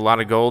 I'm getting a lot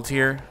of gold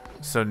here.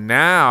 So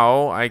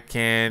now I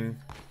can...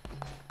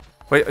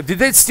 Wait, did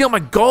they steal my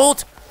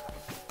gold?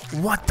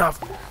 What the...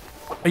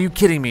 Are you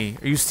kidding me?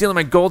 Are you stealing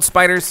my gold,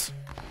 spiders?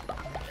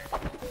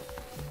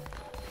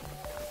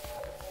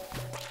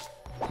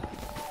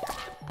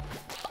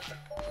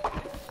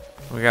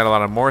 We got a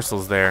lot of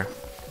morsels there.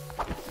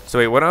 So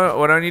wait, what do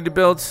I need to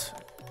build?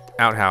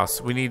 Outhouse.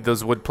 We need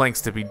those wood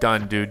planks to be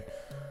done, dude.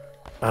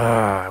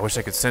 I wish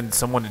I could send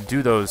someone to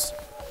do those.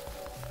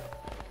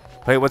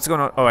 Wait, what's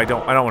going on? Oh, I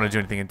don't want to do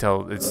anything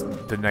until it's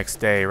the next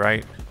day,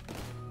 right?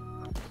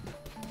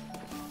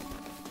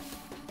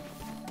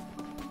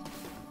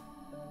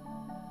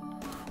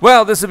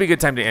 Well, this will be a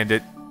good time to end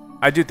it.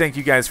 I do thank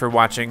you guys for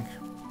watching.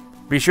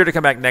 Be sure to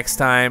come back next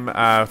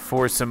time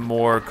for some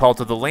more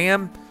Cult of the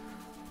Lamb.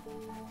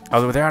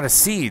 Oh, they're out of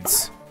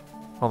seeds.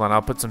 Hold on,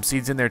 I'll put some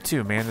seeds in there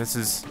too, man. This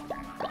is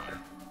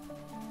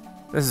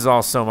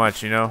all so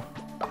much, you know?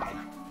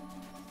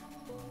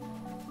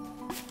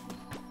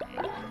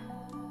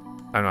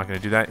 I'm not gonna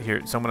do that.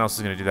 Here, someone else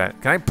is gonna do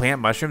that. Can I plant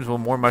mushrooms? Will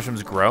more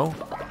mushrooms grow?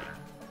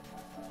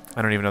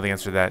 I don't even know the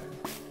answer to that.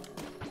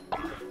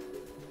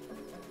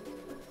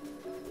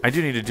 I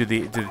do need to do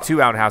the 2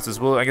 outhouses.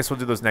 I guess we'll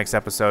do those next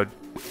episode.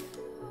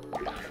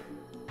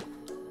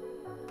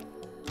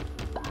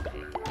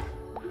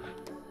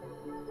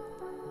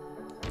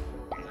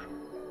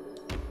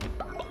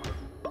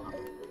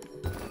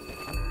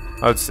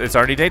 Oh, it's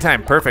already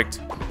daytime.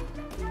 Perfect.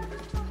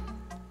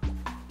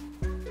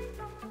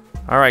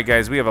 All right,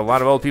 guys. We have a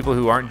lot of old people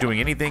who aren't doing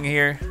anything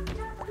here.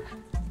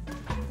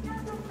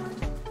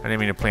 I didn't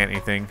mean to plant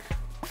anything.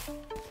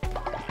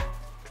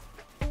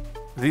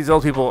 These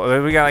old people.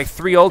 We got like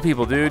 3 old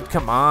people, dude.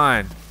 Come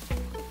on.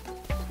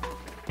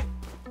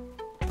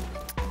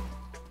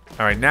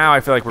 All right, now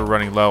I feel like we're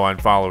running low on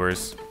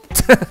followers.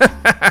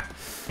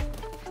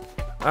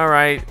 All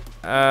right.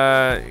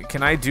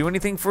 Can I do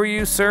anything for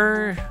you,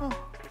 sir?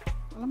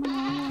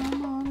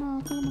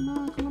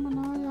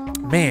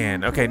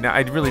 Man, okay, now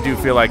I really do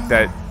feel like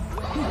that.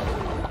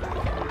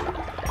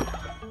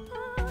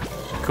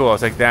 Cool, I'll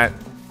take that.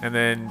 And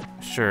then,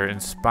 sure,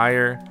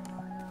 inspire.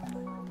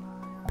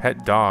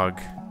 Pet dog.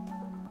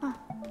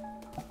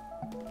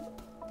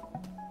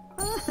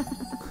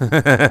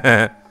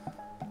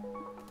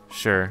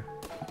 Sure.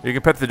 You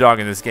can pet the dog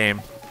in this game.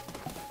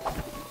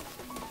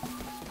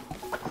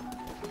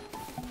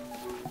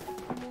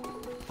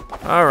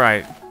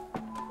 Alright.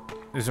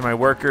 These are my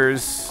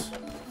workers.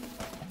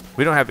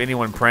 We don't have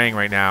anyone praying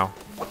right now.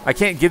 I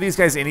can't give these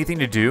guys anything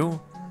to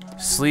do.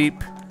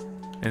 Sleep,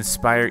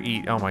 inspire,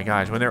 eat. Oh my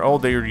gosh, when they're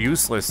old, they're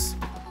useless.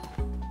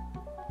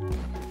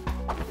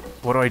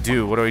 What do I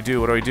do? What do I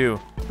do? What do I do?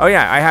 Oh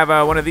yeah, I have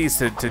one of these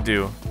to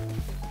do.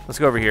 Let's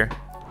go over here.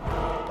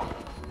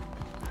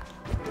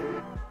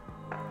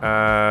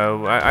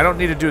 I don't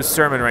need to do a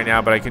sermon right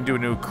now, but I can do a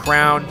new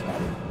crown.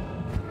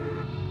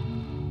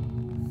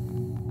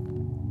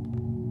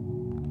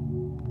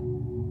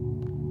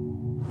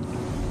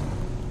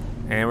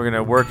 And we're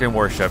gonna work and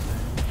worship.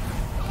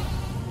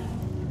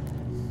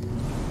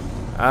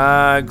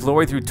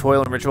 Glory through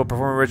toil and ritual.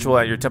 Perform a ritual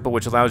at your temple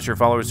which allows your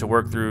followers to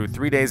work through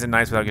 3 days and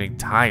nights without getting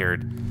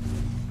tired.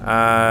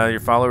 Your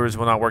followers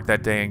will not work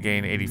that day and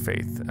gain 80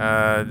 faith.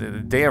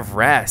 The day of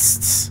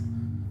rest.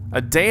 A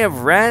day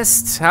of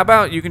rest? How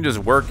about you can just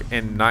work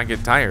and not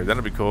get tired?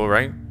 That'll be cool,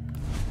 right?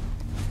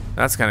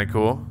 That's kind of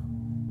cool.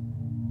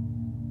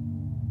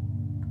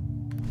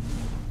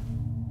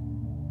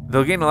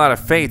 They'll gain a lot of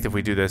faith if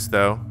we do this,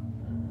 though.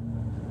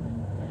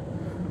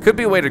 Could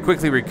be a way to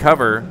quickly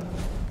recover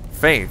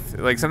faith.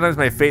 Like sometimes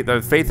my faith, the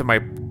faith in my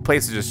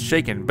place is just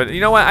shaken. But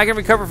you know what? I can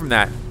recover from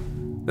that.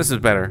 This is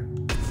better.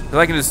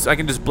 I can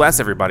just bless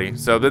everybody.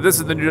 So this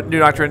is the new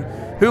doctrine.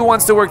 Who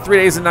wants to work 3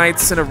 days and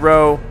nights in a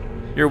row?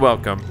 You're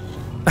welcome.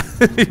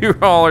 You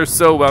all are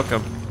so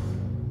welcome.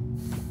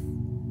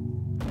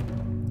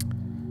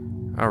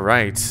 All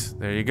right,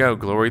 there you go.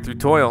 Glory through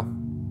toil.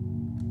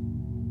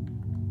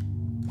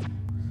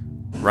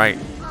 Right.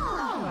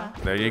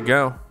 There you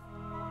go.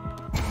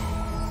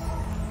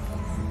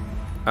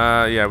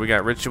 Yeah, we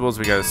got rituals.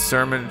 We got a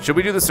sermon. Should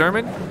we do the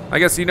sermon? I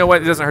guess, you know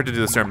what? It doesn't hurt to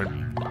do the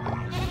sermon.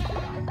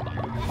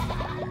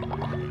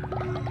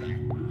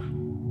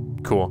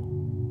 Cool.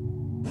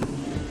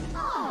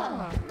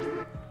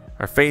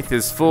 Our faith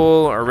is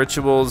full. Our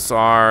rituals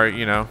are,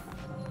 you know.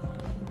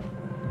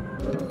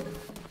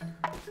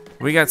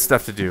 We got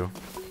stuff to do.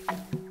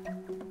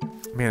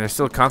 Man, they're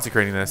still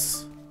consecrating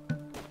this.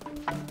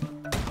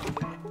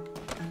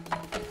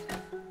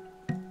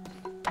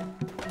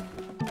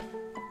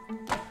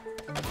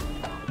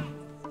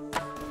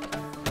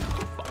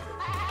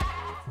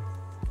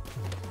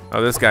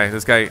 Oh, this guy,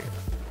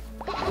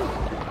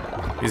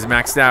 he's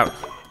maxed out.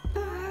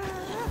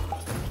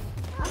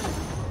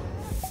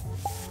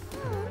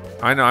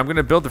 I know, I'm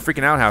gonna build the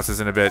freaking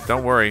outhouses in a bit,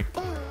 don't worry.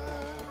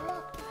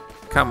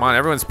 Come on,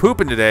 everyone's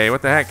pooping today,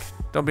 what the heck?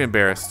 Don't be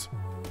embarrassed.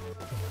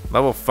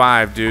 Level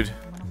 5, dude.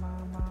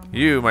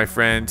 You, my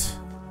friend.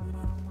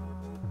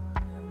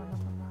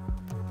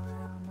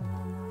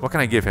 What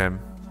can I give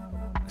him?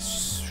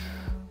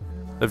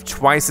 Live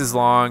twice as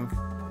long.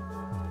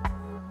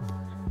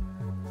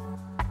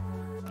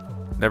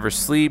 Never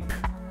sleep.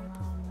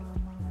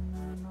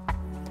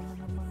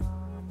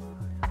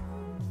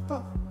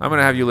 I'm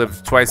gonna have you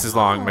live twice as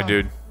long, my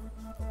dude.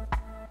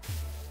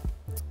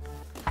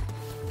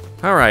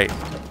 All right.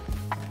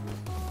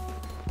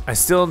 I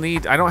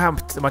don't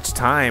have much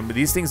time, but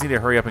these things need to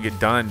hurry up and get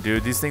done,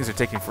 dude. These things are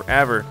taking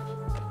forever.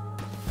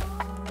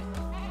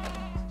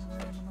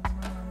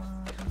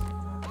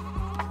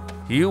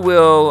 You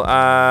will,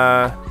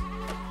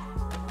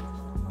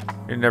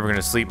 you're never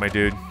gonna sleep, my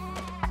dude.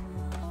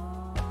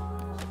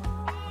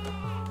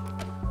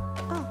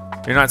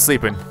 You're not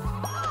sleeping.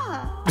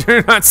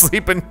 You're not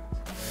sleeping.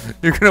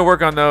 You're gonna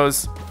work on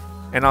those.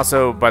 And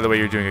also, by the way,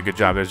 you're doing a good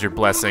job. There's your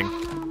blessing.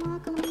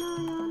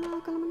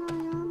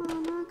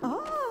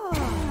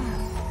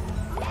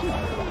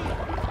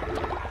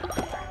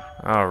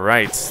 All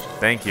right,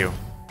 thank you.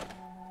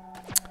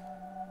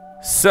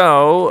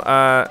 So,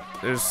 I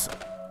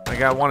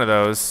got one of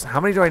those. How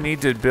many do I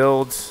need to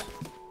build?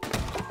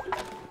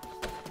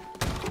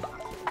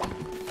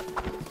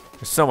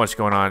 There's so much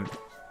going on.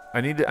 I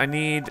need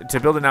to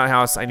build an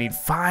outhouse. I need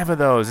 5 of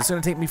those. It's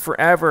gonna take me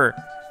forever.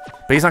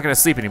 But he's not gonna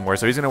sleep anymore,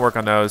 so he's gonna work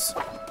on those.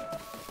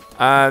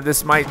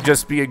 This might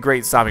just be a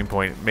great stopping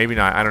point. Maybe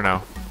not, I don't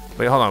know.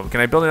 Wait, hold on,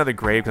 can I build another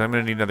grave? Because I'm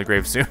gonna need another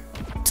grave soon.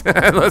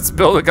 Let's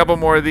build a couple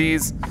more of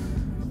these.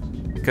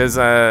 Because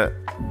at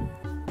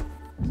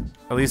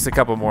least a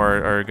couple more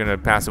are gonna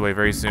pass away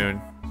very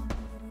soon.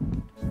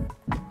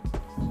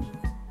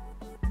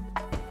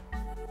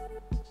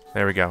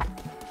 There we go.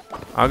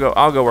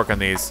 I'll go work on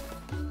these.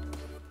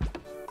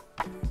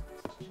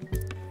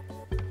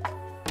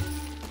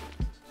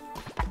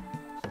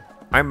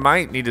 I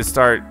might need to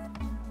start,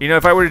 you know,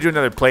 if I were to do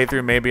another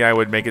playthrough, maybe I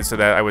would make it so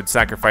that I would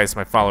sacrifice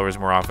my followers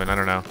more often. I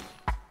don't know.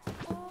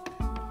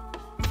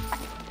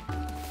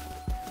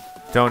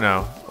 Don't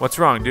know. What's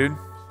wrong, dude?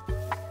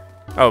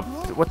 Oh,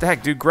 what the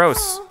heck, dude?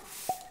 Gross.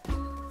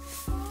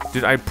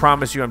 Dude, I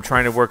promise you I'm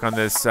trying to work on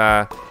this,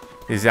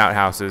 these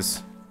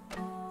outhouses.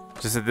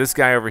 Just that this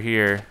guy over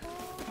here.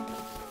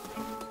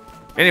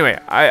 Anyway,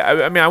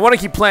 I mean, I want to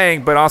keep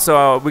playing, but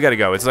also we gotta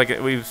go. It's like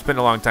we've spent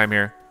a long time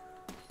here.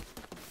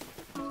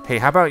 Hey,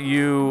 how about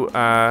you,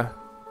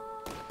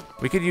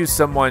 we could use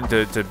someone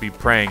to be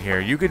praying here.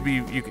 You could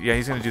be, yeah,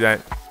 he's gonna do that.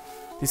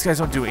 These guys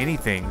don't do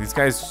anything. These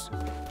guys,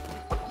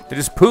 they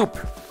just poop.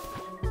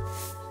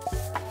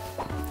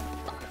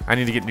 I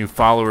need to get new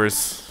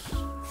followers.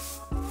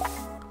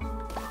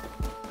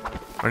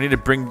 I need to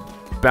bring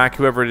back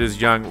whoever it is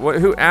young. What?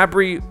 Who?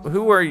 Abri?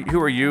 Who are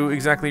you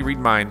exactly? Read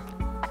mine.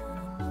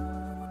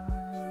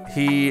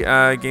 He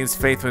gains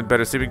faith when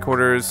better sleeping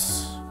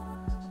quarters.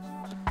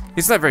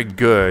 He's not very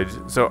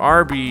good. So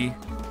Arby.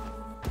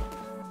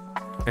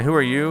 And who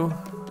are you?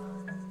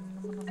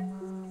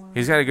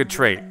 He's got a good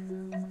trait.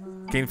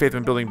 Gain faith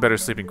when building better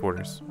sleeping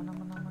quarters.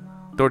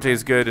 Dorte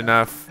is good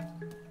enough.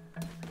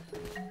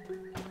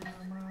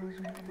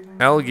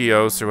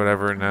 Elgios or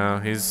whatever. No,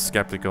 he's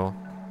skeptical.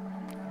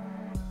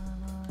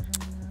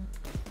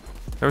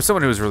 There was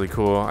someone who was really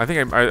cool. I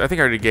think I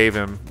already gave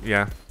him.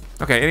 Yeah.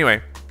 Okay.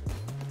 Anyway.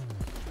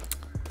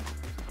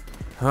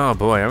 Oh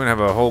boy, I'm gonna have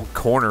a whole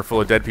corner full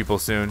of dead people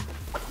soon.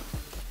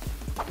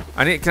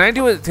 Can I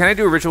do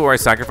a ritual where I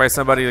sacrifice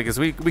somebody? Because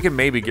we can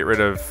maybe get rid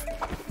of.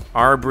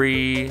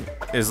 Arbry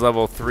is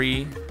level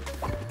 3.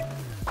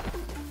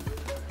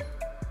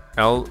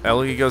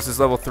 Elgios is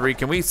level 3.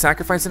 Can we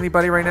sacrifice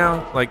anybody right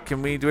now? Like, do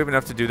we have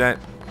enough to do that?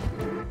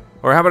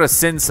 Or how about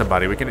ascend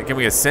somebody? Can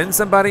we ascend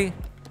somebody?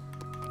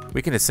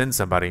 We can ascend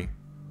somebody.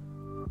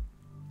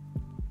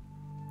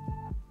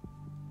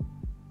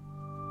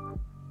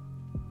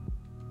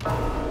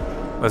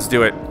 Let's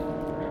do it.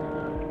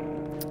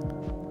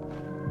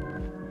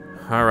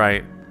 All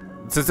right.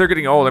 Since they're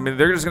getting old, I mean,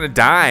 they're just gonna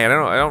die. I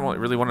don't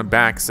really want them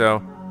back.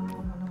 So,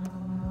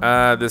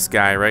 this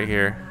guy right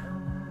here,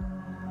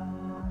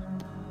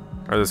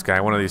 or this guy,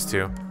 one of these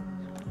two.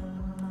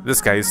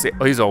 This guy,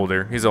 he's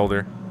older. He's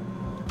older.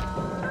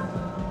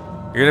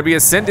 You're gonna be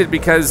ascended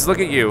because look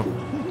at you,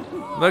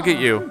 look at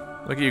you,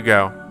 look at you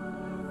go.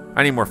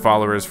 I need more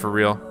followers for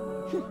real.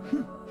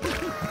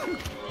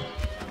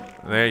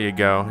 There you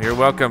go. You're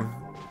welcome.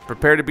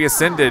 Prepare to be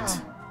ascended.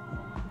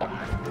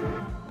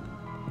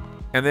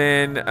 And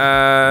then,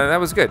 that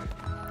was good.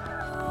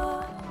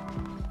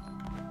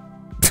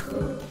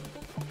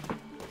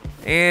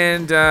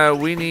 And,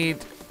 we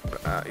need,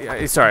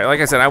 sorry,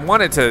 like I said, I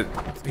wanted to,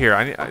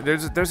 here,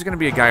 there's gonna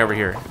be a guy over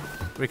here.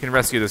 We can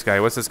rescue this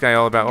guy. What's this guy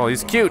all about? Oh,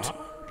 he's cute.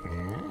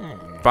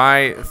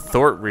 By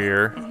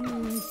Thortrear.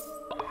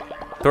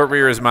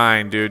 Thortrear is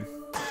mine, dude.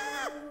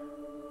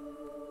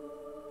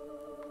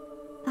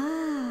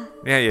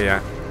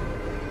 Yeah.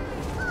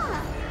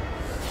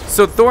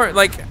 So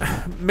like,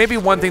 maybe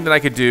one thing that I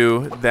could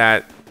do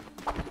that,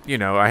 you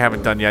know, I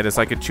haven't done yet is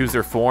I could choose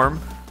their form.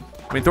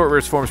 I mean,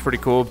 Thortrear's form is pretty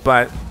cool,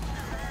 but...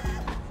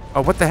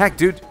 Oh, what the heck,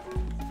 dude?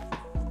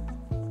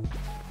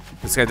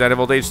 This guy died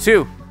of old age,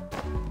 too.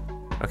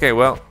 Okay,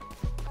 well,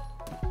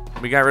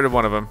 we got rid of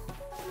one of them.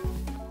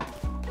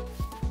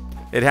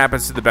 It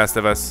happens to the best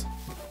of us.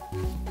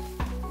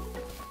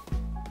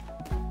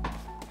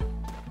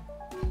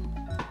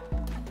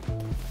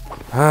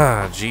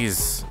 Ah,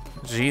 jeez.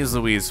 Jeez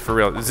Louise, for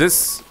real. Is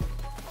this...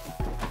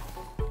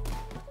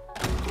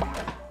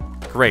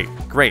 Great,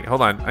 great.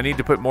 Hold on. I need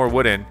to put more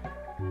wood in.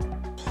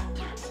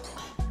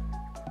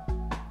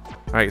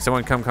 Alright,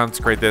 someone come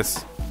consecrate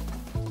this.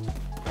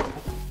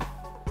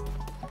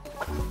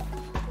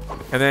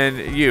 And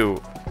then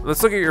you.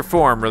 Let's look at your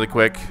form really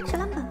quick.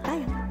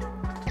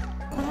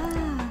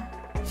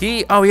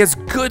 He has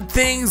good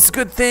things,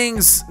 good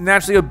things.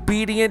 Naturally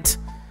obedient.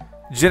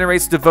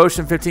 Generates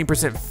devotion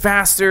 15%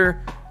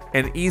 faster.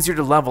 And easier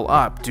to level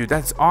up. Dude,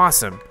 that's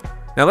awesome.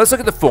 Now let's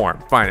look at the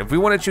form. Fine, if we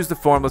want to choose the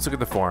form, let's look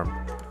at the form.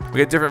 We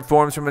get different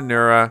forms from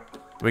Anura.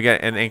 We got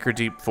an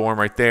Anchordeep form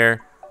right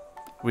there.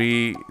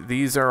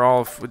 These are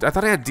all, I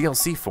thought I had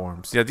DLC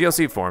forms. Yeah,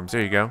 DLC forms,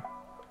 there you go.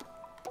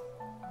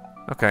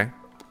 Okay.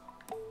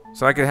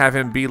 So I could have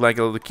him be like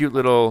a cute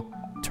little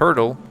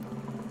turtle.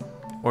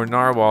 Or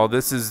narwhal.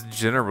 This is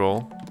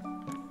general.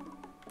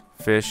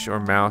 Fish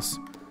or mouse.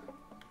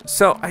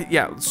 So,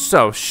 yeah,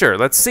 so, sure,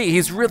 let's see.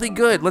 He's really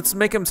good. Let's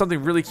make him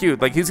something really cute.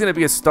 Like, he's gonna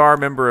be a star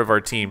member of our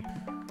team.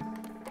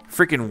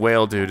 Freaking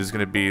whale dude is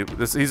gonna be,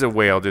 he's a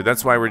whale dude.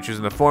 That's why we're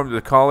choosing the form,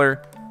 the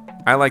color.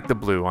 I like the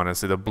blue,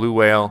 honestly. The blue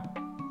whale,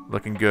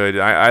 looking good.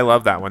 I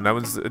love that one. That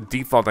one's a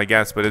default, I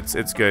guess, but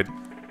it's good.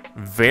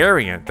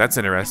 Variant, that's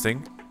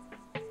interesting.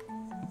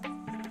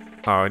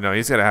 Oh, no,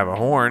 he's gotta have a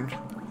horn.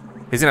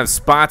 He's gonna have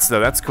spots,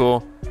 though. That's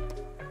cool.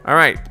 All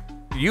right.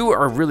 You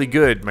are really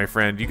good, my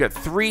friend. You got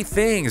 3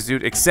 things,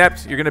 dude,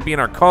 except you're gonna be in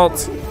our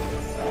cult.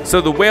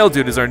 So the whale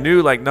dude is our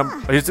new, like,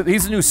 he's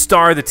the new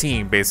star of the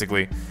team,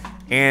 basically.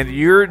 And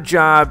your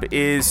job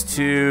is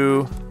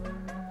to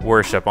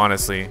worship,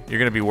 honestly. You're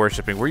gonna be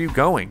worshiping. Where are you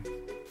going?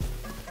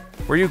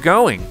 Where are you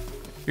going?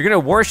 You're gonna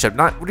worship,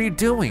 not, what are you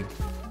doing?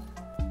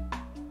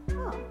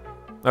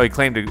 Oh, he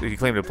claimed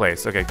a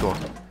place. Okay, cool.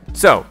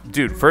 So,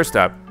 dude, first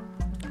up,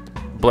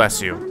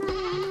 bless you.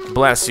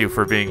 Bless you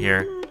for being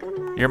here.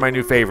 You're my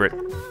new favorite.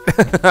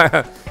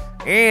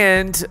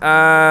 And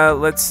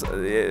let's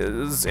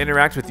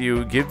interact with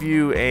you. Give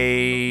you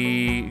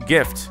a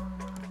gift.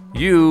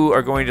 You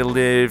are going to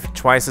live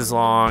twice as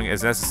long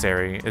as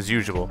necessary as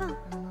usual.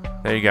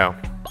 There you go.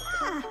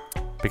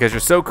 Because you're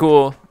so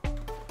cool.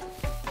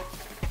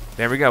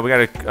 There we go. We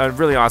got a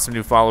really awesome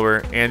new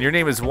follower. And your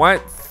name is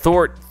what?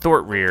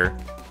 Thortrear.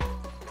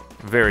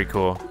 Very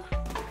cool.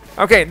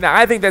 Okay, now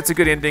I think that's a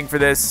good ending for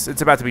this.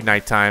 It's about to be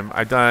nighttime.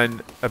 I've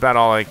done about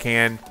all I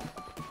can.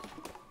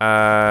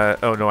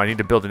 Oh no, I need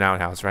to build an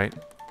outhouse, right?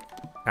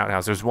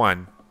 Outhouse, there's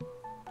one.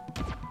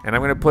 And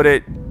I'm gonna put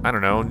it, I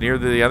don't know, near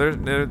the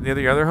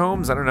other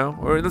homes? I don't know.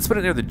 Or let's put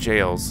it near the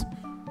jails.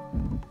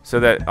 So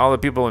that all the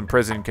people in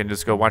prison can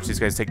just go watch these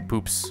guys take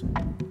poops.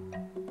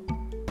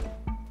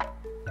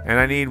 And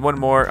I need one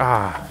more.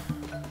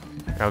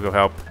 I'll go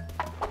help.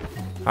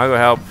 I'll go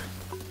help.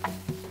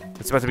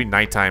 It's about to be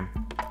nighttime.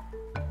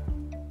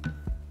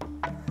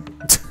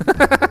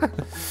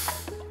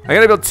 I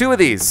gotta build 2 of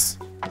these.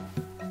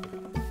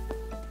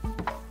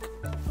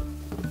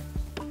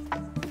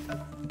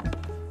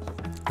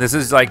 This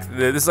is like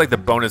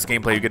the bonus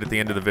gameplay you get at the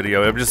end of the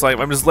video. I'm just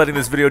letting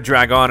this video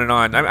drag on and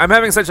on. I'm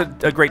having such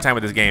a great time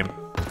with this game.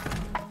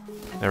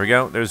 There we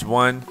go. There's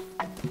one,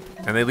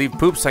 and they leave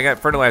poops. I got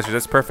fertilizers.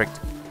 That's perfect.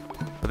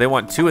 But they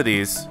want 2 of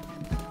these.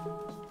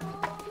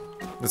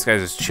 This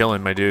guy's just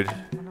chilling, my dude.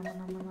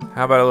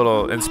 How about a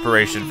little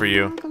inspiration for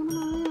you?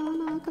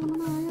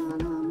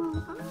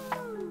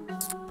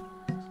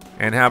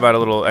 And how about a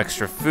little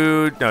extra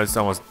food? No, it's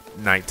almost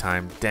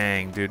nighttime.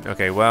 Dang, dude.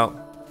 Okay, well,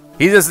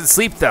 he doesn't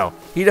sleep though.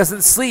 He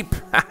doesn't sleep.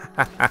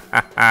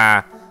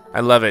 I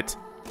love it.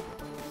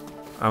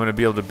 I'm gonna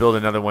be able to build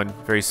another one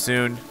very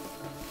soon.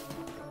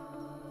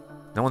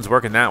 No one's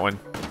working that one.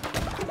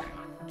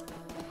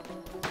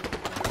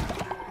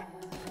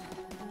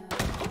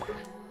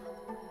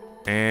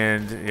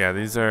 And yeah,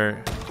 these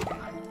are.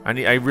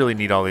 I really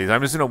need all these.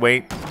 I'm just gonna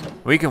wait.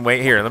 We can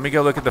wait here. Let me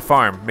go look at the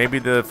farm. Maybe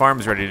the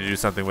farm's ready to do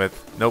something with.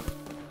 Nope.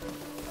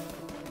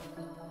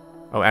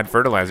 Oh, add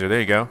fertilizer. There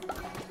you go.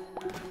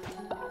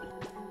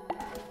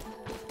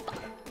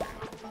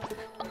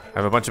 I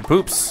have a bunch of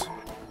poops.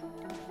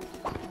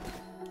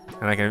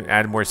 And I can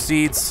add more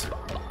seeds.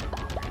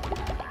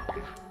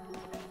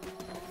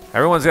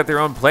 Everyone's got their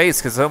own place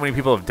because so many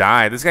people have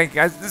died. This guy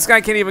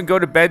can't even go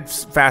to bed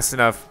fast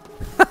enough.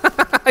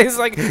 He's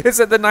like, it's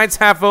at the night's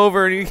half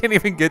over and you can't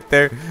even get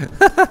there.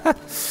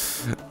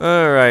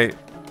 All right.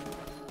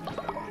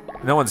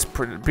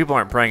 People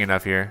aren't praying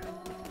enough here.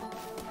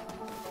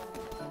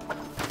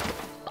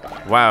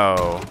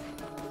 Wow.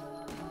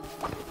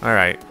 All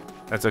right,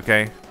 that's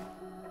okay.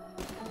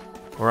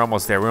 We're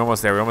almost there. We're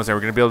almost there. We're almost there.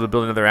 We're gonna be able to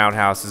build another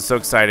outhouse. This is so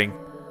exciting.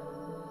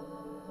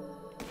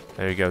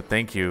 There you go.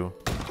 Thank you.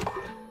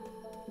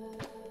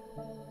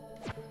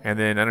 And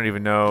then I don't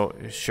even know.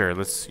 Sure.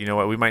 Let's. You know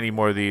what? We might need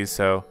more of these.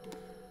 So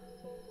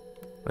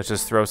let's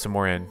just throw some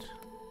more in.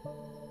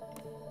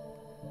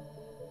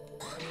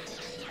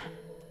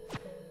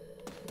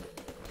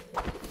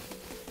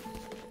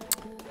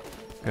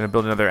 Gonna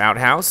build another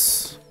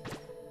outhouse.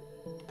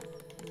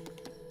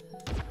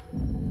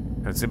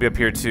 And it's gonna be up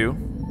here too.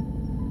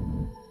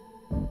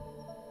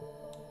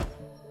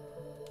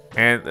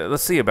 And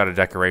let's see about a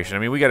decoration. I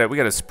mean, we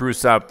gotta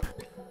spruce up.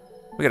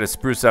 We gotta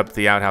spruce up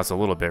the outhouse a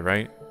little bit,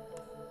 right?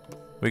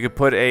 We could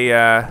put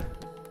a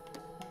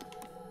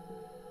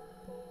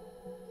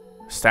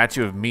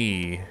statue of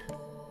me.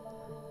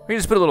 We can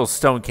just put a little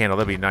stone candle.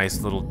 That'd be a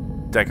nice little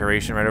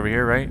decoration right over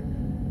here, right?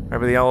 Right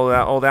by the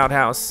old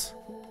outhouse.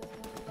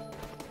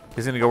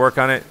 He's gonna go work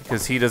on it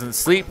because he doesn't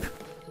sleep.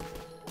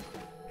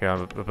 Here,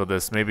 I'll put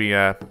this. Maybe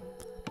a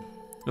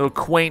little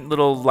quaint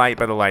little light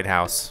by the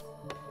lighthouse.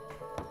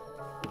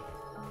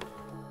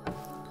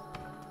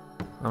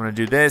 I'm gonna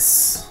do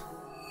this.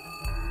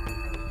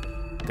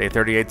 Day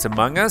 38's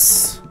Among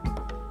Us.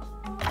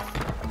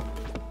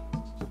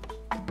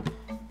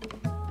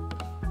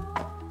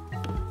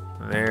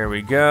 There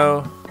we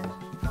go.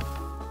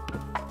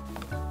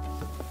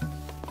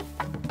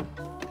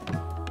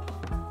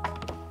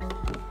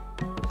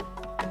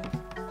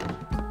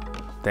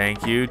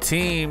 Thank you,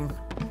 team.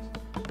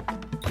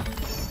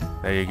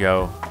 There you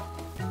go.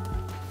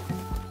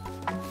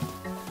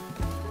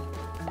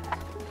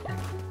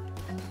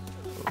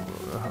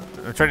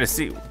 I'm trying to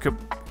see.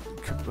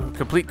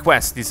 Complete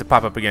quest needs to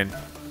pop up again.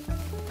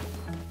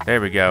 There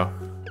we go.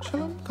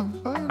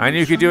 I knew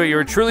you could do it. You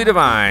were truly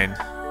divine.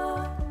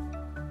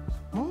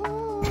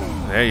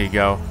 There you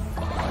go.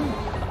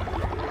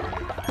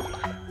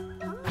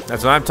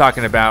 That's what I'm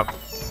talking about.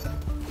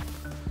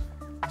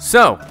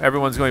 So,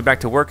 everyone's going back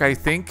to work, I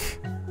think.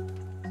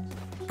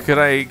 Could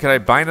I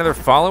buy another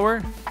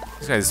follower?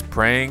 This guy's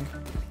praying.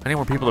 I need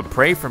more people to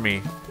pray for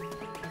me.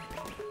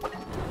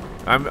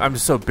 I'm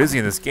just so busy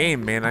in this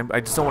game, man. I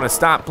just don't want to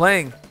stop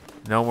playing.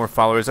 No more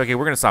followers. Okay,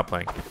 we're gonna stop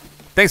playing.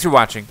 Thanks for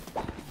watching.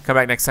 Come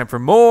back next time for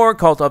more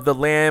Cult of the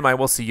Lamb. I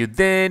will see you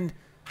then.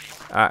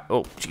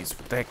 Oh, jeez,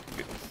 what the heck?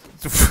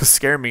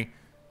 Scare me.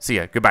 See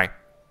ya. Goodbye.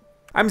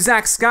 I'm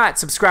Zack Scott.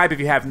 Subscribe if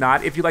you have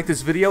not. If you like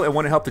this video and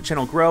want to help the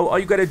channel grow, all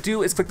you gotta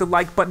do is click the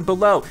like button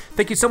below.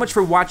 Thank you so much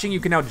for watching. You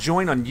can now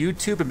join on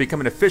YouTube and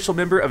become an official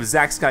member of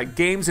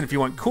ZackScottGames. And if you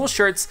want cool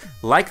shirts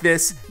like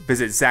this,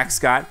 visit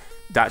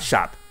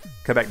ZackScott.shop.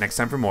 Come back next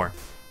time for more.